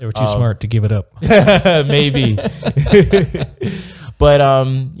that. They were too smart to give it up. Maybe. But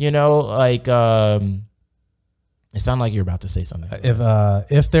like, it sounded like you're about to say something.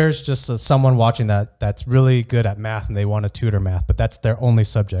 If there's just someone watching that's really good at math and they want to tutor math, but that's their only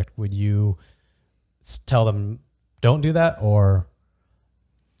subject, would you tell them don't do that? Or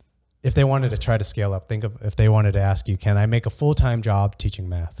if they wanted to try to scale up, think of if they wanted to ask you, can I make a full-time job teaching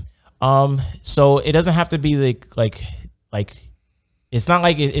math? So it doesn't have to be like it's not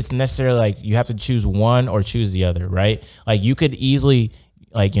like it's necessarily like you have to choose one or choose the other, right? Like, you could easily,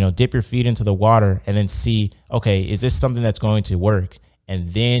 like, dip your feet into the water and then see, okay, is this something that's going to work? And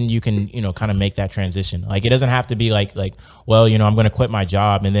then you can, kind of make that transition. Like, it doesn't have to be like, well, I'm going to quit my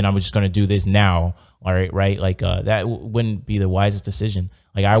job and then I'm just going to do this now. All right. Right. Like, that wouldn't be the wisest decision.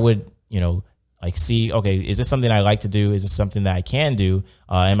 Like, I would, like see, okay, is this something I like to do? Is this something that I can do?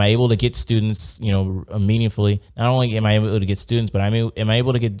 Am I able to get students, meaningfully? Not only am I able to get students, but am I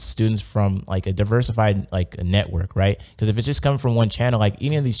able to get students from like a diversified like a network, right? Because if it's just coming from one channel, like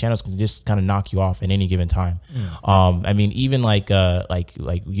any of these channels can just kind of knock you off at any given time. I mean, even like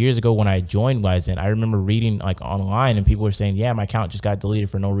years ago when I joined Wyzen, I remember reading like online and people were saying, yeah, my account just got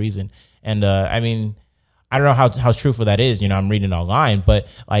deleted for no reason. And I mean, I don't know how truthful that is. I'm reading online, but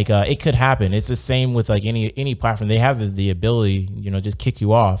like it could happen. It's the same with like any platform. They have the ability, just kick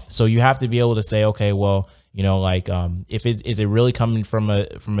you off. So you have to be able to say, okay, well, if is it really coming from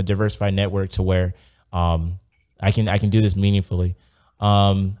a diversified network to where I can do this meaningfully.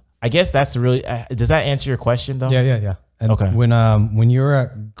 I guess that's really. Does that answer your question though? Yeah. And okay. When you were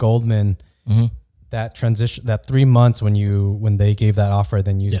at Goldman. Mm-hmm. That transition, that 3 months when they gave that offer,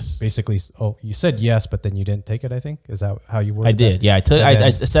 then you basically, you said yes, but then you didn't take it. I think is that how you were? I did. Yeah, I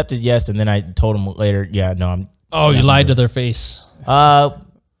accepted yes, and then I told them later. Yeah, no, I'm. Oh, you lied to their face.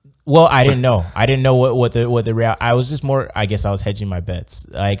 Well, I didn't know. I didn't know what the real. I was just more. I guess I was hedging my bets.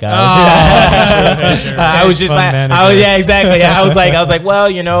 Like, I was just like, exactly. Yeah, I was like,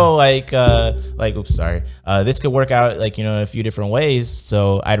 well, oops, sorry. This could work out like a few different ways.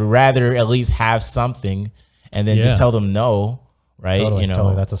 So I'd rather at least have something, and then just tell them no. Right. Totally,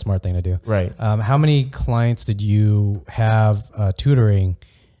 totally. That's a smart thing to do. Right. How many clients did you have tutoring?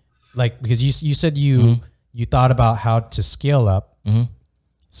 Like, because you said you thought about how to scale up. Mm-hmm.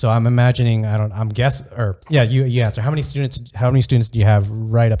 So I'm imagining, you answer. How many students do you have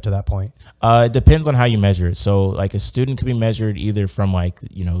right up to that point? It depends on how you measure it. So like a student could be measured either from like,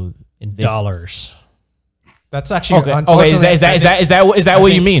 in dollars. That's actually okay. Is that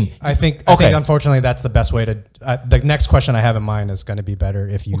what you mean? I think unfortunately that's the best way to. The next question I have in mind is going to be better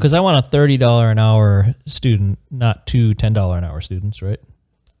if you. Because I want a $30 an hour student, not two $10 an hour students, right?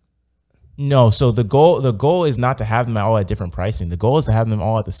 No, so the goal is not to have them all at different pricing. The goal is to have them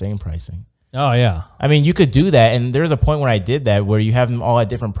all at the same pricing. Oh yeah. I mean, you could do that, and there's a point where I did that where you have them all at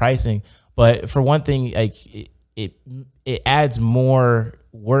different pricing. But for one thing, like it adds more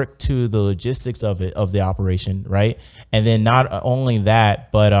work to the logistics of the operation, right? And then not only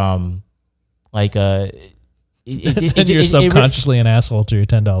that, but you're subconsciously an asshole to your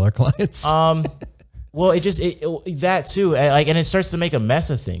 $10 clients. Well, that too, like, and it starts to make a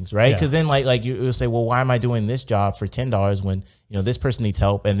mess of things, right? Because then, like you'll say, well, why am I doing this job for $10 when this person needs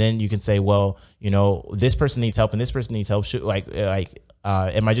help? And then you can say, well, this person needs help and this person needs help. Am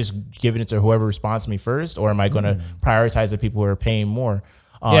I just giving it to whoever responds to me first, or am I going to prioritize the people who are paying more?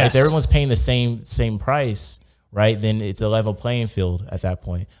 If everyone's paying the same price, right, then it's a level playing field at that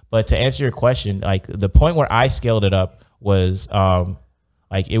point. But to answer your question, like the point where I scaled it up was.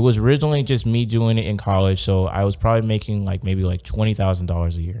 Like it was originally just me doing it in college. So I was probably making maybe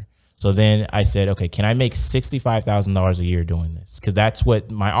 $20,000 a year. So then I said, okay, can I make $65,000 a year doing this? Because that's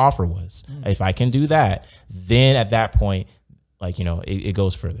what my offer was. If I can do that, then at that point, it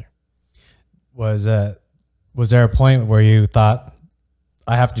goes further. Was there a point where you thought,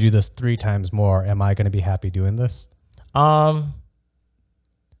 I have to do this 3 times more? Am I going to be happy doing this?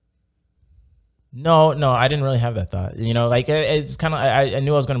 No, I didn't really have that thought. It's kind of, I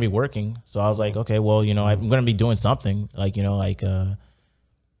knew I was going to be working. So I was like, okay, well, I'm going to be doing something that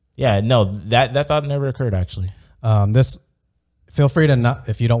thought never occurred actually. Feel free to not,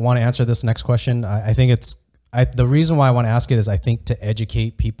 if you don't want to answer this next question, I think the reason why I want to ask it is I think to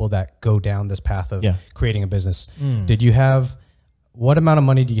educate people that go down this path of creating a business. What amount of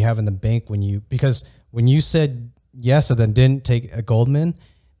money do you have in the bank because when you said yes and then didn't take a Goldman,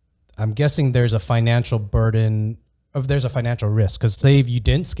 I'm guessing there's a financial burden there's a financial risk because say if you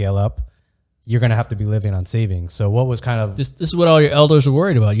didn't scale up, you're going to have to be living on savings. So what was kind of this is what all your elders were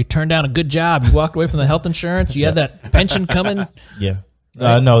worried about. You turned down a good job. You walked away from the health insurance. You had that pension coming. Yeah.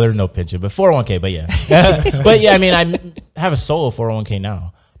 Right? No, there's no pension, but 401k, but yeah. But yeah, I mean, I have a solo 401k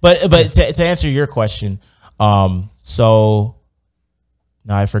now, but to answer your question,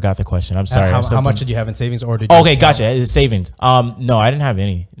 no, I forgot the question. I'm sorry. How much did you have in savings, or did you? Okay, gotcha. It's savings. No, I didn't have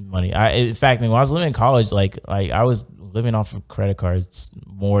any money. In fact, when I was living in college, like I was living off of credit cards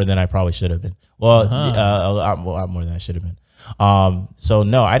more than I probably should have been. Well, a lot more than I should have been. So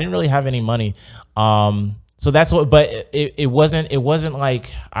no, I didn't really have any money. So that's what. But it wasn't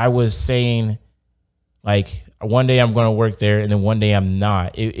like I was saying, like, one day I'm going to work there and then one day I'm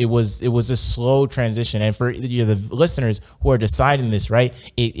not. It was a slow transition. And for the listeners who are deciding this, right,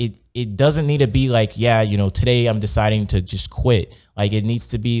 it doesn't need to be like, today I'm deciding to just quit. Like it needs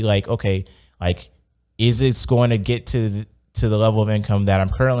to be like, okay, like, is this going to get to the level of income that I'm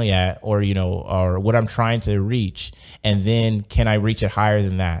currently at, or what I'm trying to reach? And then can I reach it higher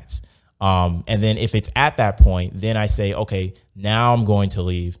than that? And then if it's at that point, then I say, okay, now I'm going to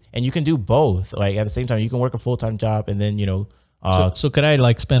leave. And you can do both. Like at the same time, you can work a full-time job and then, so could I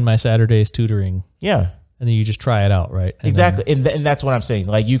like spend my Saturdays tutoring? yeah. And then you just try it out, right? And Exactly, and that's what I'm saying.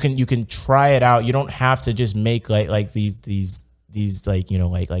 Like you can try it out. You don't have to just make like these like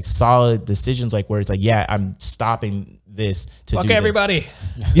like solid decisions, like where it's like, yeah, I'm stopping this to fuck do everybody.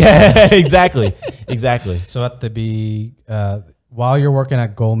 This. Yeah, exactly. So while you're working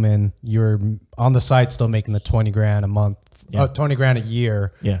at Goldman, you're on the side still making the 20 grand a month, 20 grand a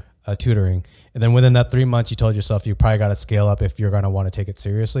year, tutoring. And then within that 3 months, you told yourself you probably got to scale up if you're going to want to take it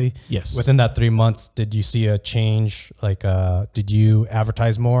seriously. Yes. Within that 3 months, did you see a change? Like, did you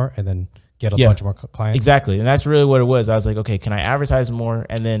advertise more and then get a bunch more clients? Exactly. And that's really what it was. I was like, okay, can I advertise more?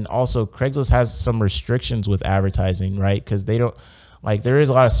 And then also Craigslist has some restrictions with advertising, right? Because they don't, like, there is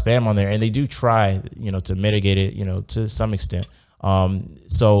a lot of spam on there, and they do try, to mitigate it, to some extent.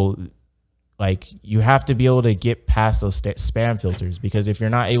 So like you have to be able to get past those spam filters, because if you're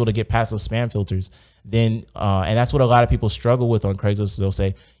not able to get past those spam filters, then, and that's what a lot of people struggle with on Craigslist. They'll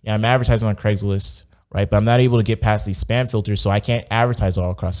say, yeah, I'm advertising on Craigslist, right? But I'm not able to get past these spam filters, so I can't advertise all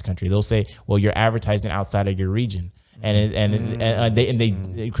across the country. They'll say, well, you're advertising outside of your region. And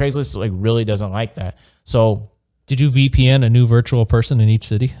Craigslist like really doesn't like that. So did you VPN a new virtual person in each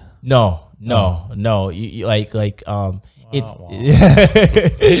city? No.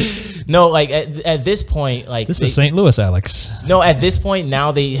 It's no, like at this point, like this is St. Louis, Alex. No, at this point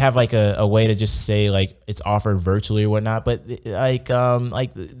now they have like a way to just say like it's offered virtually or whatnot. But like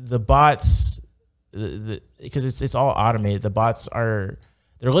the bots, because it's all automated. The bots they're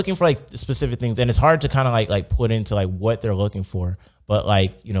looking for like specific things, and it's hard to kind of like put into like what they're looking for. But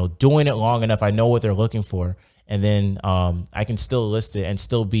like doing it long enough, I know what they're looking for. And then I can still list it and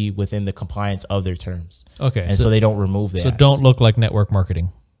still be within the compliance of their terms. Okay. And so they don't remove the So ads. don't look like network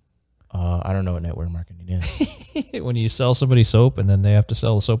marketing. I don't know what network marketing is. When you sell somebody soap and then they have to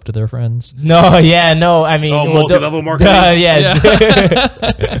sell the soap to their friends. No. I mean, multi-level marketing. Yeah. Like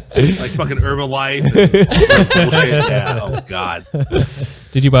fucking Herbalife. Yeah. Oh God.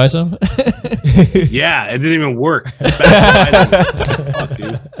 Did you buy some? Yeah, it didn't even work. Fuck,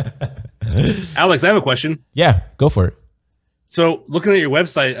 dude. Alex, I have a question. Yeah, go for it. So looking at your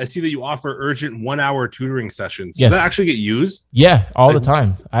website, I see that you offer urgent 1 hour tutoring sessions. Yes. Does that actually get used? Yeah, all the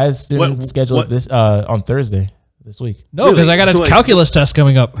time. I had a student scheduled this on Thursday this week. No, because I got a calculus test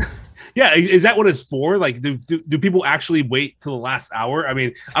coming up. Yeah, is that what it's for? Like, do people actually wait till the last hour? I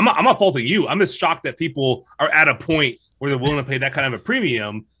mean, I'm not faulting you. I'm just shocked that people are at a point where they're willing to pay that kind of a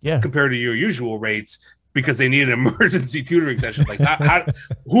premium compared to your usual rates, because they need an emergency tutoring session. Like,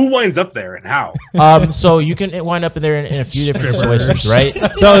 who winds up there and how? So you can wind up in there in a few different situations, right?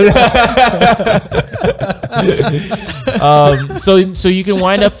 So you can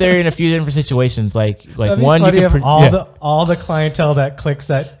wind up there in a few different situations. Like one, you can all the clientele that clicks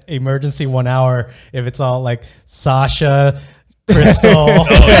that emergency 1 hour. If it's all like Sasha, Crystal,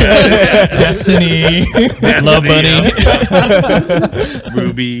 Destiny, Love Bunny,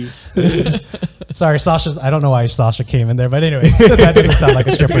 Ruby. Sorry, Sasha's. I don't know why Sasha came in there, but anyways, that doesn't sound like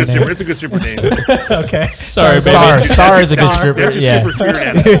a stripper name. It's a good stripper name. Okay, sorry, baby. Star is a good stripper. Yeah.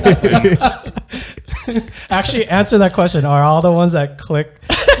 Actually, answer that question. Are all the ones that click?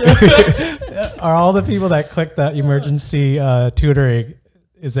 Are all the people that click that emergency tutoring?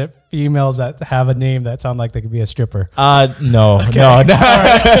 Is it females that have a name that sound like they could be a stripper? No.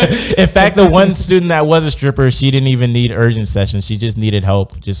 In fact, the one student that was a stripper, she didn't even need urgent sessions. She just needed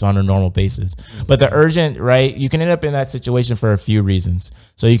help just on a normal basis. But the urgent, right, you can end up in that situation for a few reasons.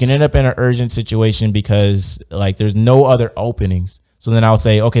 So you can end up in an urgent situation because like there's no other openings. So then I'll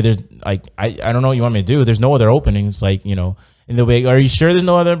say, okay, there's like, I don't know what you want me to do. There's no other openings. Like, and they'll be, are you sure there's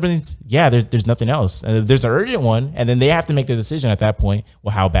no other openings? Yeah, there's nothing else. And there's an urgent one, and then they have to make the decision at that point.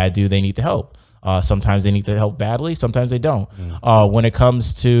 Well, how bad do they need the help? Sometimes they need the help badly. Sometimes they don't. When it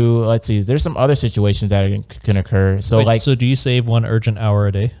comes to, let's see, there's some other situations that can occur. So so do you save one urgent hour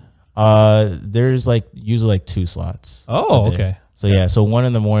a day? There's like usually like 2 slots. Oh, okay. So yeah, so one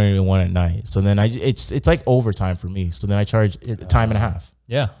in the morning and one at night. So then it's like overtime for me. So then I charge time and a half.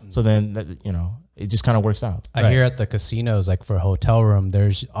 Yeah. So then it just kind of works out. I hear at the casinos, like for a hotel room,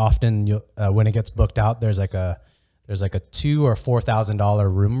 there's often when it gets booked out, there's like a $2,000 or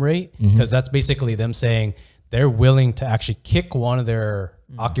 $4,000 room rate, because that's basically them saying they're willing to actually kick one of their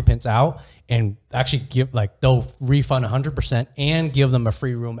occupants out and actually they'll refund 100% and give them a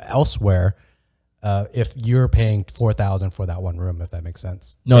free room elsewhere. If you're paying $4,000 for that one room, if that makes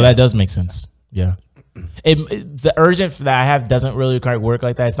sense. No, that does make sense. Yeah. The urgent that I have doesn't really quite work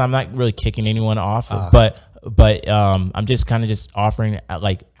like that. I'm not really kicking anyone off, but but I'm just kind of just offering it at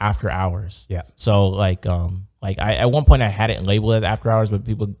like after hours. Yeah. So like I at one point I had it labeled as after hours, but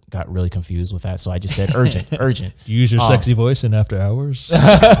people got really confused with that. So I just said urgent, urgent. Do you use your sexy voice in after hours?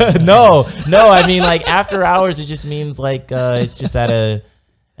 No. I mean, like after hours, it just means like it's just at a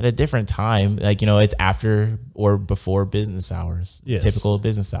different time. Like, you know, it's after or before business hours, Yes. typical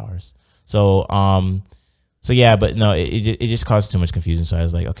business hours. So yeah, but no, it just caused too much confusion. So I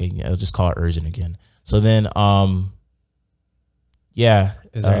was like, okay, yeah, I'll just call it urgent again. So then, yeah.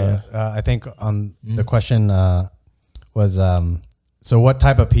 Is there? I think the question was so what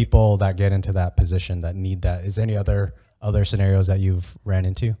type of people that get into that position that need that? Is there any other scenarios that you've ran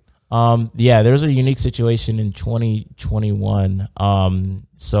into? Yeah, there was a unique situation in 2021.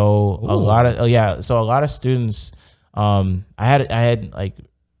 So a lot of students. I had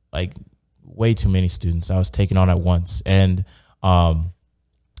like way too many students I was taking on at once, and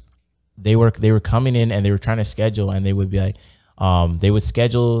they were coming in and they were trying to schedule, and they would be like. They would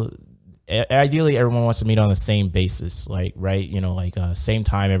schedule. Ideally, everyone wants to meet on the same basis, like right, you know, like same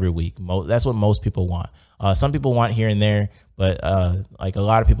time every week. That's what most people want. Some people want here and there, but like a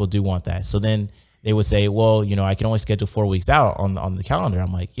lot of people do want that. So then they would say, well, you know, I can only schedule 4 weeks out on the calendar.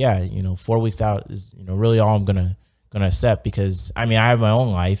 I'm like, yeah, you know, 4 weeks out is, you know, really all I'm gonna accept, because I mean I have my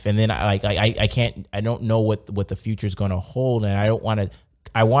own life, and then I don't know what the future is gonna hold, and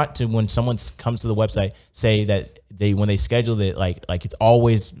I want to when someone comes to the website say that when they schedule it like it's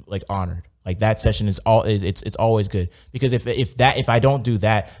always like honored, like that session is it's always good, because if I don't do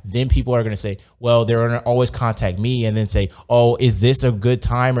that, then people are going to say, well, they're going to always contact me and then say, oh, is this a good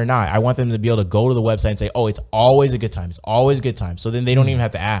time or not? I want them to be able to go to the website and say, oh, it's always a good time. It's always a good time. So then they don't even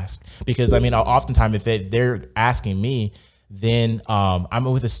have to ask, because I mean, oftentimes if they're asking me, then I'm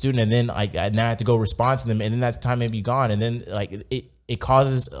with a student, and then like now I have to go respond to them, and then that time may be gone, and then like it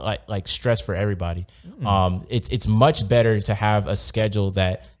causes like stress for everybody. It's much better to have a schedule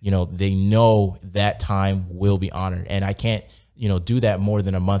that, you know, they know that time will be honored, and I can't, you know, do that more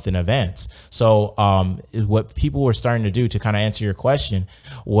than a month in advance. So what people were starting to do, to kind of answer your question,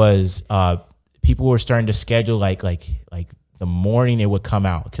 was people were starting to schedule like the morning it would come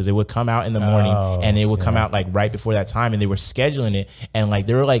out, because it would come out in the morning, and it would come out like right before that time, and they were scheduling it, and like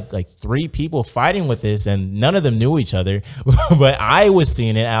there were like 3 people fighting with this, and none of them knew each other, but I was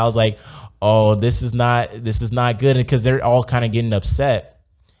seeing it, and I was like, oh, this is not good, because they're all kind of getting upset,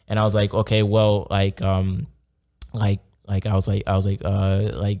 and I was like, okay, well, like I was like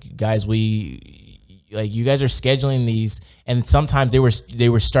guys, you guys are scheduling these, and sometimes they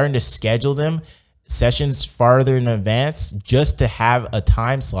were starting to schedule them sessions farther in advance just to have a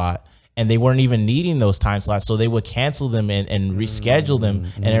time slot, and they weren't even needing those time slots, so they would cancel them and reschedule them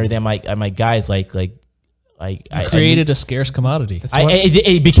and everything. I'm like guys, like I created a scarce commodity.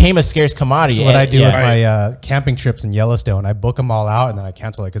 It became a scarce commodity. That's what I do with my camping trips in Yellowstone. I book them all out and then I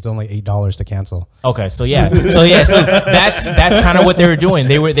cancel it, because it's only $8 to cancel. Okay, so that's kind of what they were doing.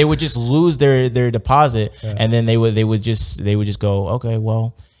 They would just lose their deposit, and then they would just go, okay,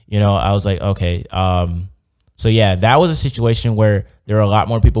 well, you know, I was like, okay. So yeah, that was a situation where there were a lot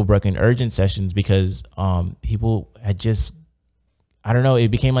more people booking urgent sessions, because people had just, I don't know, it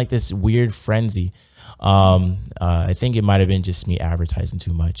became like this weird frenzy. I think it might have been just me advertising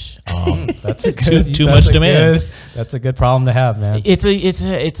too much. That's too much demand. That's a good problem to have, man. It's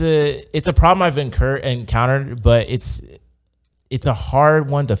a problem I've encountered, but it's a hard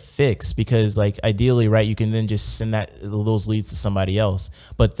one to fix, because like ideally, right, you can then just send those leads to somebody else,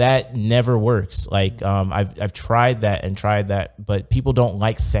 but that never works. Like I've tried that, but people don't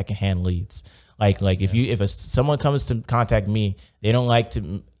like secondhand leads. Like if someone comes to contact me, they don't like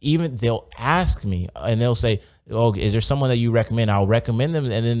to, even they'll ask me and they'll say, oh, is there someone that you recommend? I'll recommend them,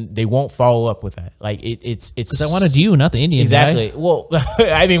 and then they won't follow up with that. Like it's because I wanted you, not the Indian exactly. guy. Well,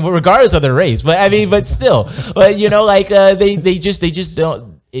 I mean, regardless of their race, but I mean, but still, but you know, like they just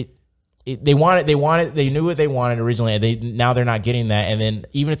don't. They want it. They want it. They knew what they wanted originally, and now they're not getting that. And then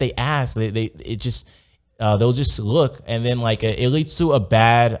even if they ask, they'll just look, and then like it leads to a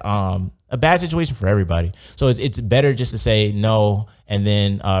bad situation for everybody. So it's better just to say no. And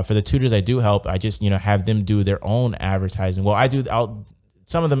then for the tutors I do help, I just, you know, have them do their own advertising. Well,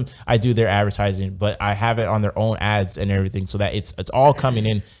 some of them I do their advertising, but I have it on their own ads and everything, so that it's all coming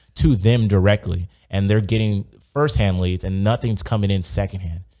in to them directly, and they're getting firsthand leads, and nothing's coming in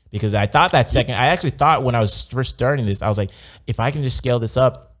secondhand. Because I actually thought when I was first starting this, I was like, if I can just scale this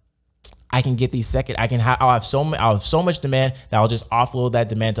up, I can get these second. I'll have so much demand that I'll just offload that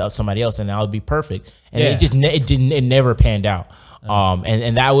demand to somebody else, and that'll be perfect. And it never panned out.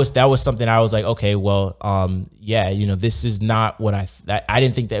 And that was something I was like, okay, well, this is not what I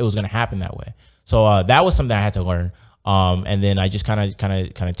didn't think that it was going to happen that way. So that was something I had to learn. And then I just kind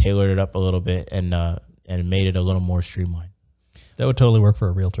of tailored it up a little bit and made it a little more streamlined. That would totally work for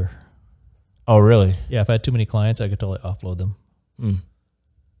a realtor. Oh, really? Yeah, if I had too many clients, I could totally offload them.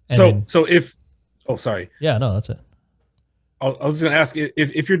 Sorry. Yeah, no, that's it. I was going to ask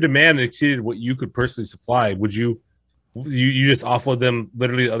if your demand exceeded what you could personally supply, would you just offload them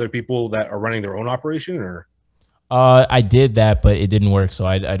literally to other people that are running their own operation, or? I did that, but it didn't work, so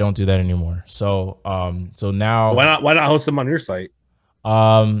I don't do that anymore. So now why not host them on your site?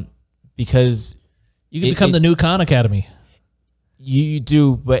 Because you can become the new Khan Academy. You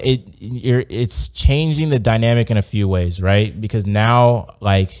do, but it's changing the dynamic in a few ways, right? Because now,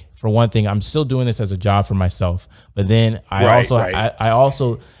 like, for one thing, I'm still doing this as a job for myself, but then I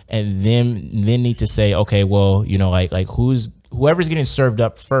also need to say, okay, well, like whoever's getting served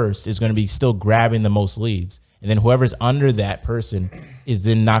up first is going to be still grabbing the most leads, and then whoever's under that person is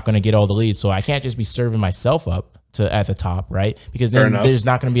then not going to get all the leads. So I can't just be serving myself up at the top, right? Because then there's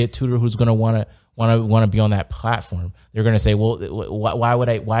not going to be a tutor who's going to want to be on that platform. They're going to say, well,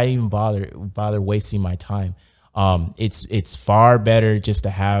 why even bother wasting my time? It's far better just to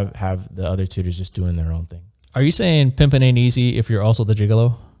have the other tutors just doing their own thing. Are you saying pimping ain't easy if you're also the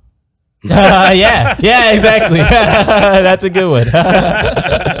gigolo? Yeah, exactly. That's a good one.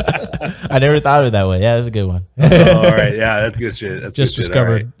 I never thought of it that way. Yeah, that's a good one. All right. Yeah, that's good shit. That's just good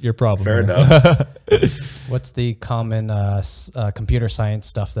discovered your problem. Fair enough. What's the common computer science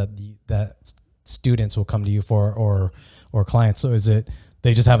stuff that students will come to you for, or clients? So is it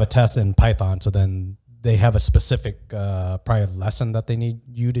they just have a test in Python, so then they have a specific probably lesson that they need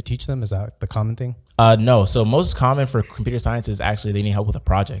you to teach them? Is that the common thing? No. So most common for computer science is actually they need help with a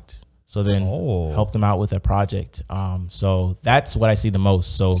project. So then help them out with a project. So that's what I see the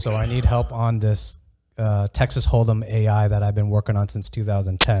most. So I need help on this Texas Hold'em AI that I've been working on since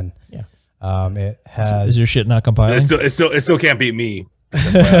 2010. Yeah. It has. Is your shit not compiling? It still can't beat me.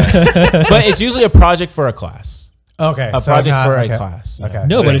 But it's usually a project for a class. Okay. A project for a class. Okay.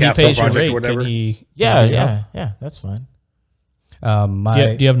 No, but if he pays your project or rate, whatever. can he? Yeah, that's fine.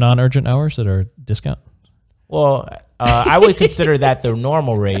 Do you have non-urgent hours that are discount? Well, I would consider that the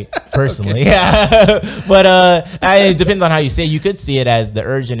normal rate personally. Yeah. But it depends on how you say it. You could see it as the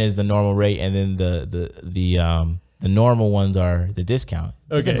urgent is the normal rate, and then the normal ones are the discount.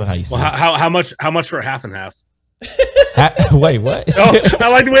 Depends on how you say it. How much for half and half? Wait, what? Oh, I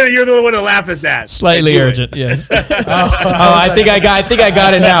like the way that you're the one to laugh at that. Slightly urgent, yes. I think I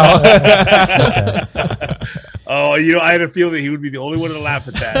got it now. Oh, I had a feeling that he would be the only one to laugh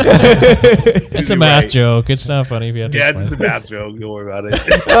at that. It's a math joke. It's not funny if you have to Yeah, it's just a math joke. Don't worry about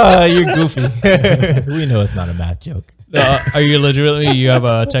it. You're goofy. We know it's not a math joke. Are you legitimately, you have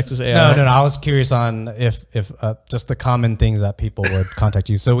a Texas AI? No. I was curious on if just the common things that people would contact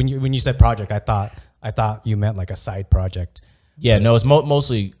you. So when you said project, I thought you meant like a side project. Yeah, no, it's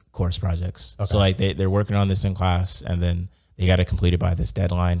mostly course projects. Okay. So like they're working on this in class, and then they got to complete it by this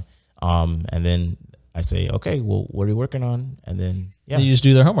deadline. And then I say, okay, well, what are you working on? And then You just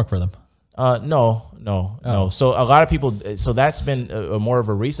do their homework for them. No. So a lot of people. So that's been a more of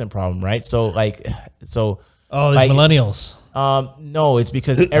a recent problem, right? So these like, millennials. No, it's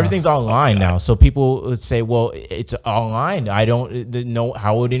because everything's online now. So people would say, well, it's online. I don't know.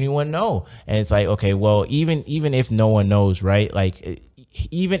 How would anyone know? And it's like, okay, well, even if no one knows, right? Like,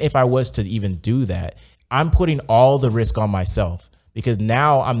 even if I was to even do that, I'm putting all the risk on myself, because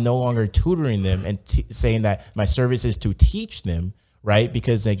now I'm no longer tutoring them and saying that my service is to teach them, right?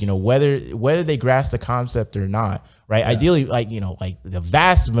 Because whether they grasp the concept or not, right? Yeah. Ideally, like the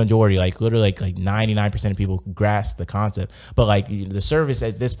vast majority, literally 99% of people grasp the concept, but the service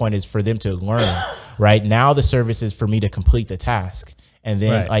at this point is for them to learn, right? Now the service is for me to complete the task. And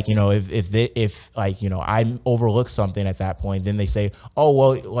then if I overlook something at that point, then they say, oh,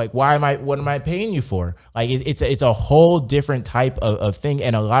 well, what am I paying you for? Like it's a whole different type of thing.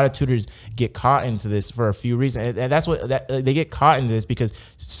 And a lot of tutors get caught into this for a few reasons. And that's they get caught into this because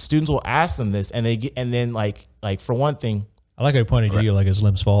students will ask them this, and then for one thing, I like how he pointed to you like it's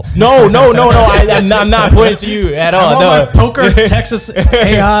Lim's fault. No. I'm not pointing to you at all. No. Poker Texas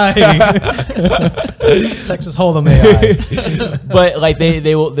AI, Texas Hold'em AI. But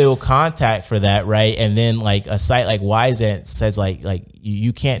they will contact for that, right? And then a site like Wyzant says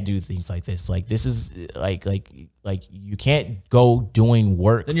you can't do things like this. Like this is like you can't go doing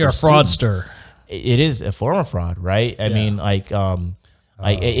work. Then you're a fraudster. It is a form of fraud, right? I mean,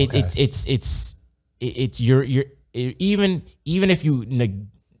 Like okay. it's you're even if you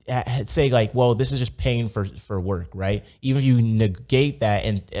say like, well, this is just paying for work, right? Even if you negate that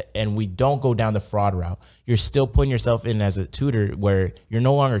and we don't go down the fraud route, you're still putting yourself in as a tutor where you're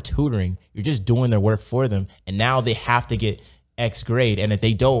no longer tutoring, you're just doing their work for them, and now they have to get X grade, and if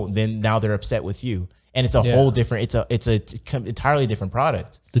they don't, then now they're upset with you, and it's a whole different, it's a entirely different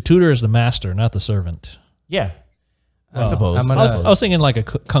product. The tutor is the master, not the servant. Yeah. I suppose. I was thinking like a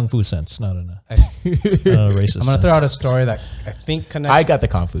kung fu sense, not in a racist I'm going to throw out a story that I think connects. I got the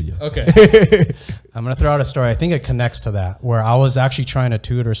kung fu. Yeah. Okay. I'm going to throw out a story. I think it connects to that, where I was actually trying to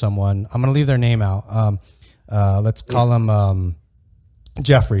tutor someone. I'm going to leave their name out. Let's call him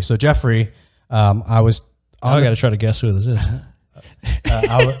Jeffrey. So Jeffrey, I was. I got to try to guess who this is.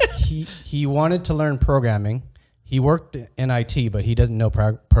 He wanted to learn programming. He worked in IT, but he doesn't know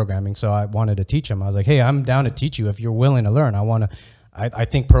programming. So I wanted to teach him. I was like, hey, I'm down to teach you if you're willing to learn. I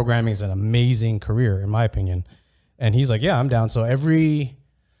think programming is an amazing career, in my opinion. And he's like, yeah, I'm down. So I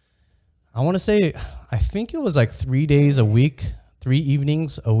think it was like 3 days a week, 3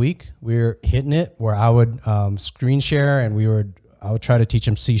 evenings a week. We were hitting it where I would screen share and I would try to teach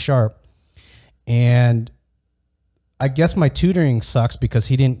him C#. And I guess my tutoring sucks because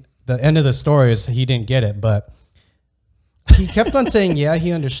the end of the story is he didn't get it, but he kept on saying, yeah,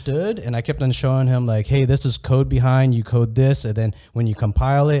 he understood. And I kept on showing him like, hey, this is code behind, you code this. And then when you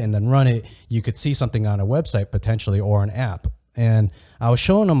compile it and then run it, you could see something on a website potentially or an app. And I was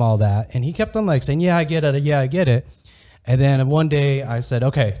showing him all that. And he kept on like saying, yeah, I get it. Yeah, I get it. And then one day I said,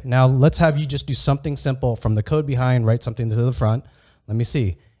 okay, now let's have you just do something simple from the code behind, write something to the front. Let me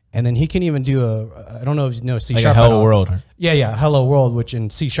see. And then he can even do I don't know if you know C#. Like a hello world. Yeah. Hello world, which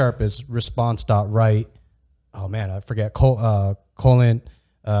in C# is response.write. Oh man, I forget colon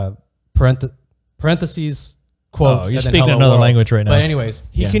parentheses quotes. You're speaking another language right now. But anyways,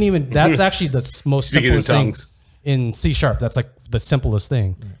 he can even. That's actually the most simplest thing in C#. That's like the simplest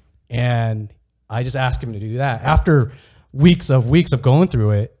thing, and I just asked him to do that after weeks of going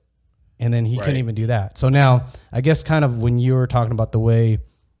through it, and then he couldn't even do that. So now, I guess kind of when you were talking about the way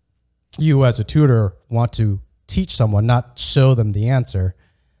you as a tutor want to teach someone, not show them the answer.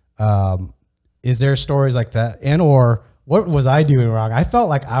 Is there stories like that? And or what was I doing wrong? I felt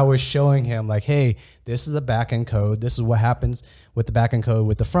like I was showing him like, hey, this is the back end code. This is what happens with the back end code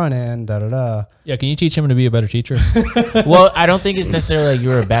with the front end. Yeah, can you teach him to be a better teacher? Well, I don't think it's necessarily like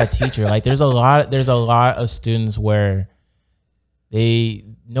you're a bad teacher. Like there's a lot of students where I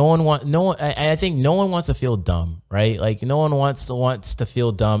think no one wants to feel dumb, right? Like no one wants to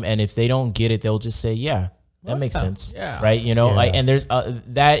feel dumb, and if they don't get it, they'll just say, yeah. That makes sense, right? You know, like, and there's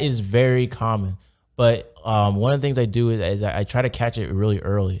that is very common. But one of the things I do is I try to catch it really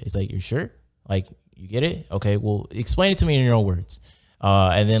early. It's like, you're sure? Like, you get it? Okay, well, explain it to me in your own words.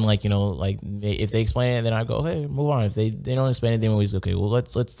 And then, like, you know, like if they explain it, then I go, hey, move on. If they don't explain it, then always okay. Well,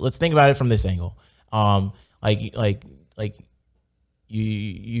 let's think about it from this angle. Like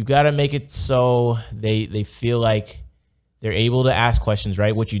you got to make it so they feel like they're able to ask questions,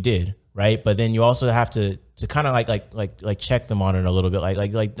 right? What you did. Right. But then you also have to kind of like check them on it a little bit. Like,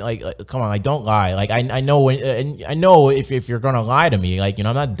 come on, like, don't lie. Like, I know when, I know if you're going to lie to me, like, you know,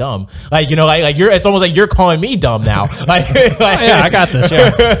 I'm not dumb. Like, you know, like it's almost like you're calling me dumb now. Like, yeah, I got this.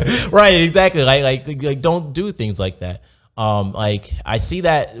 Yeah. Right. Exactly. Like don't do things like that. Like I see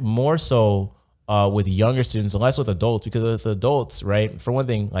that more so with younger students and less with adults, because with adults, right, for one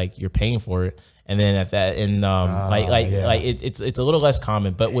thing, like you're paying for it. And then at that, and it's a little less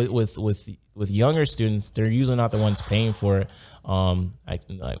common, but with younger students, they're usually not the ones paying for it.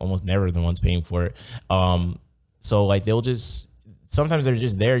 Like almost never the ones paying for it. So like sometimes they're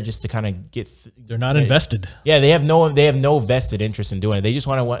just there just to kind of get. They're not invested. Yeah, they have no vested interest in doing it. They just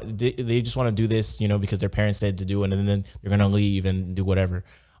want to do this, you know, because their parents said to do it, and then they're gonna leave and do whatever.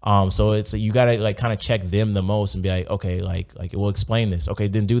 So it's you gotta like kind of check them the most and be like, okay, like it will explain this. Okay,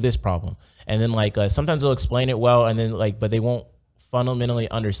 then do this problem. And then like sometimes they'll explain it well, and then like, but they won't fundamentally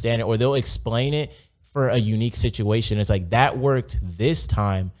understand it, or they'll explain it for a unique situation. It's like that worked this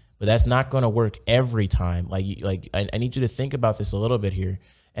time, but that's not going to work every time. Like I need you to think about this a little bit here,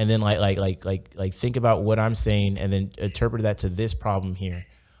 and then like think about what I'm saying, and then interpret that to this problem here.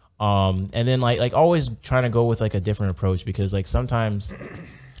 And then like always trying to go with like a different approach, because like sometimes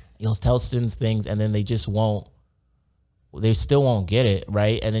you'll tell students things and then they still won't get it,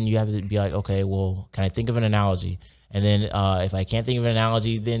 right? And then you have to be like, okay, well, can I think of an analogy? And then if I can't think of an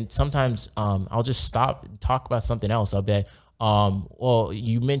analogy, then sometimes I'll just stop and talk about something else. I'll be like, well,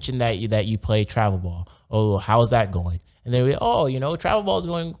 you mentioned that you play travel ball. Oh, how's that going? And then we, oh, you know, travel ball is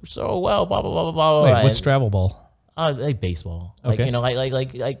going so well, blah, blah, blah, blah, blah. Wait, what's travel ball? Like baseball, like Okay. you know,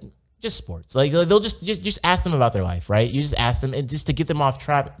 like just sports. Like they'll just ask them about their life, right? You just ask them, and just to get them off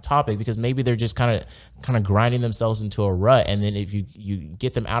topic, because maybe they're just kind of grinding themselves into a rut, and then if you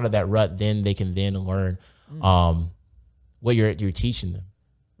get them out of that rut, then they can then learn what you're teaching them.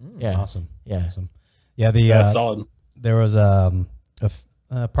 Yeah, Awesome. yeah. Awesome. Yeah. That's solid. There was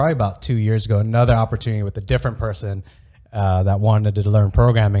probably about 2 years ago, another opportunity with a different person that wanted to learn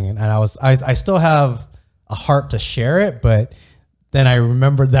programming, and I still have a heart to share it, but then I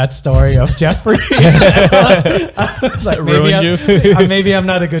remembered that story of Jeffrey. I was like, maybe I'm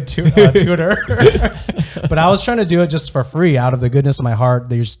not a good tutor, but I was trying to do it just for free out of the goodness of my heart.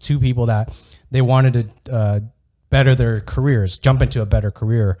 There's two people that they wanted to better their careers, jump into a better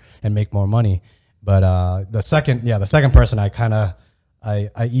career and make more money. But the second person I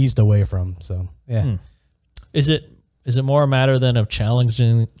eased away from. So yeah. Is it more a matter then of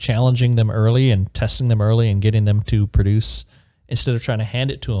challenging them early and testing them early and getting them to produce instead of trying to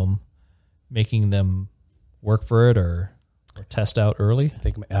hand it to them, making them work for it or test out early? I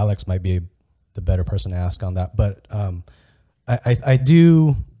think Alex might be the better person to ask on that. But I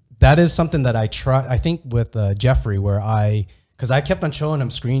do. That is something that I try. I think with Jeffrey, because I kept on showing him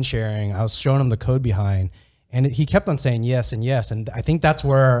screen sharing. I was showing him the code behind, and he kept on saying yes and yes. And I think that's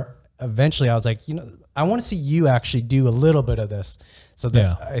where eventually I was like, I want to see you actually do a little bit of this. So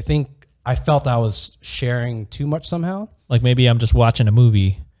that I think I felt I was sharing too much somehow. Like maybe I'm just watching a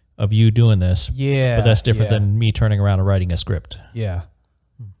movie of you doing this. Yeah. But that's different than me turning around and writing a script. Yeah.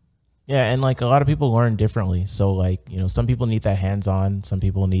 Yeah, and like a lot of people learn differently. So like, some people need that hands-on, some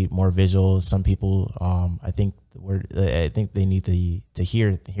people need more visual, some people I think they need to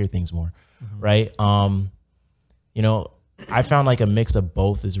hear things more. Right? I found like a mix of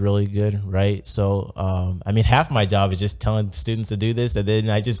both is really good, right? So half my job is just telling students to do this, and then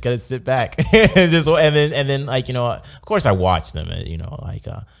I just gotta sit back and then like, of course I watch them,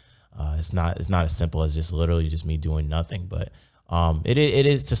 it's not as simple as just literally just me doing nothing, but it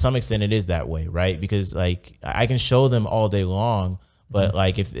is to some extent it is that way, right? Because like I can show them all day long, but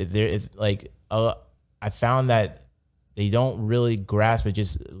like I found that they don't really grasp it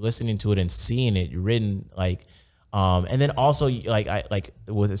just listening to it and seeing it written, like and then also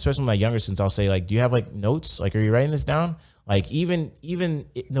with especially my younger students, I'll say like, do you have like notes? Like, are you writing this down? Like even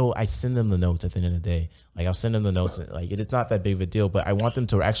though I send them the notes at the end of the day, like I'll send them the notes, like it's not that big of a deal, but I want them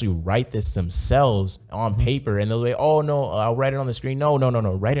to actually write this themselves on paper, and they'll be, oh no, I'll write it on the screen. No,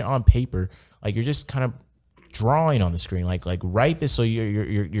 write it on paper. Like you're just kind of drawing on the screen, like write this. So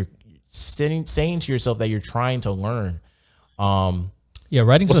you're saying to yourself that you're trying to learn.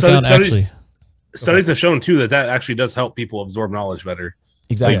 Writing stuff down actually. Studies have shown too that actually does help people absorb knowledge better.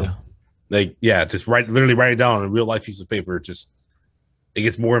 Exactly. Just literally write it down on a real life piece of paper. Just it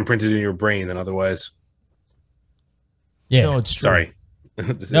gets more imprinted in your brain than otherwise. Yeah. No, it's true. Sorry.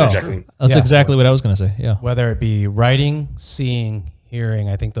 That's exactly what I was going to say. Yeah. Whether it be writing, seeing, hearing,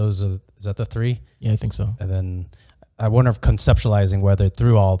 I think is that the three? Yeah, I think so. And then I wonder if conceptualizing whether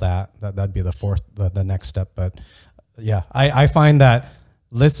through all that'd be the fourth, the next step. But yeah, I find that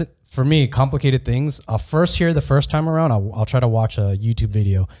for me, complicated things, I'll first hear the first time around. I'll try to watch a YouTube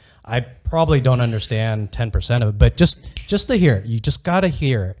video. I probably don't understand 10% of it, but just to hear it, you just got to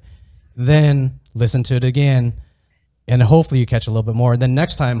hear it. Then listen to it again, and hopefully you catch a little bit more. Then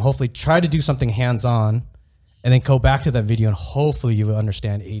next time, hopefully try to do something hands-on, and then go back to that video, and hopefully you will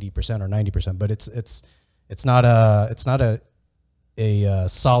understand 80% or 90%. But it's not a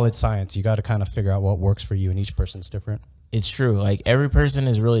solid science. You got to kind of figure out what works for you, and each person's different. It's true. Like every person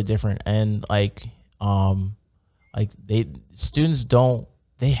is really different, and students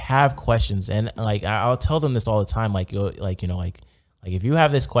they have questions, and like I'll tell them this all the time. Like if you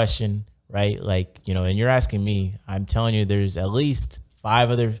have this question, right? And you're asking me, I'm telling you, there's at least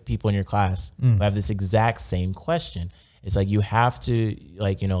 5 other people in your class who have this exact same question. It's like you have to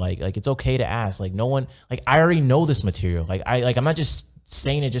it's okay to ask. Like no one, like I already know this material. I'm not just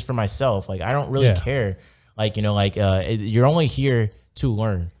saying it just for myself. Like I don't really care. You're only here to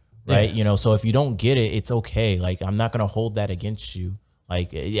learn, right? Yeah. So if you don't get it, it's okay. Like I'm not gonna hold that against you.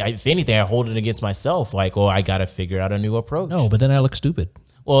 Like if anything, I hold it against myself. Like, well, I gotta figure out a new approach. No, but then I look stupid.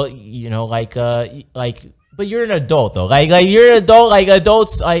 Well, but you're an adult though. Like you're an adult. Like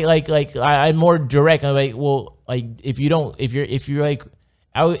adults, I'm more direct. I'm like, well, like if you're like,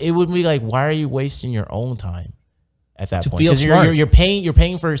 it would be like, why are you wasting your own time at that point? Because you're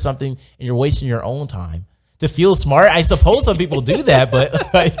paying for something and you're wasting your own time. To feel smart, I suppose some people do that, but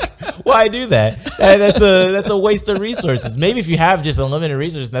why do that? That's a waste of resources. Maybe if you have just unlimited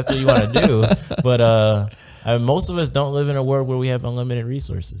resources, that's what you want to do. But most of us don't live in a world where we have unlimited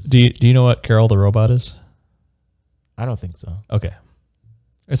resources. Do you know what Carol the Robot is? I don't think so. Okay.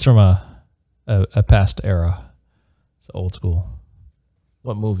 It's from a past era. It's old school.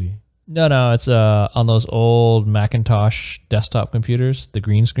 What movie? No, it's on those old Macintosh desktop computers, the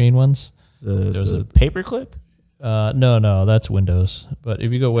green screen ones. The paperclip? No, that's Windows. But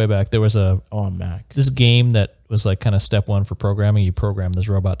if you go way back, there was on Mac. This game that was like kind of step one for programming. You program this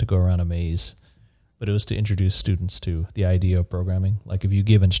robot to go around a maze, but it was to introduce students to the idea of programming. Like if you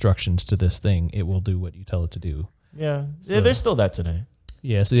give instructions to this thing, it will do what you tell it to do. Yeah, there's still that today.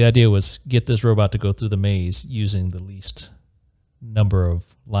 Yeah, so the idea was get this robot to go through the maze using the least number of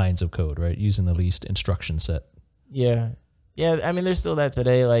lines of code, right? Using the least instruction set. Yeah. I mean, there's still that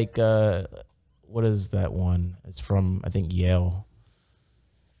today. Like, what is that one? It's from, I think, Yale.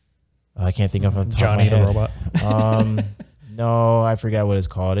 I can't think of it. Johnny the robot. No, I forgot what it's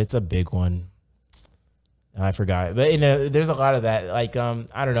called. It's a big one. I forgot. But, there's a lot of that. Like, I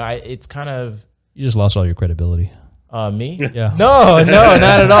don't know. It's kind of... You just lost all your credibility. Me? Yeah. No, not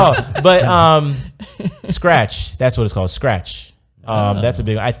at all. But Scratch. That's what it's called. Scratch. That's a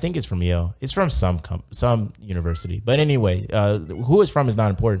big. I think it's from Yale. It's from some university. But anyway, who it's from is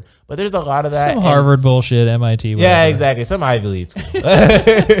not important. But there's a lot of that. Some Harvard bullshit, MIT. Whatever. Yeah, exactly. Some Ivy League school.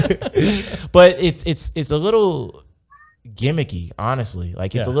 But it's a little gimmicky, honestly.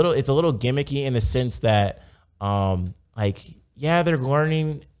 Like it's a little gimmicky in the sense that they're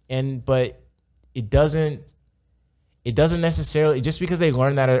learning but it doesn't necessarily, just because they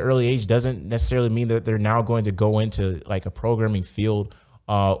learn that at an early age doesn't necessarily mean that they're now going to go into like a programming field,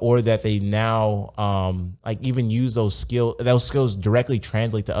 or that they now even use those skills directly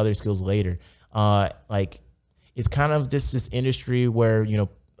translate to other skills later. Like it's kind of just this industry where,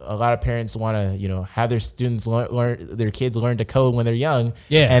 a lot of parents want to, have their students their kids learn to code when they're young.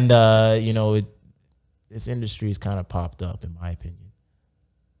 Yeah. And, this industry has kind of popped up, in my opinion.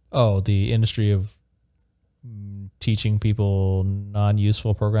 Oh, the industry of teaching people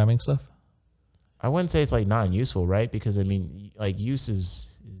non-useful programming stuff? I wouldn't say it's like non-useful, right? Because I mean, like use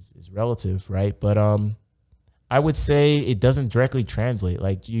is relative, right? But I would say it doesn't directly translate.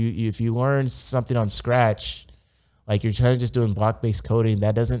 Like if you learn something on Scratch, like you're trying to just doing block-based coding,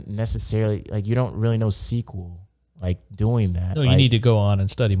 that doesn't necessarily, like you don't really know SQL, like doing that. No, you need to go on and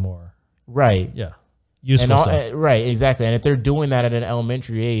study more. Right. Yeah. Useful stuff. Right, exactly. And if they're doing that at an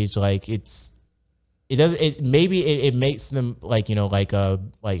elementary age, like it makes them like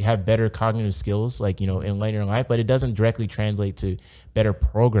have better cognitive skills, like, in later in life, but it doesn't directly translate to better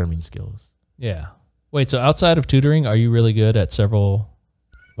programming skills. Yeah. Wait, so outside of tutoring, are you really good at several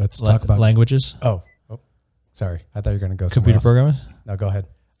talk about languages? Oh, sorry. I thought you were going to go computer programming? No, go ahead.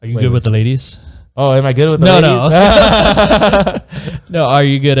 Are you good with the ladies? Oh, am I good with the ladies? No, are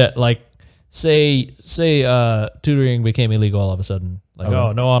you good at like, say tutoring became illegal all of a sudden? Like,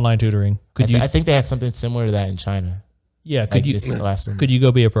 no online tutoring. I think they had something similar to that in China. Yeah. Could you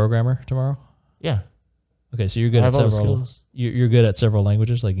go be a programmer tomorrow? Yeah. Okay, so you're good at several. You're good at several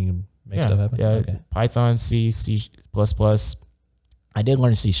languages. Like you can make stuff happen. Yeah. Okay. Python, C++. I did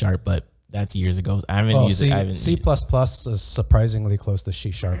learn C#, but that's years ago. I haven't used it. C++ is surprisingly close to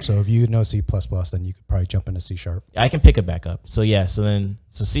C#. So if you know C++, then you could probably jump into C#. I can pick it back up. So yeah. So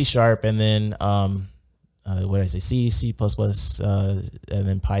C# and then what did I say? C++, and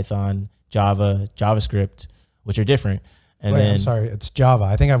then Python, Java, JavaScript, which are different. And then I'm sorry, it's Java.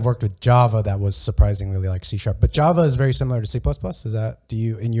 I think I've worked with Java that was surprisingly like C#, but Java is very similar to C++. Is that,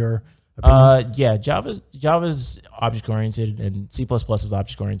 in your opinion? Yeah, Java's object oriented and C++ is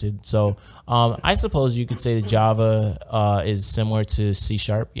object oriented. So I suppose you could say that Java is similar to C#.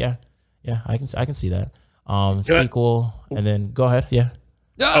 Yeah, I can see that. SQL, and then go ahead. Yeah.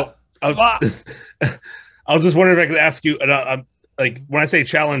 I was just wondering if I could ask you, like when I say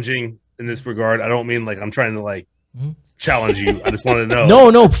challenging in this regard, I don't mean like I'm trying to like challenge you. I just want to know.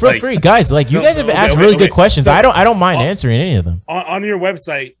 No, feel free, guys. Like you guys have asked really good questions. I don't mind answering any of them. On your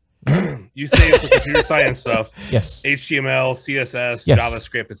website, you say for computer science stuff. Yes. HTML, CSS, yes.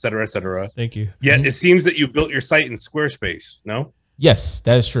 JavaScript, etc., etc. Thank you. Yet it seems that you built your site in Squarespace. No. Yes,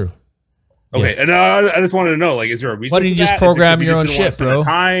 that is true. Okay, yes. and I just wanted to know, like, is there a reason? Why didn't you just program your own shit, bro?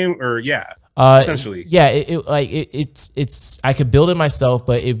 Time or essentially. Yeah, it's I could build it myself,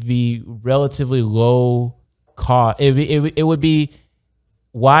 but it'd be relatively low cost. It would be,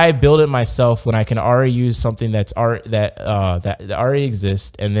 why build it myself when I can already use something that already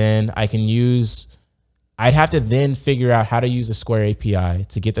exists, and then I'd have to then figure out how to use the Square API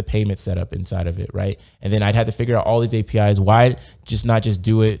to get the payment set up inside of it, right? And then I'd have to figure out all these APIs. Why not just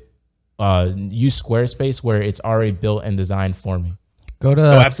do it? Use Squarespace where it's already built and designed for me. Go to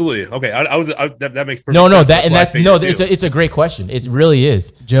Oh, absolutely. Okay, that makes perfect No, sense. that and what I that's no. figured, too. It's a great question. It really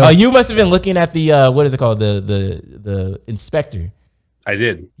is. Joe. You must have been looking at the what is it called, the inspector. I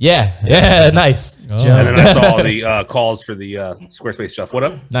did, Yeah, nice, Joe. and then I saw the calls for the Squarespace stuff. What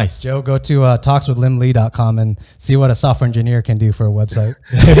up? nice. Joe, go to talkswithlimlee.com and see what a software engineer can do for a website.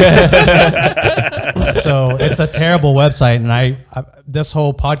 So it's a terrible website, and I this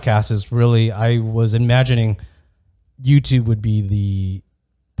whole podcast is really, I was imagining YouTube would be the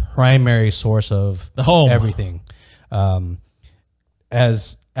primary source of The home. everything.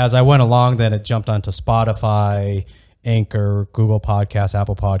 As I went along, then it jumped onto Spotify, Anchor, Google Podcasts,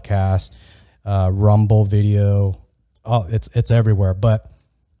 Apple Podcasts, Rumble Video. Oh, it's everywhere. But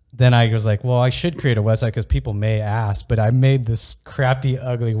then I was like, well, I should create a website because people may ask. But I made this crappy,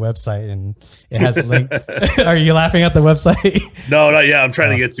 ugly website, and it has a link. Are you laughing at the website? No, not yet. I'm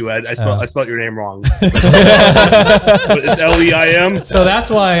trying to get to it. I spelled your name wrong. But it's Leim. So that's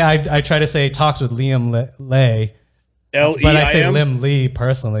why I try to say talks with Liam Lay. Leim. But I say Lim Lee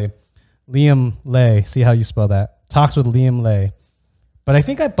personally. Liam Lay. See how you spell that? Talks with Liam Lay. But I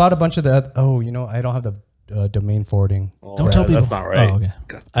think I bought a bunch of the. I don't have the domain forwarding. Oh, Don't tell people. That's not right. Oh, okay.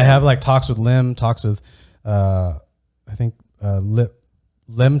 I have like talks with Lim, talks with, I think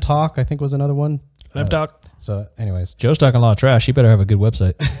Lim Talk. I think was another one. Lim Talk. So, anyways, Joe's talking a lot of trash. He better have a good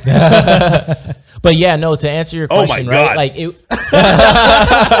website. But yeah, no. To answer your Oh my question, God. right? Like, it,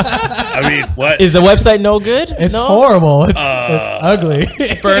 I mean, what? is the website no good? it's no? horrible. It's ugly.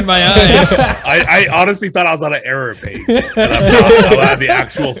 Burned my eyes. I honestly thought I was on an error page. And I have the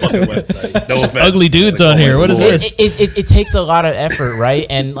actual fucking website. No offense. ugly dudes Like, on oh here. my What is Lord. this? It takes a lot of effort, right?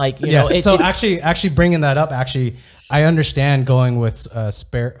 And like you know, So it's, actually bringing that up, I understand going with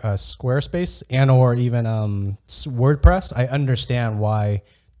Squarespace and or even WordPress. I understand why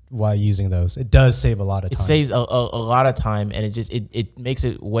using those. It does save a lot of time. it saves a lot of time, and it makes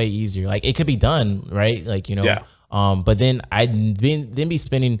it way easier. Like it could be done, right? Like you know, Yeah. But then I'd be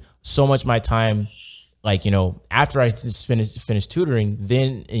spending so much of my time, like you know, after I just finish tutoring,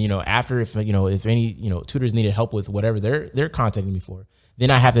 then you know, after if any tutors needed help with whatever they're contacting me for,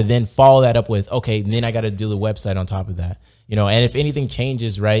 then I have to then follow that up with okay, then I got to do the website on top of that, you know, and if anything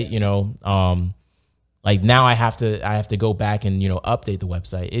changes, right, you know, like now I have to go back and update the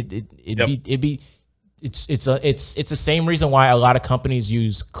website. It's the same reason why a lot of companies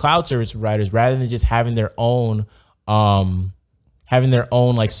use cloud service providers rather than just having their own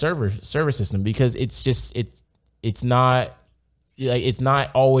like server system, because it's not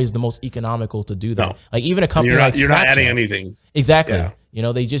always the most economical to do that. No. Like even a company You're not adding Snapchat. anything. Exactly. Yeah. You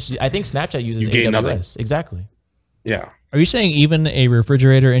know, I think Snapchat uses You gain AWS. nothing. Exactly. Yeah. Are you saying even a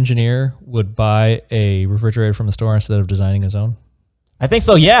refrigerator engineer would buy a refrigerator from the store instead of designing his own? I think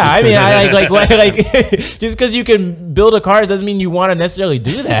so. Yeah. I mean, I like just because you can build a car doesn't mean you want to necessarily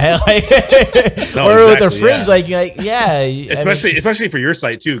do that. Like, No, or with a exactly, fridge, yeah. like yeah. Especially for your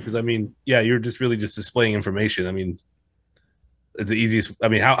site too, because I mean, yeah, you're just really just displaying information. I mean, it's the easiest. I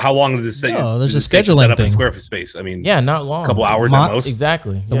mean, how long did this take? No, there's did a this take to scheduling set up in thing. Squarespace? I mean, yeah, not long. a couple hours My- at most.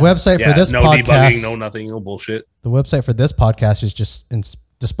 Exactly. The yeah. website Yeah, for this no podcast. debugging, no nothing, no bullshit. The website for this podcast is just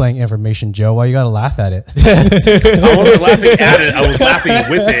displaying information. Joe, why you got to laugh at it? I wasn't laughing at it. I was laughing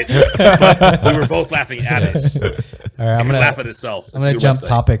with it. But we were both laughing at it. All right, I'm gonna laugh at itself. I'm gonna jump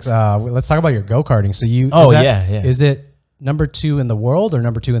topics. Let's talk about your go karting. So yeah. Is it number 2 in the world or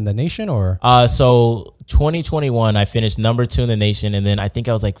number 2 in the nation or? So 2021, I finished number 2 in the nation, and then I think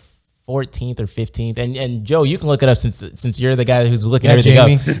I was like 14th or 15th. And Joe, you can look it up since you're the guy who's looking everything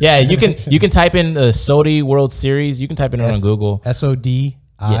Jamie. up. Yeah, you can type in the SODI World Series. You can type it in on Google. SODI.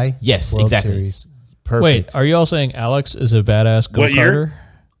 Yes, World exactly. Series. Perfect. Wait, are you all saying Alex is a badass What year? go-karter?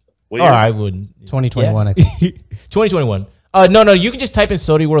 What Oh, year? I wouldn't. 2021, Yeah. I think. 2021. No, you can just type in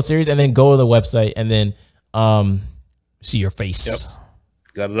SODI World Series and then go to the website and then See your face.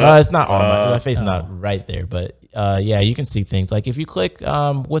 Got it up. it's not on my face is not right there, but yeah, you can see things. Like if you click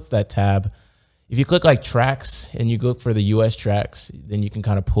what's that tab? If you click like tracks and you look for the US tracks, then you can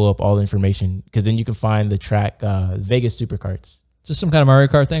kind of pull up all the information, because then you can find the track Vegas Superkarts. Is this some kind of Mario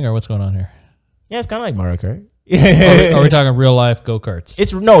Kart thing or what's going on here? Yeah, it's kind of like Mario Kart. Are we talking real life go-karts?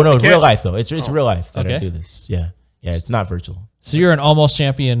 It's real life though. It's real life that I Okay. do this. Yeah, it's not virtual. So you're an almost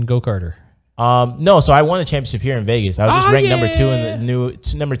champion go-karter. No, so I won the championship here in Vegas. I was just Oh, ranked number yeah.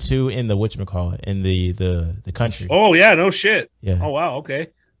 number 2 in the whatchamacallit, in the country. Oh yeah, no shit. Yeah. Oh wow, okay.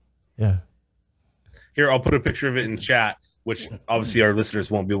 Yeah. Here, I'll put a picture of it in chat. which obviously our listeners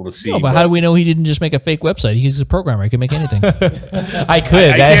won't be able to see. No, but how do we know he didn't just make a fake website? He's a programmer. He can make anything. I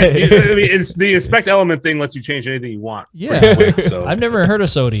could. I mean, it's the inspect element thing lets you change anything you want. Yeah. pretty quick, so I've never heard of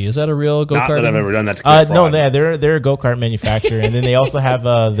Sodi. Is that a real go-kart? not that I've ever done that. To No, they're a go-kart manufacturer, and then they also have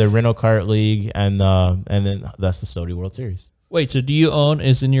the Renault Kart League, and then that's the Sodi World Series. Wait, so do you own,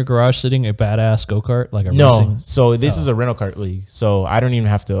 is in your garage sitting a badass go-kart? Like a No, racing? so this is a Renault Kart League, so I don't even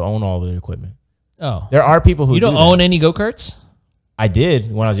have to own all the equipment. Oh. There are people who You don't do own any go-karts? I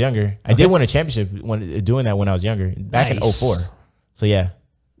did when I was younger. I did win a championship doing that when I was younger, back in Nice. 04. So yeah,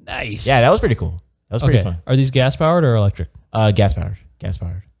 Nice. that was pretty cool. That was pretty Okay. fun. Are these gas-powered or electric? Gas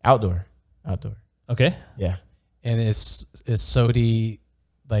powered, outdoor. Okay. Yeah. And is Sodi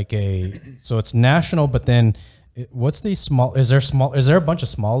like so it's national, but then what's the small? Is there a bunch of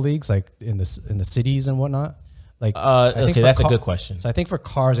small leagues like in the cities and whatnot? Like I think Okay, for that's a good question. So I think for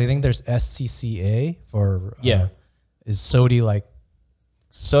cars, I think there's SCCA for Yeah. Is Sodi like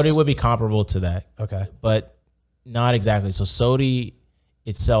Sodi would be comparable to that, okay? but not exactly. So Sodi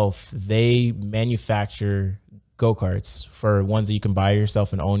itself, they manufacture go-karts for ones that you can buy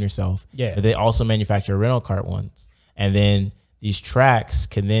yourself and own yourself. Yeah. But they also manufacture rental kart ones. And then these tracks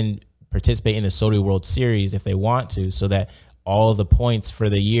can then participate in the Sodi World Series if they want to, so that all of the points for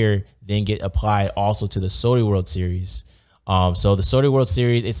the year then get applied also to the Sodi World Series. So the Sodi World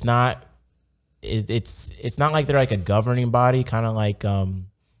Series, it's not like they're like a governing body, kind of like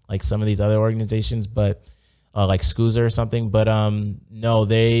some of these other organizations, but like SCUSA or something. But no,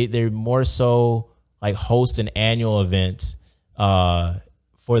 they're more so like host an annual event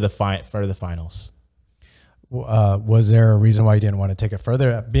for the finals. Was there a reason why you didn't want to take it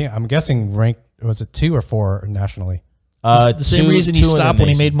further? I'm guessing ranked, was it 2 or 4 nationally? The same reason he two in the stopped when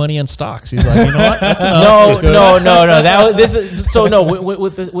he nation. made money on stocks. He's like, you know what? That's enough. No. That was this is so no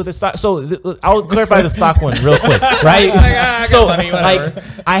with the stock. So I'll clarify the stock one real quick, right? So like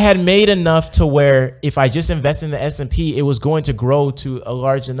I had made enough to where if I just invest in the S&P, it was going to grow to a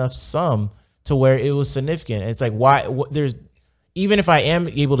large enough sum to where it was significant. It's like there's even if I am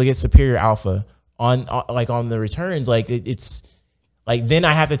able to get superior alpha on the returns, like it's. Like then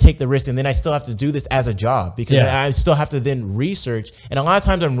I have to take the risk, and then I still have to do this as a job because I still have to then research. And a lot of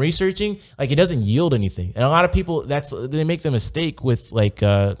times I'm researching, like it doesn't yield anything. And a lot of people they make the mistake with like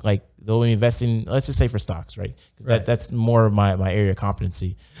they'll invest in, let's just say for stocks, right? Because that's more of my area of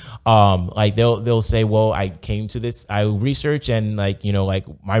competency. Like they'll say, well, I came to this, I research, and like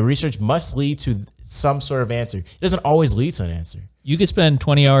my research must lead to some sort of answer. It doesn't always lead to an answer. You could spend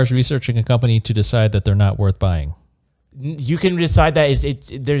 20 hours researching a company to decide that they're not worth buying. You can decide that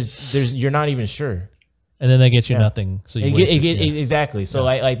there's you're not even sure, and then they get you nothing. So you exactly. So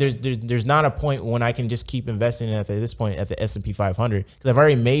like there's not a point when I can just keep investing at this point at the S&P 500 because I've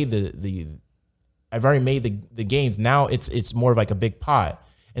already made the gains. Now it's more of like a big pot,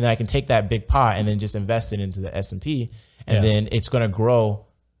 and then I can take that big pot and then just invest it into the S&P, and then it's going to grow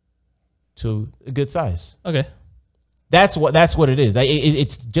to a good size. Okay. That's what it is.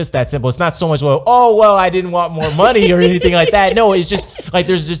 It's just that simple. It's not so much, I didn't want more money or anything like that. No, it's just like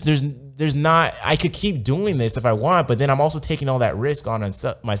there's not. I could keep doing this if I want, but then I'm also taking all that risk on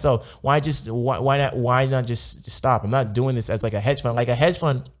myself. Why not just stop? I'm not doing this as like a hedge fund. Like a hedge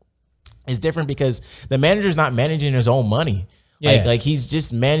fund is different because the manager's not managing his own money. Yeah. Like he's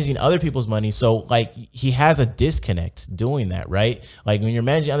just managing other people's money. So like he has a disconnect doing that, right? Like when you're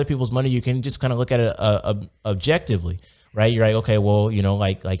managing other people's money, you can just kind of look at it objectively, right? You're like, okay, well,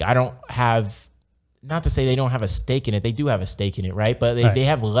 like I don't have, not to say they don't have a stake in it. They do have a stake in it, right? But they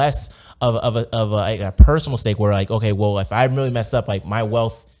have less of a personal stake where like, okay, well, if I really mess up, like my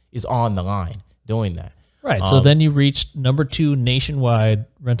wealth is on the line doing that. Right. So then you reached number 2 nationwide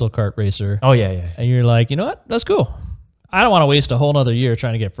rental kart racer. Oh yeah. And you're like, you know what? That's cool. I don't want to waste a whole nother year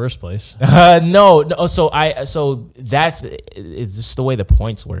trying to get first place. No. So it's just the way the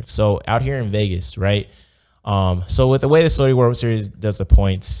points work. So out here in Vegas, right? So with the way the Sodi World Series does the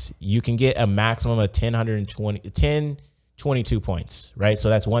points, you can get a maximum of 1022 points, right? So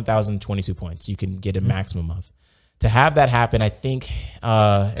that's 1,022 points you can get a maximum of. To have that happen, I think,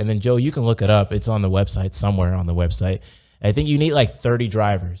 and then Joe, you can look it up. It's on the website, somewhere on the website. I think you need like 30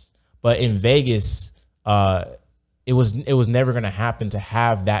 drivers. But in Vegas, it was never going to happen to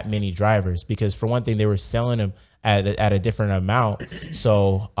have that many drivers because for one thing, they were selling them at a different amount.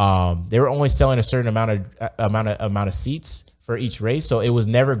 So they were only selling a certain amount of seats for each race. So it was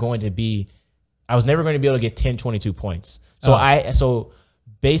never going to be, I was never going to be able to get 1022 points. So so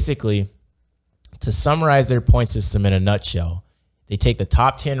basically, to summarize their point system in a nutshell, they take the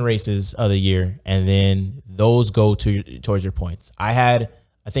top 10 races of the year and then those go towards your points. I had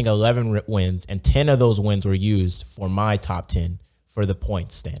I think 11 wins, and 10 of those wins were used for my top 10 for the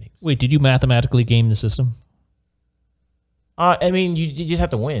points standings. Wait, did you mathematically game the system? I mean, you just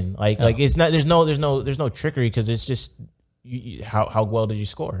have to win. Like it's not. There's no trickery because it's just how well did you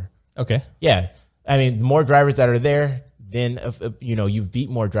score? Okay. Yeah, I mean, more drivers that are there, then you've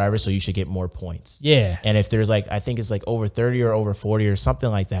beat more drivers, so you should get more points. Yeah. And if there's I think it's over 30 or over 40 or something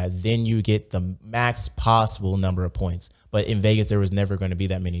like that, then you get the max possible number of points. But in Vegas, there was never going to be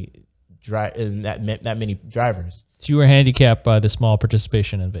that many that many drivers. So you were handicapped by the small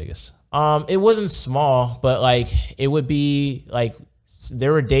participation in Vegas. It wasn't small, but it would be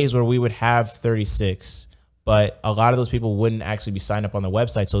there were days where we would have 36, but a lot of those people wouldn't actually be signed up on the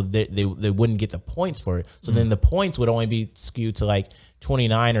website, so they wouldn't get the points for it. So then the points would only be skewed to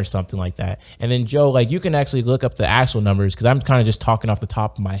 29 or something like that. And then Joe, you can actually look up the actual numbers because I'm kind of just talking off the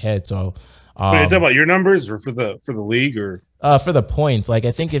top of my head. So Wait, are you talking about your numbers or for the league or for the points? I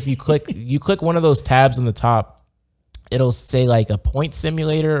think if you click one of those tabs on the top, it'll say a point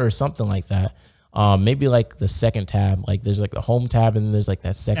simulator or something like that. Maybe the second tab, there's the home tab and then there's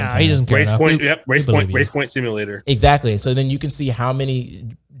that second tab. He doesn't care race enough. point. Yep, race point simulator. Exactly. So then you can see how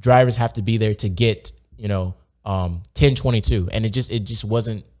many drivers have to be there to get 1022, and it just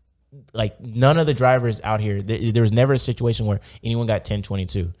wasn't none of the drivers out here. There was never a situation where anyone got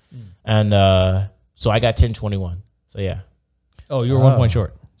 1022, and so I got 1021. So yeah. Oh, you were 1 point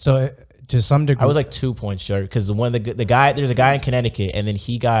short. So to some degree, I was 2 points short because the guy, there's a guy in Connecticut, and then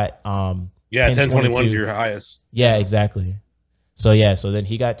he got 1021 is your highest. Yeah, exactly. So then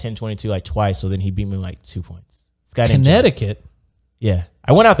he got 1022 twice. So then he beat me 2 points. This guy named Connecticut. Yeah,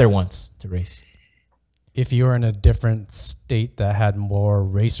 I went out there once to race. if you were in a different state that had more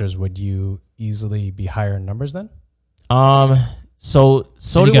racers, would you easily be higher in numbers then? So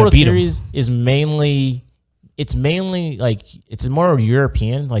Saudi gotta World beat 'em. Series is mainly like it's more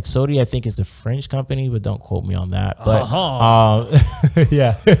European. Like Saudi, I think is a French company, but don't quote me on that. But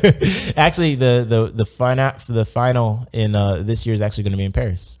yeah, actually the final in this year is actually going to be in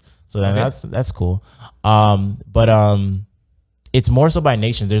Paris. So then that's cool. It's more so by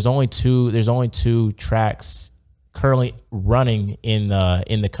nations. There's only two tracks currently running in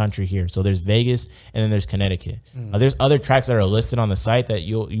the country here. So there's Vegas and then there's Connecticut. There's other tracks that are listed on the site that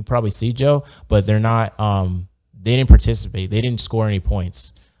you probably see, Joe, but they're not. They didn't participate. They didn't score any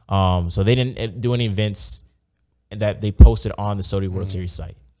points. So they didn't do any events that they posted on the Saudi World Series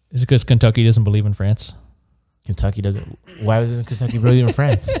site. Is it because Kentucky doesn't believe in France? Kentucky doesn't. Why wasn't Kentucky believe in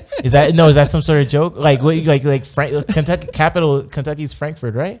France? Is that some sort of joke? Like Kentucky capital? Kentucky's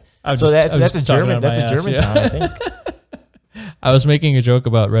Frankfurt, right? That's a German town, I think. I was making a joke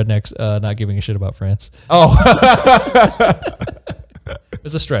about rednecks not giving a shit about France. Oh,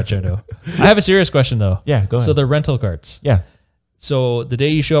 It's a stretch, I know. I have a serious question though. Yeah, go ahead. So the rental carts. Yeah. So the day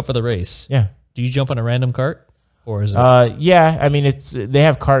you show up for the race, Yeah. do you jump on a random cart, or is it? Yeah. I mean, they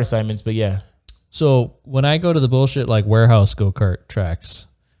have cart assignments, but yeah. So when I go to the bullshit like warehouse go-kart tracks,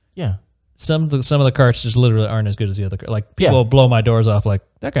 Yeah. some of the carts just literally aren't as good as the other. Like people blow my doors off. Like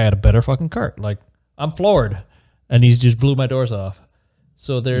that guy had a better fucking cart. Like I'm floored, and he's just blew my doors off.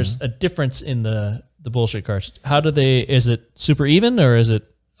 So there's a difference in the bullshit carts. Is it super even or is it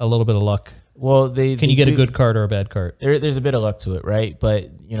a little bit of luck? Well, Can you get a good cart or a bad cart? There's a bit of luck to it, right? But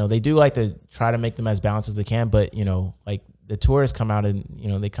they do like to try to make them as balanced as they can. But like the tourists come out and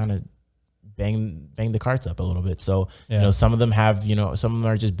they kind of bang the carts up a little bit. So some of them have some of them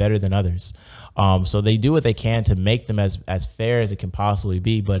are just better than others. So they do what they can to make them as fair as it can possibly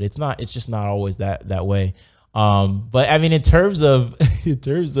be. But it's just not always that way. But I mean, in terms of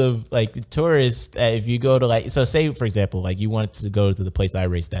like tourists, if you go to say for example, like you wanted to go to the place I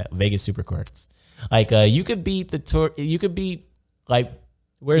raced at, Vegas Supercarts, like you could beat like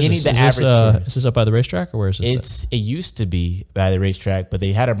Where is this? the average tourist. Is this up by the racetrack or where is this? It used to be by the racetrack, but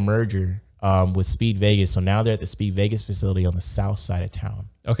they had a merger with Speed Vegas, so now they're at the Speed Vegas facility on the south side of town.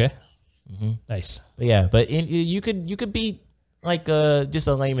 Okay. Nice. But yeah, you could be like just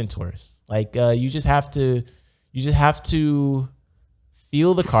a layman tourist. Like you just have to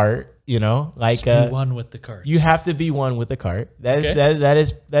feel the cart. Like Just be one with the cart. you have to be one with the cart.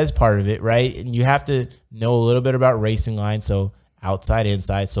 That's part of it, right? And you have to know a little bit about racing lines, so outside,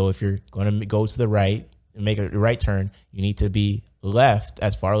 inside. So if you're going to go to the right and make a right turn, you need to be left,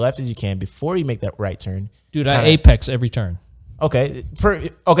 as far left as you can before you make that right turn. Dude, I apex every turn. Okay.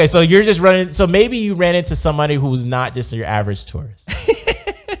 Okay. So you're just running. So maybe you ran into somebody who's not just your average tourist.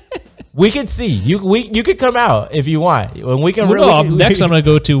 We could see you. You could come out if you want. When we can. Next, I'm gonna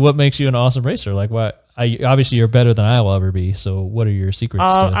go to what makes you an awesome racer. Like what? Obviously you're better than I will ever be. So what are your secrets?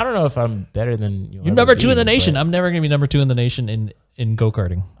 I don't know if I'm better than you're number 2 in the nation. I'm never gonna be number 2 in the nation in in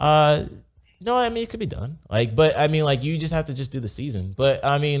go-karting? No, I mean, it could be done. Like, but I mean, like, you just have to just do the season. But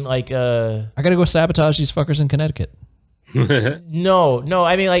I mean, like, I gotta go sabotage these fuckers in Connecticut. no,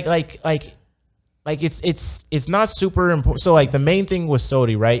 I mean, like it's not super important. So like the main thing with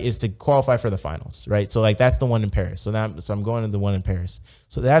Sodi, right, is to qualify for the finals, right? So like that's the one in Paris. So I'm going to the one in Paris.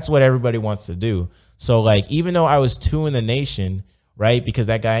 So that's what everybody wants to do. So like even though I was 2 in the nation, right, because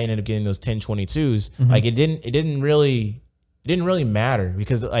that guy ended up getting those 1022s, like it didn't really matter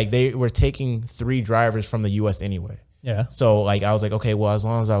because like they were taking 3 drivers from the US anyway. Yeah. So like I was like, okay, well, as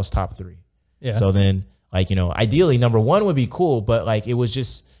long as I was top 3. Yeah. So then like, you know, ideally number 1 would be cool, but like it was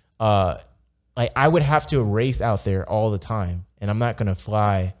just like I would have to race out there all the time, and I'm not going to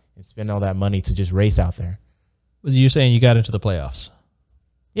fly and spend all that money to just race out there. Was you saying you got into the playoffs?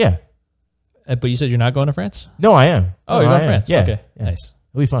 Yeah. But you said you're not going to France? No, I am. Oh, you're going to France. Yeah. Okay. Yeah. Nice.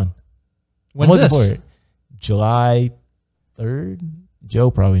 It'll be fun. When's I'm looking this? for it. July 3rd. Joe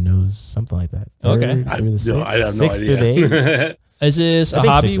probably knows something like that. Okay. I Through the 6th, have no 6th through the 8th. idea. Is this I a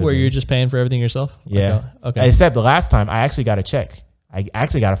think hobby 6 of where them. you're just paying for everything yourself? Yeah. Okay. Except the last time I actually got a check. I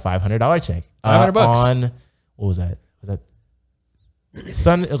actually got a $500 check. $500 on, what was that?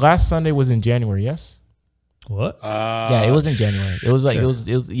 Last Sunday was in January, yes? What? Yeah, it was in January. It was like Sure. it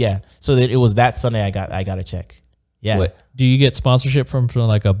was yeah. So that it was that Sunday I got a check. Yeah. What? Do you get sponsorship from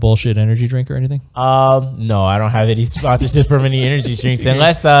like a bullshit energy drink or anything? No, I don't have any sponsorship from any energy drinks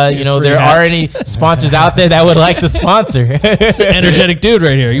unless you know Free there are hats. any sponsors out there that would like to sponsor. It's an energetic dude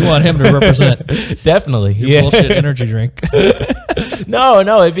right here. You want him to represent Definitely. your Yeah. bullshit energy drink. No,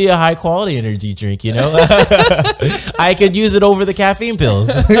 it'd be a high quality energy drink, you know. I could use it over the caffeine pills.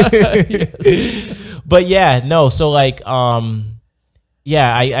 But yeah, no, so like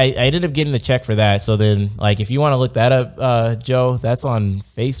yeah, I ended up getting the check for that. So then, like, if you want to look that up, Joe, that's on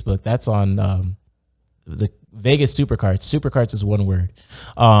Facebook. That's on the Vegas Supercarts. Supercarts is one word.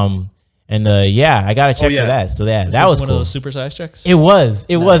 And yeah, I got a check for that. So yeah, that was one cool. of those supersized checks. It was.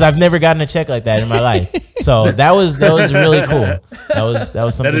 I've never gotten a check like that in my life. So that was really cool. That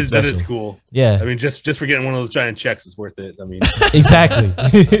was something that special. is cool. Yeah, I mean, just for getting one of those giant checks is worth it. I mean, exactly.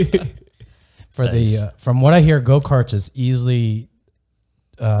 For Nice. the from what I hear, go-karts is easily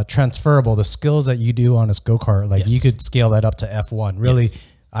transferable. The skills that you do on this go-kart, like you Yes. could scale that up to F1. Really, Yes.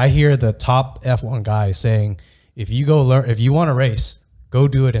 I hear the top F1 guys saying, if you go learn, if you want to race, go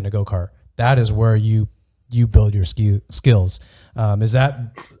do it in a go-kart. That is where you build your skills. Is that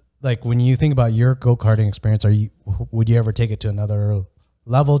like when you think about your go-karting experience? Would you ever take it to another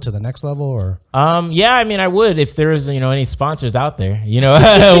level, to the next level, or? Yeah, I mean, I would if there was, any sponsors out there,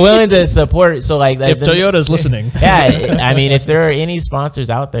 willing to support. So like, If Toyota's listening, yeah, I mean, if there are any sponsors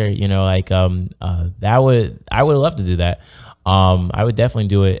out there, I would love to do that. I would definitely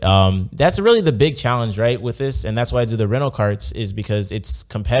do it. That's really the big challenge, right, with this, and that's why I do the rental carts is because it's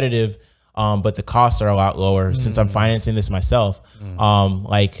competitive. But the costs are a lot lower since I'm financing this myself.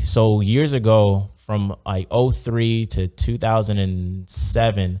 So years ago, from like 2003 to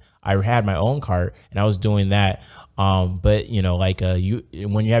 2007, I had my own cart and I was doing that. But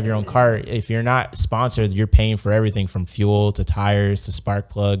when you have your own cart, if you're not sponsored, you're paying for everything from fuel to tires to spark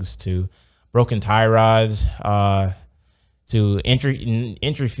plugs to broken tie rods, to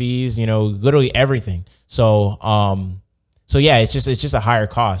entry fees, literally everything. So yeah, it's just a higher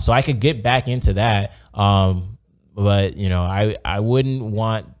cost. So I could get back into that. But I wouldn't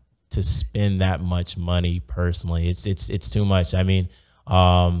want to spend that much money personally. It's too much. I mean,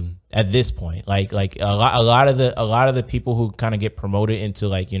 at this point, like a lot of the people who kind of get promoted into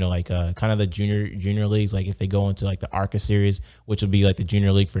kind of the junior leagues, like if they go into like the ARCA series, which would be like the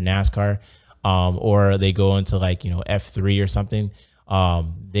junior league for NASCAR, or they go into like, F3 or something,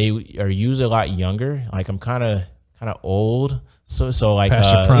 they are usually a lot younger. Like I'm kind of old. So like,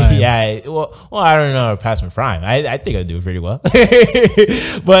 Past your prime. yeah, well, I don't know, past my prime. I think I do pretty well.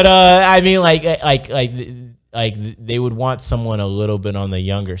 But, I mean like they would want someone a little bit on the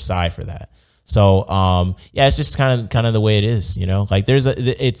younger side for that. So, yeah, it's just kind of the way it is, like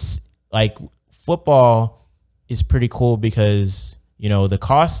it's like football is pretty cool because, the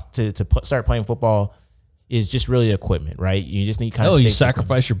cost to start playing football is just really equipment, right? You just need kind of. you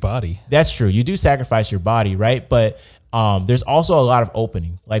sacrifice your body. That's true. You do sacrifice your body, right? But there's also a lot of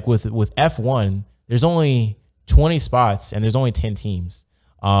openings. Like with F1, there's only 20 spots and there's only 10 teams.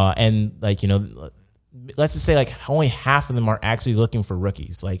 And like, let's just say like only half of them are actually looking for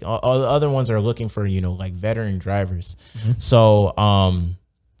rookies. Like all the other ones are looking for, like veteran drivers. Mm-hmm. So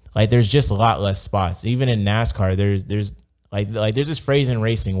like there's just a lot less spots. Even in NASCAR, there's there's this phrase in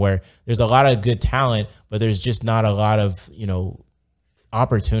racing where there's a lot of good talent, but there's just not a lot of,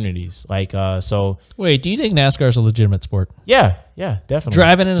 opportunities. Like, so Wait, do you think NASCAR is a legitimate sport? yeah, definitely.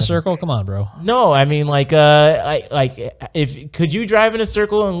 Driving in a circle? Come on, bro. No, I mean, like if could you drive in a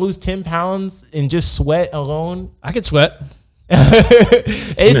circle and lose 10 pounds and just sweat alone? I could sweat.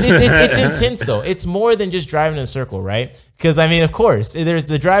 It's intense though. It's more than just driving in a circle, right? Because I mean, of course, there's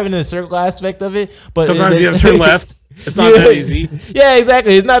the driving in a circle aspect of it, but Sometimes you have to turn left. It's not that easy. Yeah,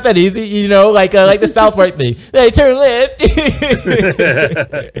 exactly. It's not that easy, you know. Like the South Park thing. They turn left.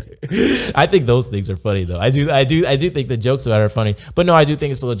 I think those things are funny though. I do think the jokes about it are funny. But no, I do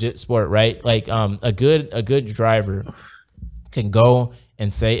think it's a legit sport, right? Like a good driver can go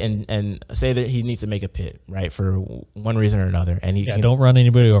and say and say that he needs to make a pit, right, for one reason or another, and he Don't run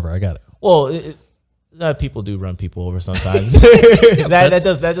anybody over. I got it. Well, people do run people over sometimes. that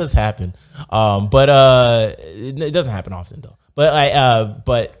does happen. But it doesn't happen often though.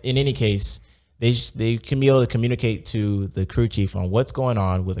 But in any case, they can be able to communicate to the crew chief on what's going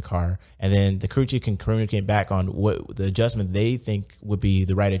on with the car, and then the crew chief can communicate back on what the adjustment they think would be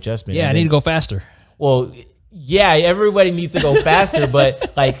the right adjustment. Yeah, I need to go faster. Well, yeah, everybody needs to go faster,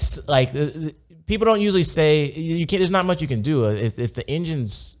 but people don't usually say you can't. There's not much you can do if the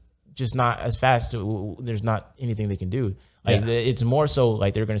engine's just not as fast. There's not anything they can do. It's more so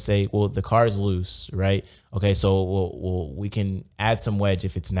like they're going to say, well, the car is loose, right? Okay, so we can add some wedge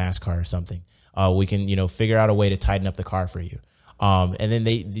if it's NASCAR or something. We can figure out a way to tighten up the car for you. And then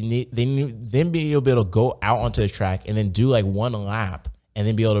they be able to go out onto the track and then do like one lap. And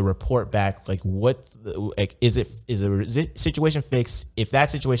then be able to report back like is the situation fixed? If that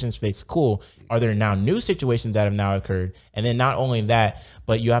situation is fixed, cool. Are there now new situations that have now occurred? And then not only that,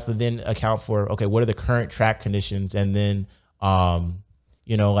 but you have to then account for, okay, what are the current track conditions? And then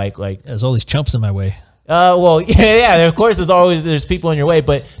There's all these chumps in my way. Of course there's people in your way,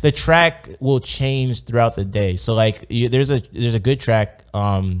 but the track will change throughout the day. So there's a good track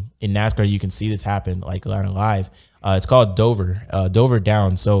in NASCAR. You can see this happen like live. It's called Dover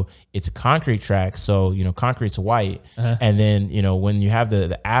Downs. So it's a concrete track. So, concrete's white. Uh-huh. And then, when you have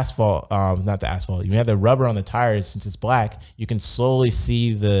the asphalt, not the asphalt, you have the rubber on the tires, since it's black, you can slowly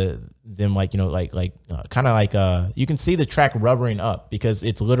see them you can see the track rubbering up, because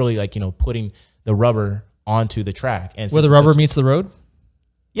it's literally putting the rubber onto the track. And where the rubber meets the road?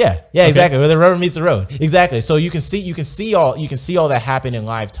 Yeah, okay. Exactly. Where the rubber meets the road. Exactly. So you can see all that happen in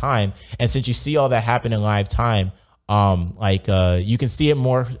live time. And since you see all that happen in live time, you can see it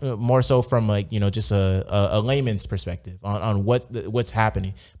more so from just a layman's perspective on what's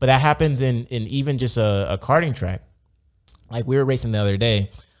happening. But that happens in even just a karting track. Like we were racing the other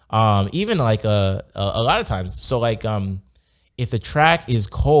day, even a lot of times. So if the track is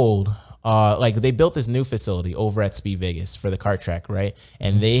cold, they built this new facility over at Speed Vegas for the kart track, right?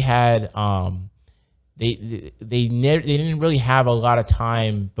 And they had they didn't really have a lot of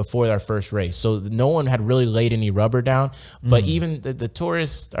time before their first race, so no one had really laid any rubber down. But even the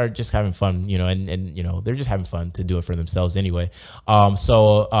tourists are just having fun, and they're just having fun to do it for themselves anyway.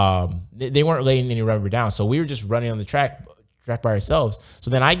 They weren't laying any rubber down, so we were just running on the track by ourselves. So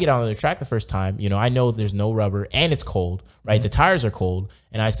then I get on the track the first time, I know there's no rubber and it's cold, right? The tires are cold,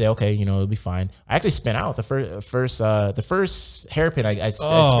 and I say, okay, it'll be fine. I actually spin out the first hairpin. I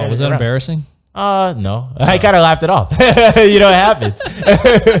spin was that around. Embarrassing? No, I kind of laughed it off. It happens.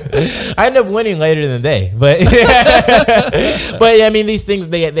 I end up winning later in the day, but I mean, these things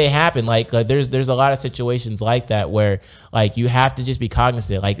they happen. There's a lot of situations like that where you have to just be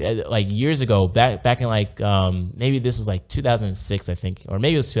cognizant. Like years ago, back in maybe this was 2006, I think, or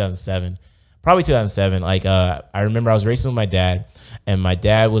maybe it was 2007. Probably 2007. I remember I was racing with my dad, and my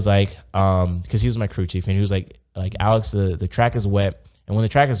dad was because he was my crew chief, and he was like Alex, the track is wet, and when the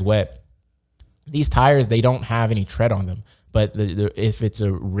track is wet, these tires, they don't have any tread on them. But if it's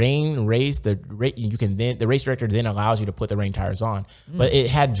a rain race, the race director then allows you to put the rain tires on. But it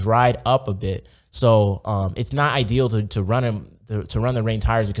had dried up a bit, so it's not ideal to run the rain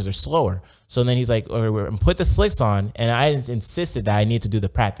tires because they're slower. So then he's like, put the slicks on, and I insisted that I need to do the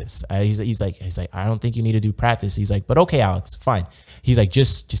practice. He's like, I don't think you need to do practice. He's like, but okay, Alex, fine. He's like,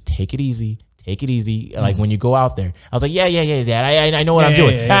 just take it easy. Take it easy, when you go out there. I was like, yeah, Dad. I know what I'm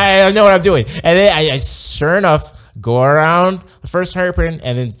doing. Yeah. I know what I'm doing. And then I sure enough, go around the first hairpin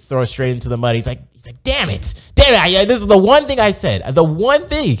and then throw it straight into the mud. He's like, damn it. This is the one thing I said. The one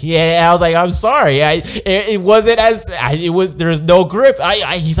thing. Yeah, and I was like, I'm sorry. It wasn't there was no grip.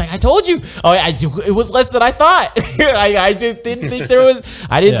 He's like, I told you. It was less than I thought. I just didn't think think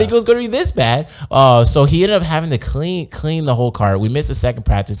it was going to be this bad. So he ended up having to clean the whole car. We missed the second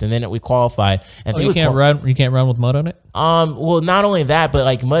practice, and then we You can't run with mud on it? Well, not only that,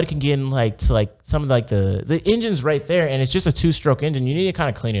 but mud can get in to some of like the engine's right there, and it's just a 2-stroke engine. You need to kind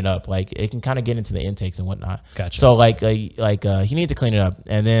of clean it up. Like it can kind of get into the intakes and whatnot. Gotcha. So he needs to clean it up,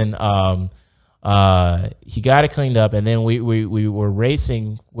 and then he got it cleaned up, and then we were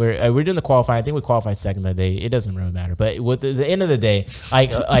racing. We're doing the qualifying. I think we qualified second that day. It doesn't really matter. But with the end of the day,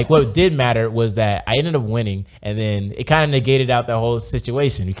 like what did matter was that I ended up winning, and then it kind of negated out the whole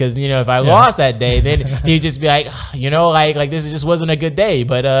situation because if I lost that day, then he'd just be like, like this just wasn't a good day.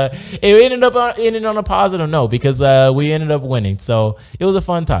 But it ended on a positive note because we ended up winning. So it was a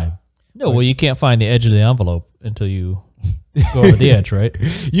fun time. No, well, you can't find the edge of the envelope until you go over the edge, right?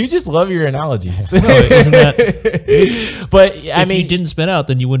 You just love your analogies. No, isn't that? But I mean, if you didn't spin out,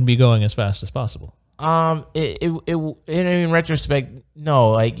 then you wouldn't be going as fast as possible. In retrospect,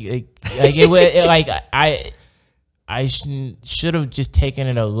 no. I should have just taken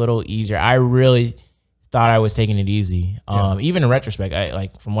it a little easier. I really thought I was taking it easy. Even in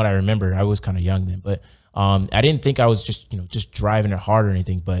retrospect, from what I remember, I was kind of young then, but I didn't think I was just driving it hard or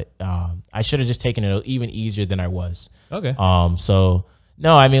anything. But I should have just taken it even easier than I was. Okay. So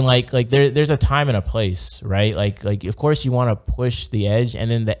no, I mean there's a time and a place, right? Like of course you want to push the edge, and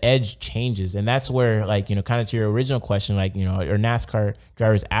then the edge changes, and that's where kind of to your original question, or NASCAR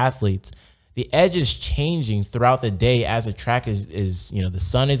drivers, athletes, the edge is changing throughout the day as the track is the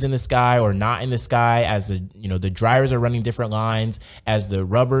sun is in the sky or not in the sky, as the drivers are running different lines, as the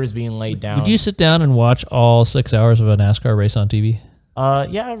rubber is being laid down. Would you sit down and watch all 6 hours of a NASCAR race on TV?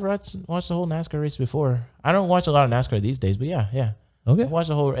 Yeah, I've watched the whole NASCAR race before. I don't watch a lot of NASCAR these days, but yeah. Okay. I've watched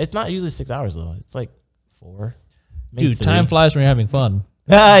the whole. It's not usually 6 hours though. It's like 4. Maybe Dude, 3. time flies when you're having fun.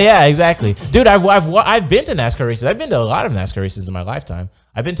 Yeah, exactly. Dude, I've been to NASCAR races. I've been to a lot of NASCAR races in my lifetime.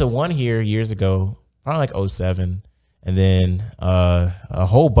 I've been to one here years ago, probably like 07, and then a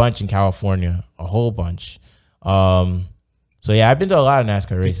whole bunch in California, a whole bunch. So yeah, I've been to a lot of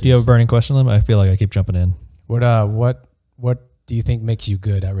NASCAR races. Do you have a burning question, Lim? I feel like I keep jumping in. What do you think makes you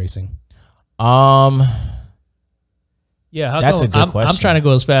good at racing? Yeah, that's a good question. I'm trying to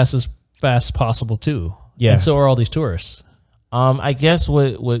go as fast as possible too. Yeah, and so are all these tourists. I guess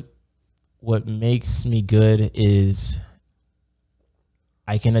what makes me good is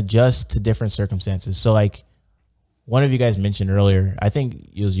I can adjust to different circumstances. So like one of you guys mentioned earlier, I think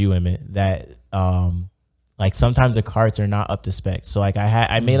it was you, Emmett, that like sometimes the carts are not up to spec. So like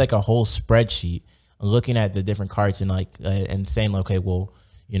I made like a whole spreadsheet looking at the different carts and and saying, okay, well,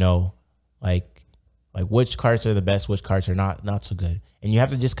 like which carts are the best, which carts are not so good. And you have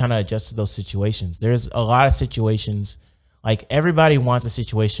to just kind of adjust to those situations. There's a lot of situations, like everybody wants a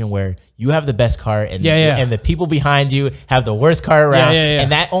situation where you have the best car and and the people behind you have the worst car around.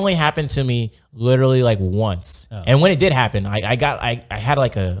 And that only happened to me literally like once. Oh. And when it did happen, I had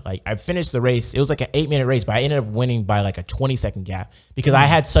I finished the race. It was like an 8-minute race, but I ended up winning by like a 20-second gap because I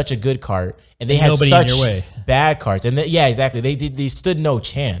had such a good cart and they had such bad carts. And exactly. They stood no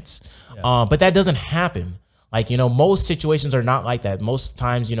chance. Yeah. But that doesn't happen. Like, most situations are not like that. Most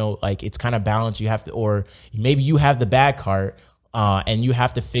times, like it's kind of balanced. You have to, or maybe you have the bad cart and you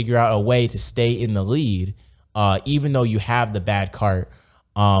have to figure out a way to stay in the lead, even though you have the bad cart.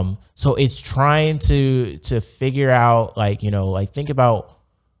 So it's trying to figure out, think about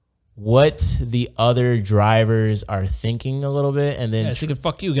what the other drivers are thinking a little bit, and then thinking,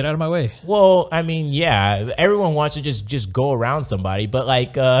 fuck you, get out of my way. Well, I mean, yeah, everyone wants to just go around somebody, but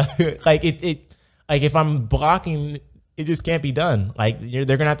like if I'm blocking, it just can't be done. Like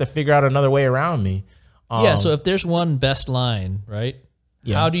they're gonna have to figure out another way around me. So if there's one best line, right?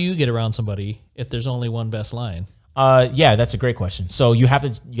 Yeah. How do you get around somebody if there's only one best line? Yeah, that's a great question. So you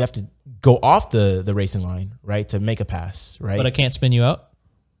have to go off the racing line, right, to make a pass, right? But I can't spin you out?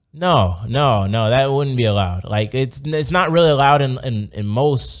 No, that wouldn't be allowed. Like it's not really allowed in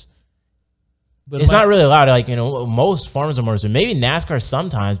most. But it's not really allowed, most forms of motorsport. Maybe NASCAR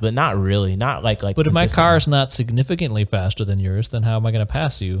sometimes, but not really. Not like. But if my car is not significantly faster than yours, then how am I going to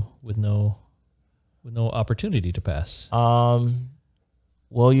pass you with no opportunity to pass?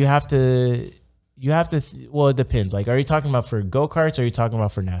 Well, you have to. Well, it depends. Like, are you talking about for go-karts or are you talking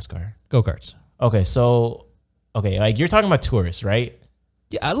about for NASCAR? Go-karts. Okay, so like you're talking about tourists, right?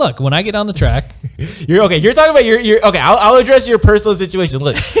 Yeah, look, when I get on the track, you're talking about your okay. I'll address your personal situation.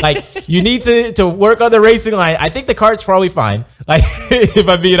 Look, like you need to work on the racing line. I think the cart's probably fine. Like if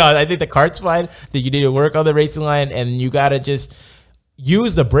I'm being honest, I think the cart's fine. I think you need to work on the racing line, and you gotta just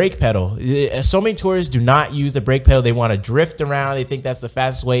use the brake pedal. So many tourists do not use the brake pedal. They want to drift around. They think that's the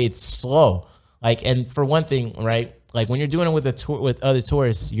fastest way. It's slow. Like, and for one thing, right? Like when you're doing it with other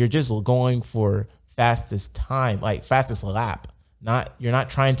tourists, you're just going for fastest time, like fastest lap. You're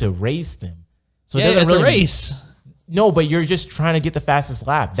not trying to race them. So it's a race. No, but you're just trying to get the fastest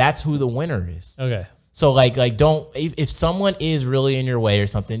lap. That's who the winner is. Okay. So like don't, if someone is really in your way or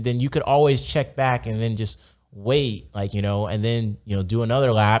something, then you could always check back and then just wait, like, you know, and then, you know, do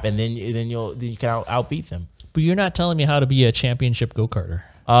another lap, and then you can outbeat them. But you're not telling me how to be a championship go-karter.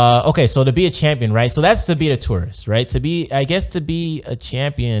 Okay, so to be a champion, right? So that's to be a tourist, right? To be a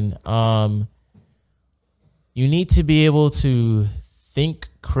champion, you need to be able to think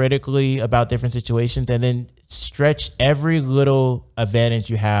critically about different situations and then stretch every little advantage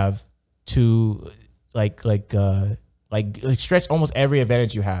you have to like stretch almost every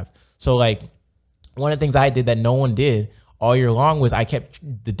advantage you have. So like one of the things I did that no one did all year long was I kept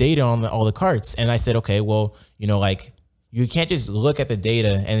the data on all the carts, and I said, okay, well, you know, like you can't just look at the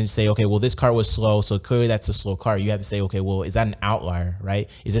data and say, okay, well, this car was slow, so clearly that's a slow car. You have to say, okay, well, is that an outlier, right?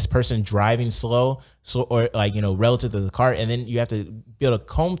 Is this person driving slow, or like, you know, relative to the car? And then you have to be able to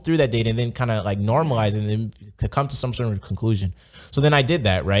comb through that data and then kind of like normalize it and then to come to some sort of conclusion. So then I did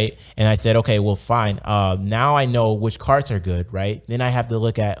that, right? And I said, okay, well, fine. Now I know which carts are good, right? Then I have to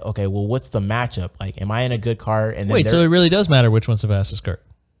look at, okay, well, what's the matchup? Like, am I in a good car? And then Wait, so it really does matter which one's the fastest cart?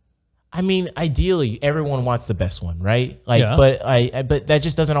 I mean, ideally, everyone wants the best one, right? Like, Yeah. but that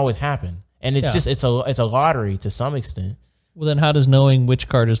just doesn't always happen, and it's Yeah. just it's a lottery to some extent. Well, then how does knowing which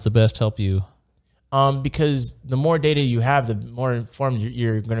cart is the best help you? Because the more data you have, the more informed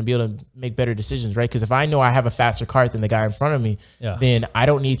you're going to be able to make better decisions, right? Because if I know I have a faster cart than the guy in front of me, Yeah. then I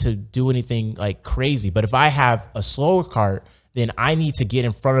don't need to do anything like crazy. But if I have a slower cart, then I need to get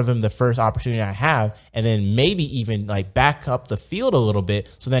in front of him the first opportunity I have, and then maybe even like back up the field a little bit.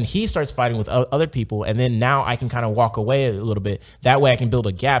 So then he starts fighting with other people, and then now I can kind of walk away a little bit. That way I can build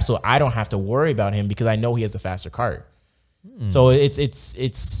a gap so I don't have to worry about him because I know he has a faster cart. So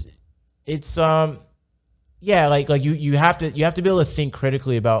yeah, like you have to be able to think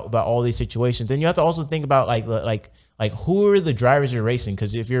critically about all these situations, and you have to also think about like who are the drivers you're racing,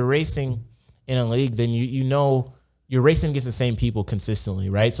 because if you're racing in a league, then you know you're racing against the same people consistently,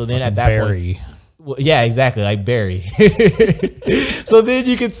 right? So then at that point, well, yeah, exactly, like Barry. So then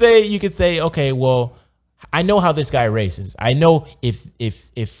you could say, okay, well, I know how this guy races. I know if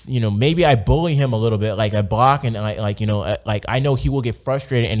you know, maybe I bully him a little bit, like I block and like you know, like I know he will get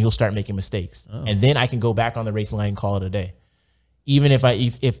frustrated and he'll start making mistakes, and then I can go back on the racing line and call it a day. Even if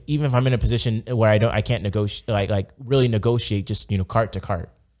I'm in a position where I can't negotiate, like really negotiate, just, you know, cart to cart.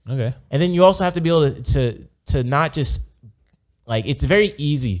 Okay. And then you also have to be able to not just, like, it's very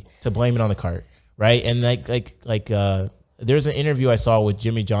easy to blame it on the cart, right? And there's an interview I saw with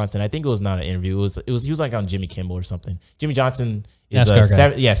Jimmy Johnson. I think it was not an interview. He was like on Jimmy Kimmel or something. Jimmy Johnson is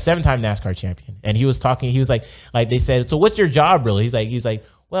seven-time NASCAR champion. And he was talking, he was like they said, so what's your job really? He's like,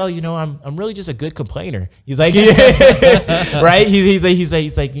 well, you know, I'm really just a good complainer. He's like, right?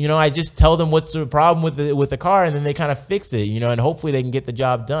 He's like, you know, I just tell them what's the problem with the car, and then they kind of fix it, you know, and hopefully they can get the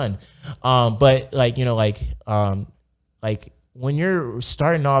job done. But like, you know, like when you're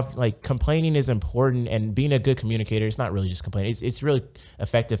starting off, like, complaining is important, and being a good communicator, it's not really just complaining. It's really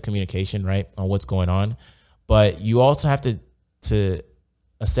effective communication, right, on what's going on. But you also have to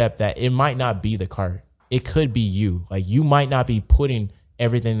accept that it might not be the cart. It could be you. Like, you might not be putting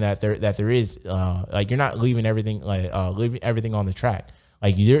everything that there is, like, you're not leaving everything on the track.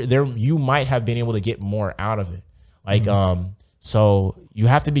 Like, you might have been able to get more out of it. Like, so you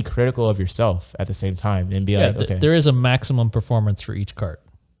have to be critical of yourself at the same time and be like, okay, there is a maximum performance for each cart.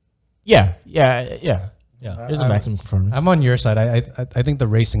 Yeah. Yeah. There's a maximum performance. I'm on your side. I think the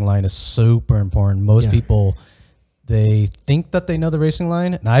racing line is super important. Most people, they think that they know the racing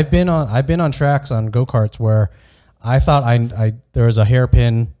line. And I've been on tracks on go-karts where I thought there was a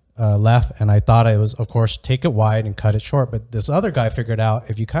hairpin left, and I thought it was, of course, take it wide and cut it short. But this other guy figured out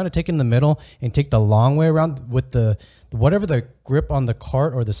if you kind of take it in the middle and take the long way around with whatever the grip on the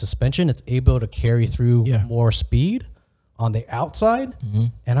cart or the suspension, it's able to carry through more speed on the outside.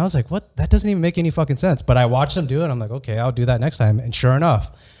 And I was like, what? That doesn't even make any fucking sense. But I watched him do it. I'm like, okay, I'll do that next time. And sure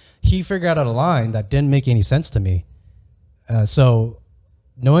enough, he figured out a line that didn't make any sense to me. So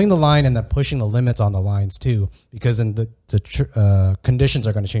knowing the line and then pushing the limits on the lines too, because then the conditions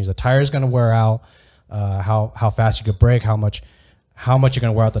are going to change. The tire is going to wear out, how fast you could brake, how much you're going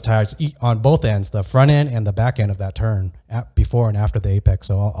to wear out the tires on both ends, the front end and the back end of that turn, before and after the apex.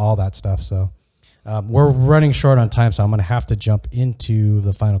 So all that stuff. So we're running short on time, so I'm going to have to jump into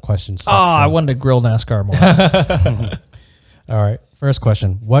the final question section. I wanted to grill NASCAR more. All right. First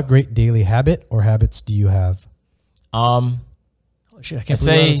question. What great daily habit or habits do you have? Shit, I can't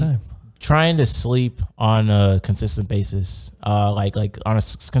believe we're out of time. Trying to sleep on a consistent basis, like on a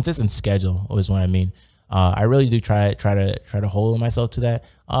consistent schedule is what I mean. I really do try to hold myself to that.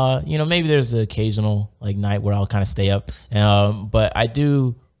 Maybe there's an occasional like night where I'll kind of stay up, but I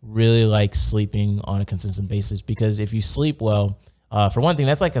do really like sleeping on a consistent basis, because if you sleep well, for one thing,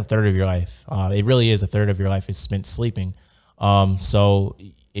 that's like a third of your life. It really is a third of your life is spent sleeping. So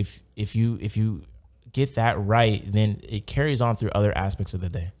if you get that right, then it carries on through other aspects of the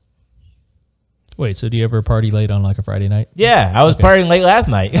day. Wait, so do you ever party late on like a Friday night? Yeah, I was partying late last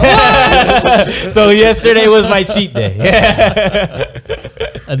night. So yesterday was my cheat day.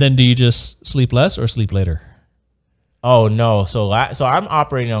 And then do you just sleep less or sleep later? Oh no! So I'm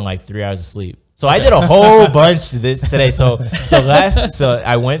operating on like 3 hours of sleep. So I did a whole bunch today. So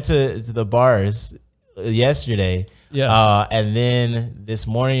I went to the bars yesterday. Yeah. And then this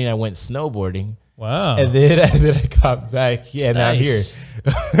morning I went snowboarding. Wow. And then I got back. Yeah, and I'm here.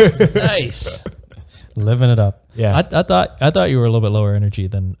 Nice. Living it up. Yeah. I thought you were a little bit lower energy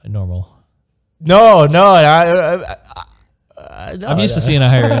than normal. No. I'm used to seeing a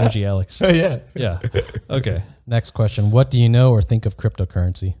higher energy, Alex. Yeah. Yeah. Okay. Next question. What do you know or think of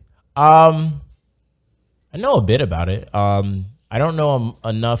cryptocurrency? I know a bit about it. I don't know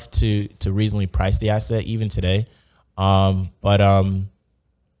enough to reasonably price the asset even today. Yeah,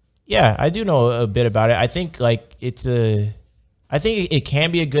 I do know a bit about it. I think like I think it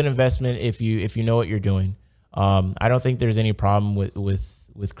can be a good investment if you know what you're doing. I don't think there's any problem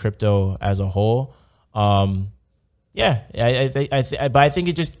with crypto as a whole. Yeah, but I think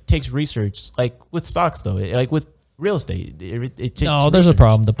it just takes research, like with stocks though, like with real estate. It takes there's a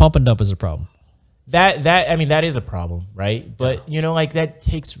problem. The pump and dump is a problem. That is a problem, right? But like that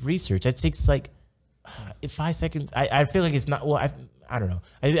takes research. That takes like 5 seconds. I feel like it's not. Well, I don't know.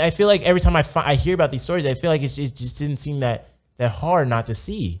 I feel like every time I hear about these stories, I feel like it just didn't seem that hard not to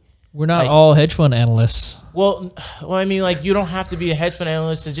see. We're not all hedge fund analysts. Well, I mean, like you don't have to be a hedge fund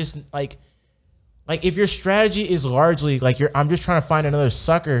analyst to just like if your strategy is largely like I'm just trying to find another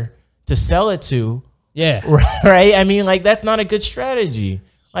sucker to sell it to. Yeah. Right. I mean, like that's not a good strategy.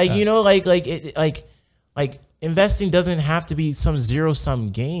 Like like investing doesn't have to be some zero sum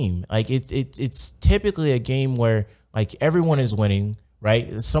game. Like it's typically a game where like everyone is winning,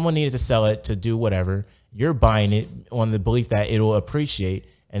 right? Someone needed to sell it to do whatever. You're buying it on the belief that it'll appreciate,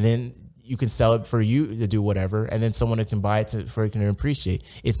 and then you can sell it for you to do whatever, and then someone can buy it for it can appreciate.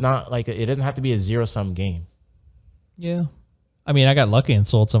 It's not like it doesn't have to be a zero sum game. Yeah. I mean, I got lucky and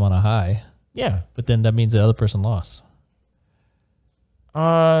sold some on a high. Yeah. But then that means the other person lost.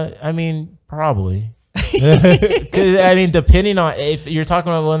 I mean, probably. Because I mean, depending on if you're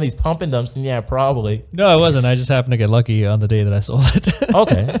talking about one of these pump and dumps, then yeah, probably. No, I wasn't. I just happened to get lucky on the day that I sold it.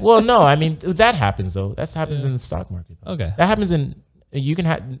 Okay. Well, no, I mean that happens though. That happens in the stock market. Though. Okay. That happens you could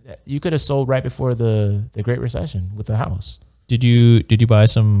have sold right before the Great Recession with the house. Did you buy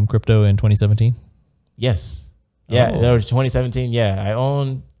some crypto in 2017? Yes. Yeah. Oh. That was 2017. Yeah, I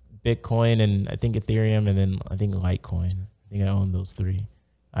own Bitcoin and I think Ethereum and then I think Litecoin. I think I own those three.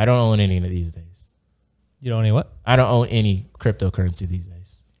 I don't own any of these days. You don't own what? I don't own any cryptocurrency these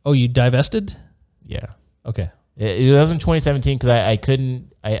days. Oh, you divested? Yeah. Okay. It was in 2017 because I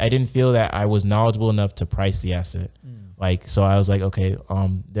didn't feel that I was knowledgeable enough to price the asset. Like, so I was like, okay,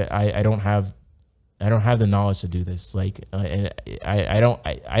 I don't have the knowledge to do this. Like, I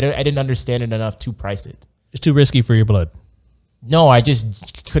didn't understand it enough to price it. It's too risky for your blood. No, I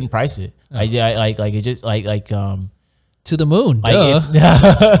just couldn't price it. Oh. To the moon.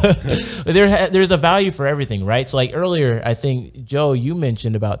 There's a value for everything, right? So like earlier, I think Joe, you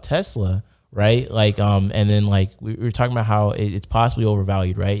mentioned about Tesla, right? Like, and then like we were talking about how it's possibly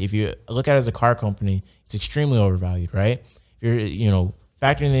overvalued, right? If you look at it as a car company, it's extremely overvalued, right? If you're,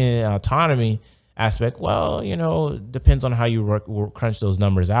 factoring in the autonomy aspect, well, depends on how you crunch those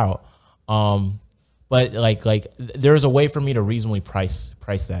numbers out. But like there's a way for me to reasonably price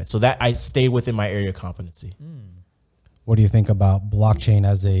that, so that I stay within my area of competency. What do you think about blockchain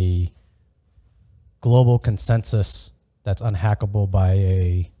as a global consensus that's unhackable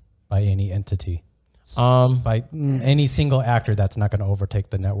by any entity? By any single actor that's not going to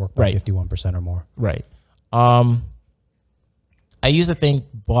overtake the network by 51% or more. Right. I used to think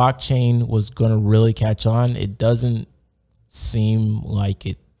blockchain was going to really catch on. It doesn't seem like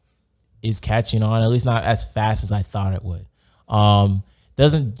it is catching on, at least not as fast as I thought it would. And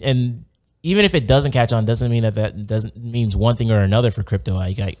even if it doesn't catch on, doesn't mean that doesn't means one thing or another for crypto.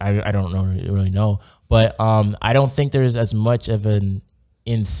 I don't really know, but I don't think there's as much of an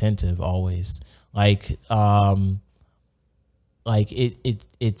incentive always. It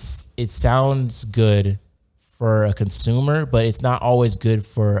sounds good for a consumer, but it's not always good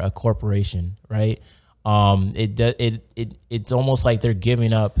for a corporation, right? It's almost like they're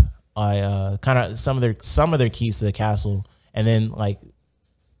giving up kind of some of their keys to the castle, and then like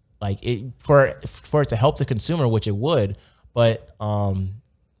it for it to help the consumer, which it would, but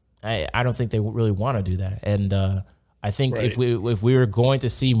I don't think they really want to do that. And I think if we were going to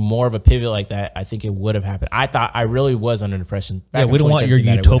see more of a pivot like that, I think it would have happened. I really was under the impression. Yeah, we don't want your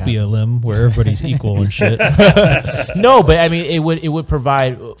utopia limb where everybody's equal and shit. No, but I mean, it would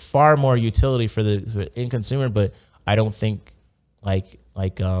provide far more utility for the end consumer. But I don't think I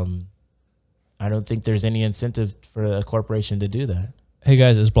don't think there's any incentive for a corporation to do that. Hey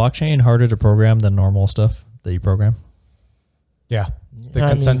guys, is blockchain harder to program than normal stuff that you program? Yeah, the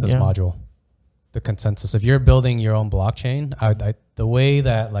consensus module, the consensus. If you're building your own blockchain, the way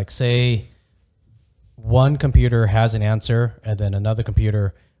that, like, say one computer has an answer and then another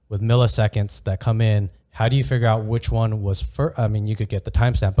computer with milliseconds that come in, how do you figure out which one was first? I mean, you could get the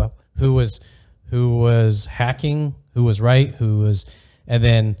timestamp, but who was hacking, who was right, and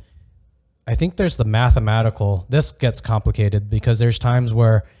then I think there's the mathematical. This gets complicated because there's times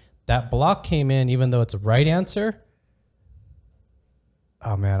where that block came in, even though it's a right answer.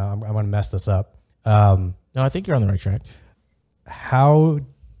 Oh man, I'm going to mess this up. No, I think you're on the right track. How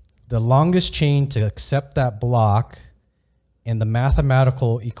the longest chain to accept that block and the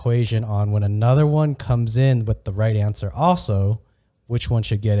mathematical equation on when another one comes in with the right answer also, which one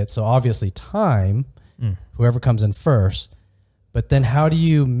should get it. So obviously time, whoever comes in first, but then how do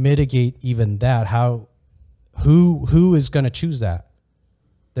you mitigate even that? Who is going to choose that?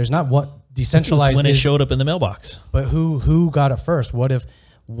 There's not what decentralized when it showed up in the mailbox. But who got it first? What if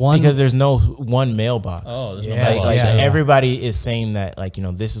one? Because there's no one mailbox. Oh, there's no mailbox. Everybody is saying that, like,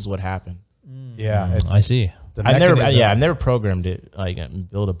 this is what happened. Yeah, I see. I've never programmed it, like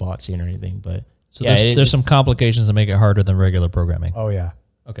build a blockchain or anything, but so there's some complications that make it harder than regular programming. Oh yeah.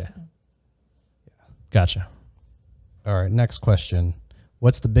 Okay. Gotcha. All right, next question.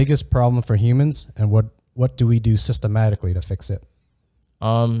 What's the biggest problem for humans, and what do we do systematically to fix it?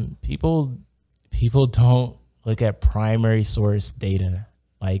 People don't look at primary source data,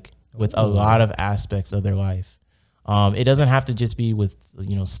 like with a lot of aspects of their life. It doesn't have to just be with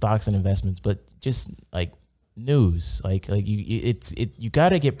stocks and investments, but just like news, like you got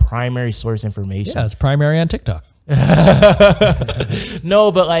to get primary source information. Yeah, it's primary on TikTok.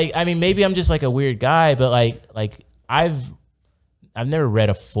 No, but like, I mean, maybe I'm just like a weird guy, but like I've never read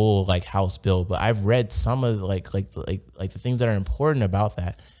a full like House bill, but I've read some of like the things that are important about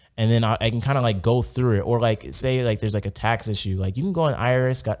that. And then I can kind of like go through it, or like say like there's like a tax issue, like you can go on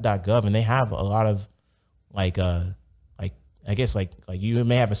irs.gov and they have a lot of like I guess like you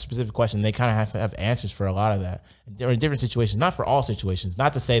may have a specific question. They kind of have answers for a lot of that. They're in different situations, not for all situations.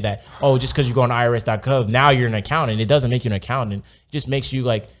 Not to say that, oh, just because you go on irs.gov, now you're an accountant. It doesn't make you an accountant. It just makes you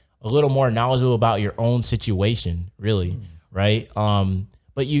like a little more knowledgeable about your own situation, really, right?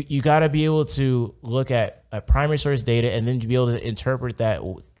 But you got to be able to look at primary source data and then to be able to interpret that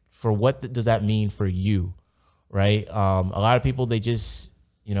for what does that mean for you, right? A lot of people, they just,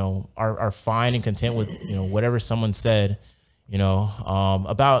 are fine and content with, whatever someone said,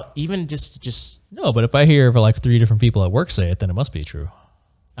 about even just. No, but if I hear of like 3 different people at work say it, then it must be true.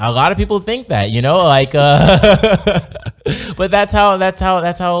 A lot of people think that, like, but that's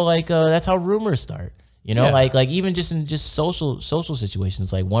how rumors start. Like even just in social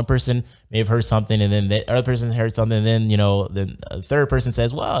situations, like one person may have heard something and then the other person heard something, and then then a third person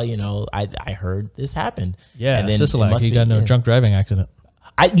says, well, I heard this happened. Yeah, and then Sisolak, he got in a drunk driving accident.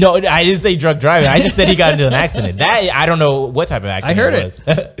 I didn't say drunk driving. I just said he got into an accident. That I don't know what type of accident. I heard it was.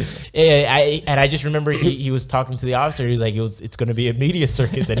 I just remember he was talking to the officer. He was like, it's going to be a media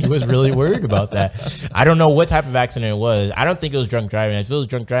circus, and he was really worried about that. I don't know what type of accident it was. I don't think it was drunk driving. If it was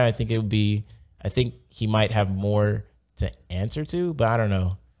drunk driving, I think he might have more to answer to, but I don't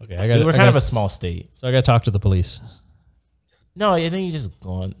know. Okay, we're kind of a small state, so I got to talk to the police. No, I think you just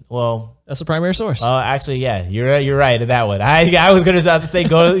go on. Well, that's the primary source. Actually, yeah, you're right in that one. I was gonna have to say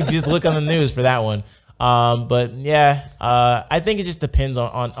just look on the news for that one. But yeah, I think it just depends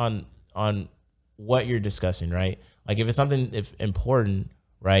on what you're discussing, right? Like if it's something important,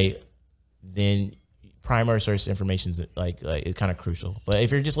 right, then primary source information is like it's kind of crucial. But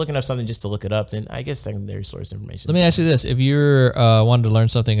if you're just looking up something just to look it up, then I guess secondary source information. Let me ask you this: if you're wanted to learn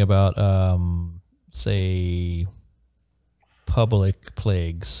something about, say, public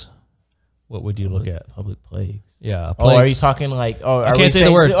plagues, what would you look at? Public plagues. Yeah. Oh, are you talking like? Oh, I can't say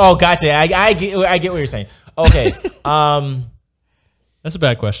the word. Oh, gotcha. I get what you're saying. Okay. That's a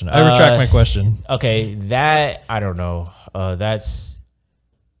bad question. I retract my question. Okay, that I don't know. That's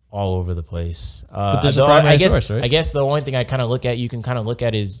all over the place. But there's a primary source, right? I guess the only thing I kind of look at, you can kind of look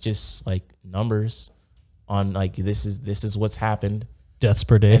at, is just like numbers on like this is what's happened, Deaths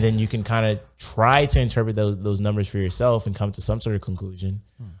per day. and then you can kind of try to interpret those numbers for yourself and come to some sort of conclusion.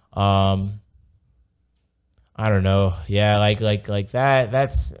 I don't know. Yeah, like that.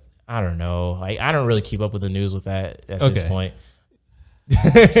 That's I don't know. Like I don't really keep up with the news with that at this point.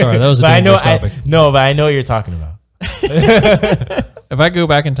 Sorry, that was a but dangerous topic. but I know what you're talking about. If I go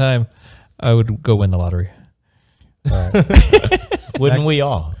back in time, I would go win the lottery. All right. Wouldn't we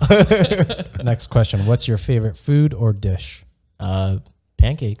all? Next question. What's your favorite food or dish?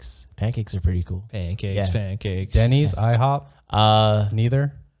 Pancakes. Pancakes are pretty cool. Pancakes, Yeah. pancakes. Denny's, IHOP,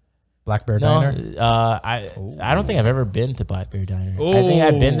 neither. Black Bear No, Diner. I don't think I've ever been to Black Bear Diner. I think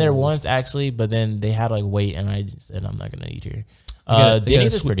I've been there once actually, but then they had like wait, and I just said I'm not gonna eat here. They got a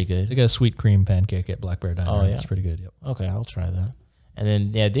Denny's is sweet- pretty They good. got a sweet cream pancake at Black Bear Diner. Oh, yeah? It's pretty good. Yep. Okay, I'll try that. And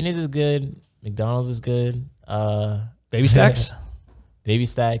then Denny's is good. McDonald's is good. Baby Stacks. Baby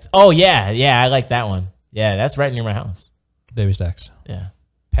Stacks. Oh yeah, I like that one. Yeah, that's right near my house. Baby Stacks. Yeah,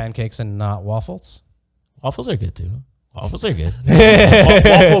 Pancakes and not waffles. waffles are good too. Waffles are good.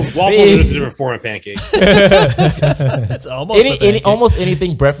 Waffles is a different form of pancake. It's almost almost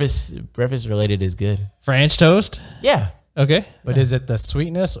anything breakfast related is good. French toast. Yeah. Okay. But is it the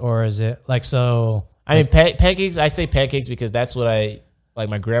sweetness or is it like so? I mean, pancakes. I say pancakes because that's what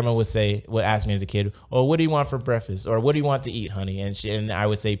my grandma would ask me as a kid. Oh, what do you want for breakfast? Or what do you want to eat, honey? And I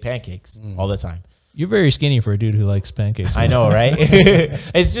would say pancakes all the time. You're very skinny for a dude who likes pancakes. I know, right?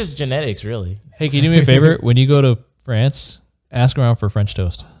 It's just genetics, really. Hey, can you do me a favor? When you go to France, ask around for French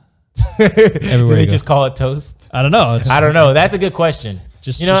toast. Do Everywhere they you go. just call it toast? I don't know. It's, I don't know. That's a good question.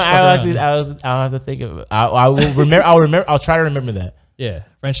 Just You know, fuck around. I'll have to think of it. I will remember. I'll try to remember that. Yeah,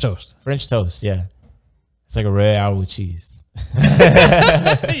 French toast. French toast. Yeah, it's like a red hour with cheese.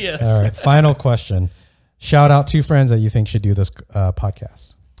 Yes. All right. Final question. Shout out 2 friends that you think should do this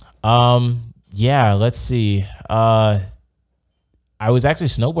podcast. Yeah, let's see. I was actually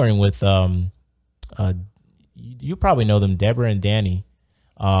snowboarding with you probably know them, Deborah and Danny.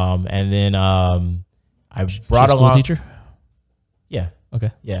 And then I brought She's a along school teacher. Yeah,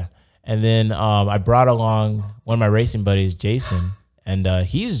 Okay. yeah. And then I brought along one of my racing buddies, Jason, and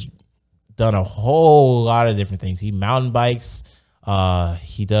he's done a whole lot of different things. He mountain bikes.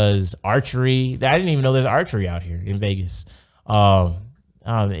 He does archery. I didn't even know there's archery out here in Vegas.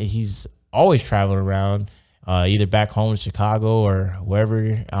 He's always traveling around, either back home in Chicago or wherever.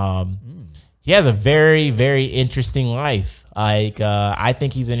 He has a very, very interesting life. I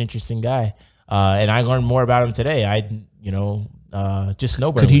think he's an interesting guy. And I learned more about him today. Just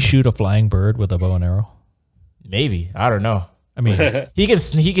snowboarding. Could he with him. shoot a flying bird with a bow and arrow? Maybe. I don't know. I mean, He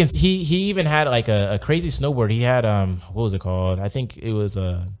even had like a crazy snowboard. He had what was it called? I think it was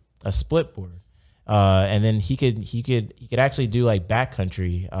a split board. And then he could actually do like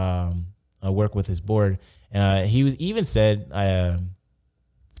backcountry work with his board. He was even said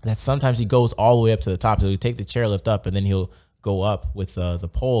that sometimes he goes all the way up to the top. So he'll take the chairlift up and then he'll go up with the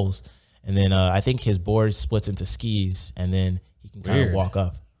poles. And then I think his board splits into skis and then he can kind of Weird. walk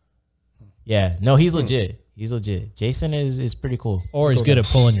up. Yeah, no, he's legit. He's legit. Jason is pretty cool. or he's Cool good guy. at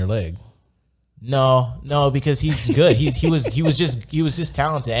pulling your leg. No, because he's good. He was just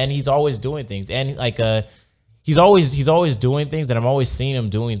talented, and he's always doing things, and like he's always doing things, and I'm always seeing him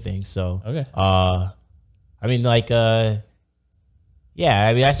doing things. So Okay. I mean like yeah,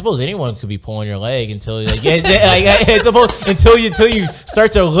 I mean, I suppose anyone could be pulling your leg until until you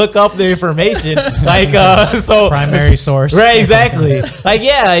start to look up the information, so Primary source. right, exactly.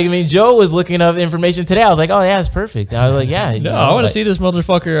 I mean, Joe was looking up information today. I was like, oh yeah, it's perfect. I was like, yeah, No, I want to see this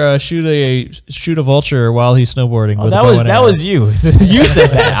motherfucker shoot a vulture while he's snowboarding. Oh, with that a bow was and that arrow. was you. You said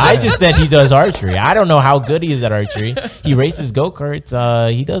that. I just said he does archery. I don't know how good he is at archery. He races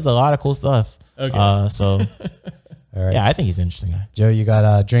go-karts. He does a lot of cool stuff. Okay. So All right. yeah, I think he's an interesting guy. Joe, you got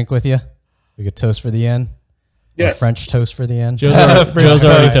a drink with you? We could toast for the end. Yes. French toast for the end. Joe's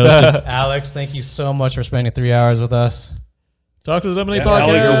already toasted. Alex, thank you so much for spending 3 hours with us. Talk to the Lemonade Alex,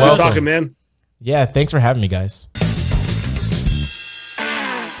 Podcast. good talking, man. Yeah, thanks for having me, guys.